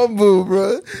will crumble,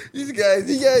 bro. This guy.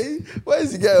 Why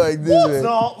is the guy like this? What man?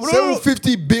 now?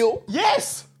 750 bill.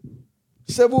 Yes.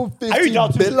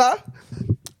 750 billa.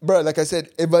 Bro, like I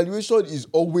said, evaluation is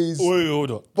always. Wait,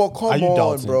 hold on. But come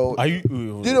on, bro.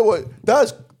 You know what?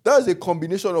 That's a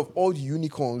combination of all the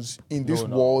unicorns in this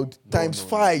world times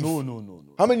 5. No.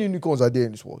 How many unicorns are there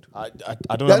in this world? I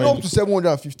don't know. They're not up to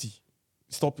 750.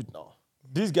 Stop it now.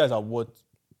 These guys are what?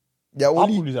 There are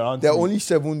Apple only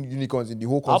 7 unicorns in the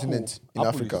whole continent in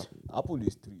Africa. Apple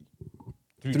is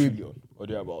 3 trillion or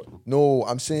thereabout. No,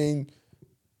 I'm saying.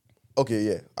 Okay,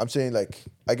 yeah. I'm saying like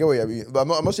I get what you're mean, but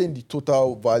I'm not saying the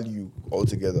total value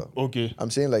altogether. Okay. I'm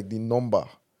saying like the number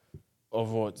of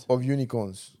what? Of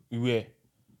unicorns. Where?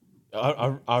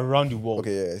 Around the world.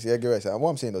 Okay, yeah. See, I get what you're saying. What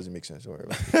I'm saying doesn't make sense.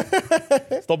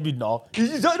 Stop it now.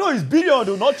 It's billion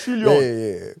though, not trillion.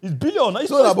 Yeah. It's billion.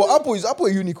 But is Apple a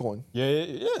unicorn? Yeah,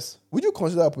 yes. Would you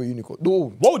consider Apple a unicorn? No.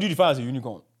 What would you define as a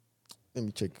unicorn? Let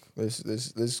me check. I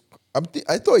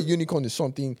thought a unicorn is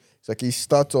something. It's like a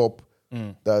startup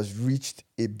that has reached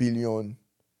 $1 billion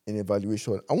in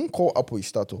evaluation. I won't call Apple a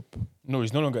startup. No,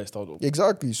 it's no longer a startup.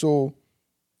 Exactly. So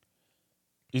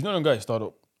it's no longer a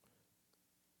startup.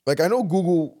 Like I know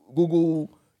Google,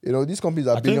 these companies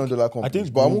are billion-dollar companies,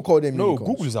 but I won't call them unicorns. No,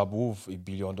 Google is above $1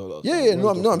 billion. Yeah.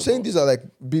 No, I'm saying these are like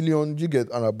billion, you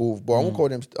get and above, but I won't call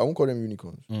them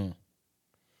unicorns.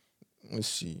 Let's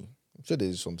see. I'm sure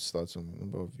there's some stats on the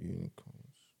number of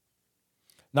unicorns.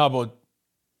 Nah, but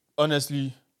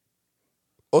honestly.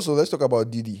 Also, let's talk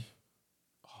about Diddy.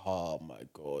 Oh my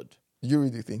God. Did you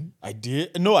read the thing? I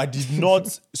did. No, I did not.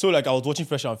 So like I was watching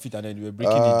Fresh and Fit and then we were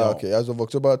breaking it down. Okay, as of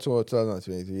October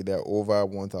 2023, there are over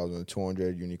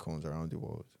 1,200 unicorns around the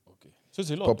world. Okay. So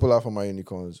it's a lot. Popular for my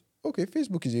unicorns. Okay,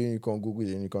 Facebook is a unicorn, Google is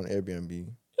a unicorn, Airbnb.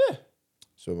 Yeah.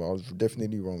 So I was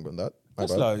definitely wrong on that.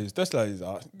 Tesla is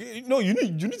no, you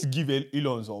need to give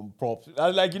Elon some props.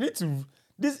 Like you need to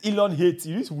this Elon hate,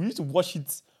 we need to wash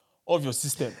it of your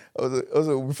system.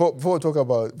 Also, before we talk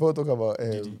about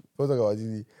Diddy,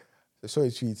 I saw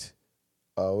a tweet.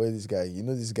 Where's this guy? You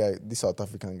know this guy, this South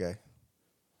African guy.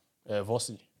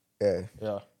 Vossi.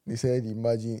 Yeah. He said,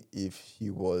 imagine if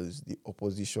he was the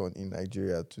opposition in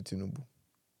Nigeria to Tinubu.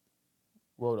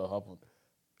 What would have happened?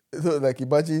 So, like,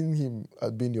 imagine him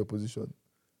as being the opposition.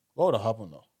 What would have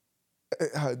happened now?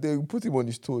 They put him on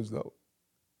his toes now.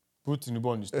 Put Tinubu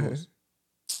on his toes?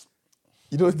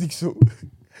 You don't think so?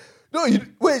 No, you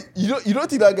don't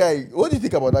think that guy... What do you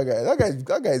think about that guy? That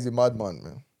guy is a madman,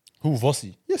 man. Who,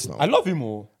 Vossi? Yes, no. I love him,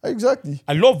 oh. Exactly.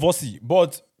 I love Vossi,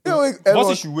 but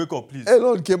Vossi should wake up, please.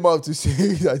 Elon came out to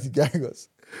say that the guy was...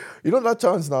 You know that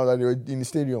chance now that they were in the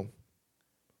stadium?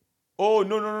 Oh,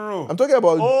 no. I'm talking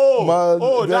about...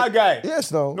 that guy. Yes,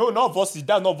 no. No, not Vossi.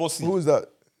 That's not Vossi. Who's that?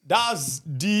 That's Who's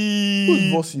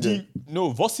the Vossi then?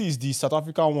 no, Vossi is the South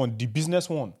African one, the business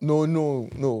one. No.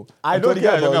 I know the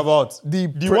guy you're talking about. The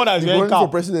one that's wearing cap. for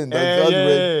president. Yeah,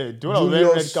 the one that's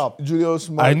wearing red cap. Julius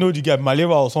I know the guy,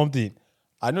 Maleva or something.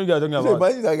 I know the guy you're talking So about.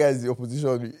 imagine that guy is the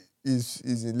opposition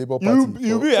is in Labour Party.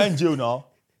 You'll be in jail now.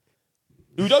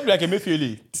 You just be like a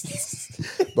Emefiele.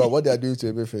 But what they are doing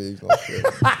to Emefiele is not fair.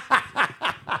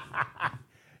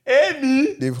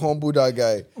 Amy. They've humbled that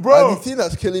guy. Bro. And the thing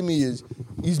that's killing me is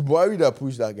Buhari that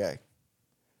pushed that guy.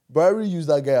 Buhari used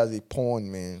that guy as a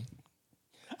pawn, man.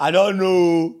 I don't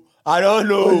know. I don't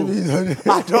know anything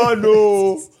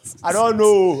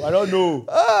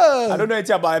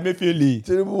about Emefiele.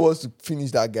 Tinubu wants to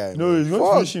finish that guy. No, he's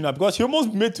not finishing now because he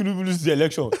almost made Tinubu lose the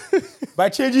election by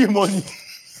changing money.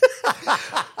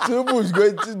 Tinubu is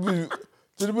going to...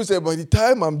 Tinubu said, by the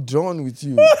time I'm done with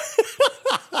you...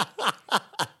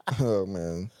 Oh,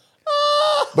 man.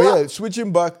 But yeah,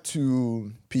 switching back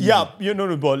to PD. Yeah,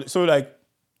 but so like,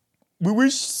 we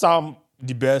wish Sam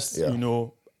the best,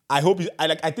 I hope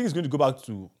I think he's going to go back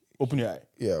to OpenAI.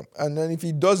 Yeah, and then if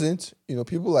he doesn't,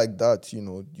 people like that,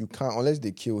 you can't, unless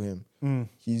they kill him,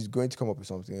 he's going to come up with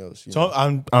something else.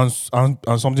 And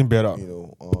something better.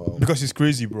 Because he's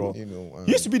crazy, bro. He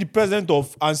used to be the president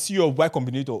of and CEO of Y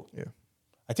Combinator. Yeah.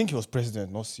 I think he was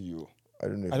president, not CEO. I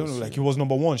don't know. Like he was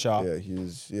number one, Sha.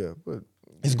 Yeah, but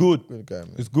it's good. Good guy,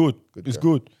 man. It's good.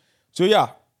 Good. So yeah,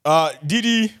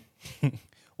 Diddy,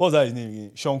 what's that his name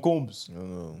again? Sean Combs.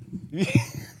 No.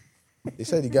 They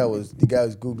said the guy was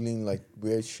Googling like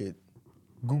weird shit.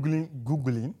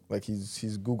 Googling? Like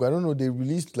his Google. I don't know. They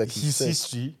released like his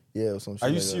history. Yeah, or something.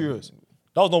 Are you serious?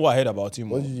 That was not what I heard about him.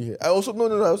 What did you hear? I also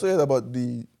I also heard about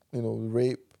the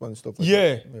rape and stuff like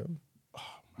that. Yeah.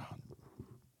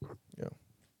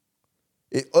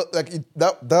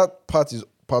 That part is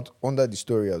part under the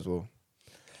story as well.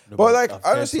 No, but like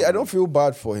honestly, I don't feel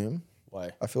bad for him.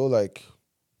 Why? I feel like,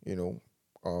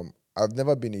 I've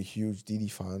never been a huge Diddy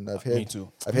fan. I've heard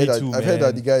I've heard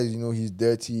that the guy is, he's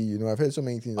dirty. I've heard so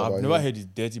many things about him. I've never heard he's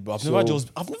dirty, but I've never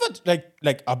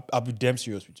I'll be damn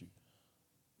serious with you.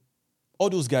 All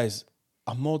those guys,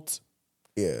 I'm not.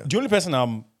 Yeah. The only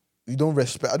person you don't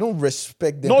respect. I don't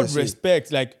respect them. Not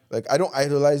respect, like I don't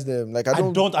idolize them. Like I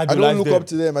don't look up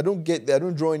to them. I don't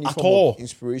draw any form of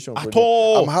inspiration from them.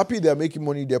 I'm happy they're making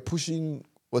money. They're pushing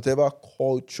whatever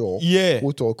culture,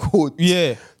 quote unquote,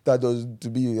 that does to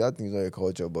be. That thing's not a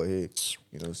culture, but hey,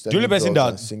 the only person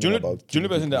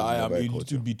that I am a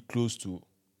little bit close to,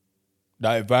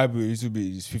 that I vibe with a little bit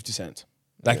is 50 Cent.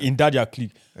 Like in that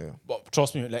clique. Yeah. But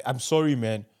trust me, like I'm sorry,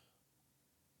 man.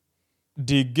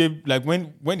 They gave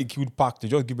when they killed Pac, they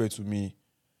just gave it to me.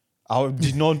 I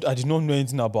did not know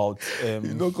anything about. I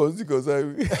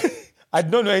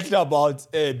did not know anything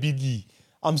about Biggie.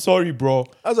 I'm sorry, bro.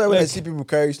 That's why when I see people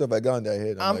carry stuff like that on their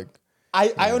head, I'm like,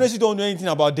 I honestly don't know anything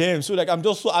about them. So like I'm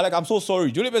so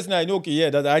sorry. The only person I know,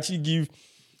 that I actually give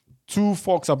two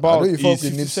fucks about. I know you fuck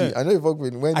with Nipsey. I know you fuck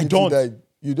with when Nipsey died.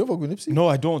 You don't fuck with Nipsey? No,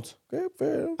 I don't. Okay,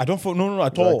 fair enough. I don't fuck. No,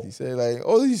 at all. He said like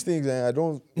all these things, and I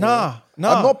don't. Nah.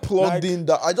 I'm not plugged in.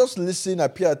 That I just listen. I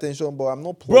pay attention, but I'm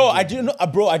not plugged. I did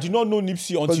not know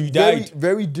Nipsey until he died.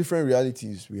 Very different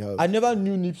realities we have. I never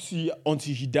knew Nipsey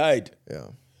until he died. Yeah.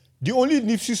 The only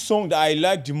Nipsey song that I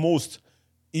like the most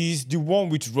is the one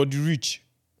with Roddy Ricch.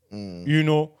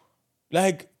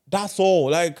 Like that's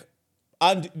all. Like,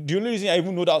 and the only reason I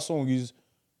even know that song is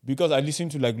because I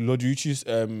listened to like Roddy Ricch's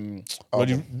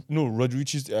Roddy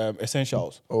Ricch's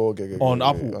Essentials. Oh, okay. On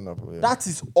Apple. On Apple, yeah. That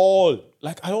is all.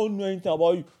 Like I don't know anything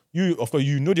about you. You of course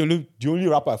the only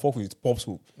rapper I fuck with is Pop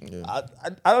Smoke. Yeah. I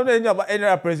don't know anything about any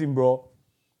other person, bro.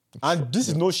 And this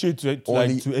is no shade to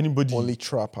anybody. Only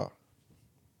trapper.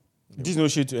 This is no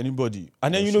shade to anybody.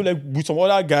 And then like with some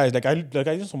other guys,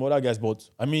 I know some other guys, but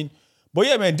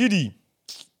yeah, man, Diddy.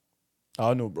 I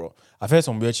don't know, bro. I've heard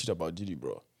some weird shit about Diddy,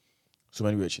 bro. So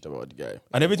many weird shit about the guy.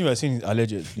 And everything we're saying is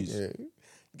alleged, please. Yeah.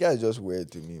 The guy is just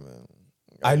weird to me, man.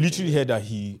 I literally heard that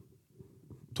he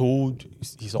told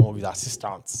some of his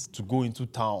assistants to go into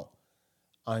town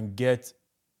and get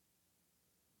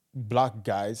black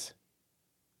guys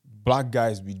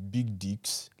with big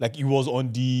dicks. Like it was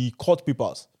on the court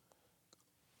papers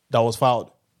that was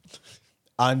filed.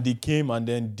 And they came and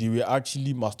then they were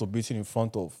actually masturbating in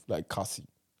front of like Cassie.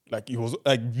 Like it was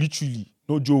like literally,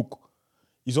 no joke.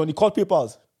 It's on the court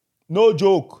papers. No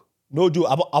joke.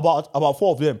 About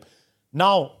 4 of them.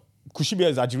 Now, could she be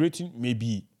exaggerating?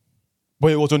 Maybe.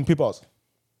 But it was on papers.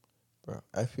 Bro,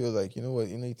 I feel like, you know what,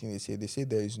 the thing they say? They say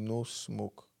there is no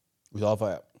smoke without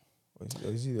fire.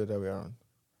 Or is it the other way around?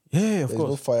 Yeah, of course. There's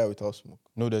no fire without smoke.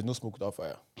 No, there's no smoke without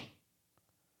fire.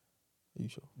 Are you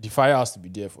sure? The fire has to be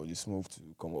there for the smoke to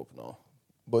come up now.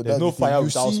 But there's that's no the thing. fire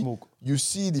without smoke. You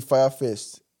see the fire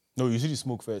first. No, you see the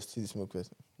smoke first. See the smoke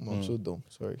first. I'm so dumb.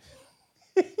 Sorry.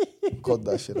 Cut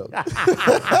that shit out.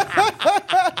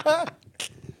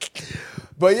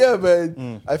 But yeah,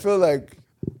 man, I feel like,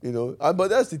 but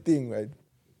that's the thing, right?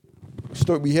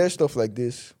 We hear stuff like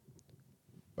this.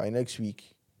 By next week,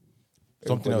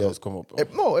 something else has come up.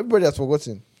 No, everybody has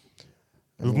forgotten.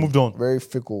 We've moved on. Very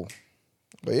fickle.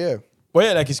 But yeah. But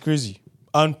yeah, like it's crazy.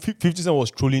 And 50 Cent was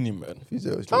trolling him, man. 50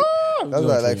 was trolling. That's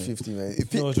why I like 50, man. If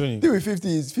the thing with 50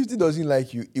 is 50 doesn't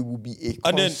like you, it will be a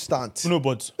constant. No,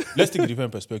 but let's take a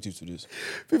different perspective to this.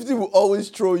 50 will always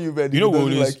troll you, man. You know,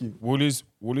 we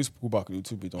always pull back a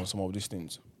little bit on some of these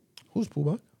things. Who's pull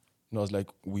back? No, it's like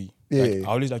we. Yeah,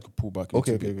 I always like to pull back a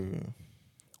little bit. Okay.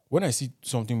 When I see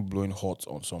something blowing hot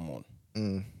on someone,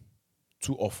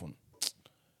 too often,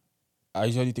 I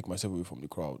usually take myself away from the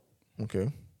crowd.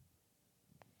 Okay.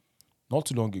 Not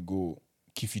too long ago,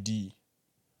 Kiffy D,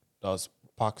 that's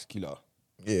Park's killer,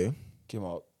 came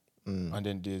out. And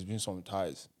then there's been some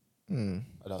ties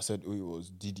that said, it was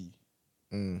Diddy.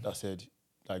 That said,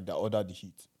 like, that ordered the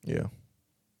heat. Yeah.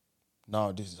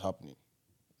 Now this is happening.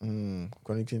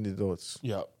 Connecting the dots.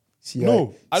 Yeah.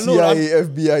 CIA,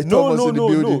 FBI, Thomas in the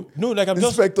building. No, like I'm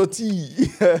Inspector T.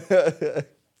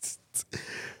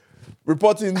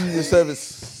 Reporting the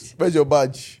service. Where's your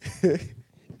badge?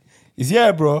 It's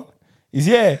here, bro. It's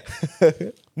here.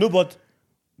 No, but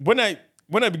when I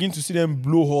begin to see them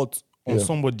blow hot on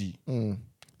somebody,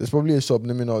 there's probably a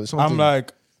subliminal. I'm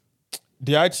like,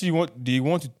 they actually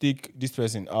want to take this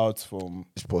person out from.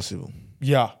 It's possible.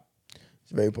 Yeah,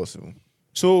 it's very possible.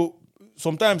 So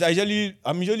sometimes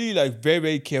I'm usually like very,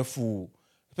 very careful,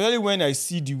 especially when I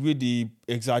see the way they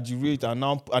exaggerate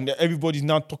and everybody's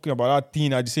now talking about that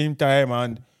thing at the same time,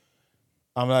 and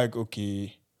I'm like,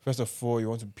 okay, first of all, you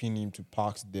want to pin him to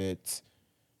Park's death.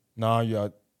 Now you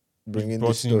are bringing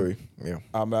this story. Yeah,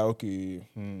 I'm like, okay.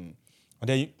 And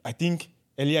then I think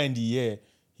earlier in the year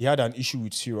he had an issue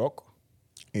with C-Rock.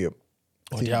 Yep.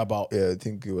 I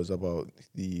think it was about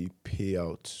the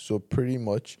payout. So pretty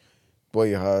much what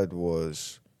you had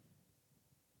was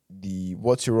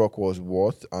what C-Rock was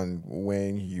worth and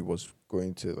when he was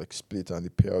going to like split and the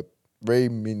payout very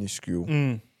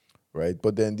minuscule, right?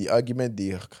 But then the argument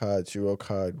C-Rock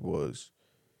had was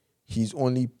he's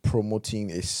only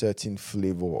promoting a certain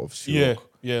flavor of C-Rock.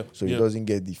 Yeah. So he doesn't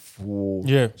get the full.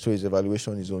 Yeah. So his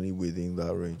evaluation is only within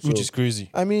that range. Which is crazy.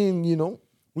 I mean,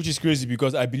 Which is crazy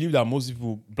because I believe that most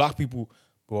people, black people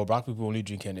only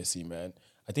drink Hennessy, man.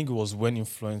 I think it was when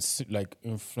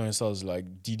influencers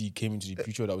like Diddy came into the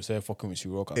picture that we started fucking with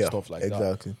C-Rock and stuff like that.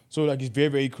 Exactly. So like it's very,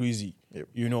 very crazy. Yep.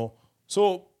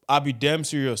 So I'll be damn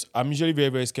serious. I'm usually very,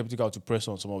 very skeptical to press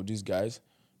on some of these guys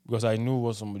because I know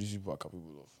what some of these people are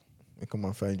capable of. They come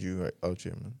and find you right out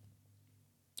here, man.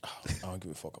 I don't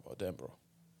give a fuck about them, bro.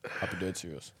 I'll be dead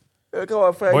serious. They come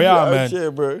and find you out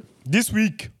here, bro. This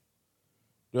week,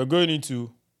 we're going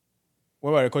into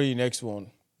when we're recording the next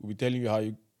one. We'll be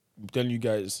telling you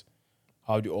guys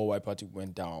how the all-white party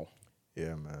went down.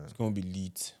 Yeah, man. It's gonna be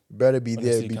lit. You better be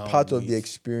there. Be part of the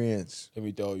experience. Let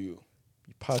me tell you.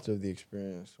 Be part of the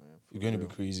experience, man. It's gonna be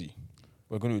crazy.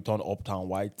 We're gonna return Uptown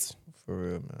White. For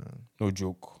real, man. No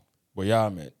joke. But yeah,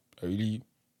 man. I really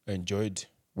enjoyed.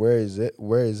 Where is it?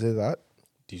 Where is it at?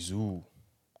 The zoo.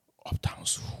 Uptown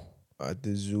Zoo. At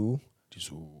the zoo? The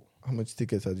zoo. How much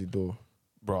tickets at the door?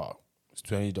 Bro, it's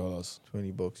 $20.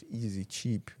 $20. Easy,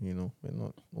 cheap, We're not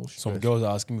no stress. Some girls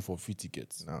are asking me for free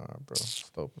tickets. Nah, bro.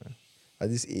 Stop, man.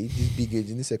 At this age, this big age,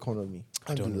 in this economy.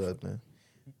 Can't do that, man.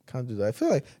 Can't do that. I feel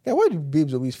like, why do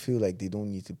babes always feel like they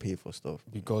don't need to pay for stuff?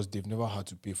 Because they've never had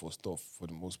to pay for stuff for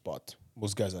the most part.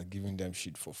 Most guys are giving them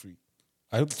shit for free.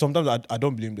 Sometimes I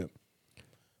don't blame them.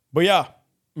 But yeah,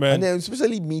 man. And then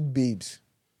especially meet babes.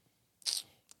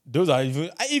 Those are even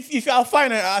if you are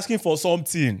fine and asking for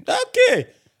something, okay.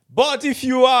 But if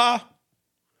you are,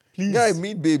 please. Yeah,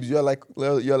 meet babes. You're like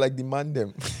the man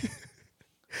them.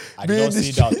 I did not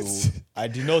say that. Oh. I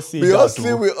did not say that. Be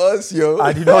hustling with us, yo.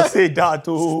 I did not say that.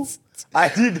 Oh. I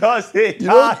did not say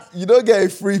that. You don't get a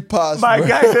free pass. My bro.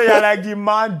 guy said you're like the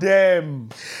man them.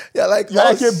 You're like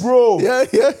a bro.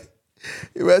 Yeah.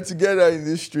 We're together in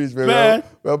these streets, man.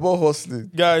 We're both hustling.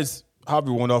 Guys, have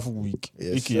a wonderful week.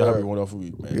 Yes, Iki, have a wonderful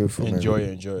week, man. Beautiful, enjoy.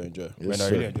 Yes, Man, I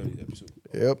really enjoyed this episode.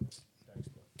 Yep.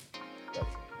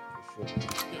 Thanks,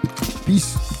 bro.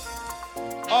 Peace.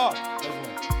 Ah.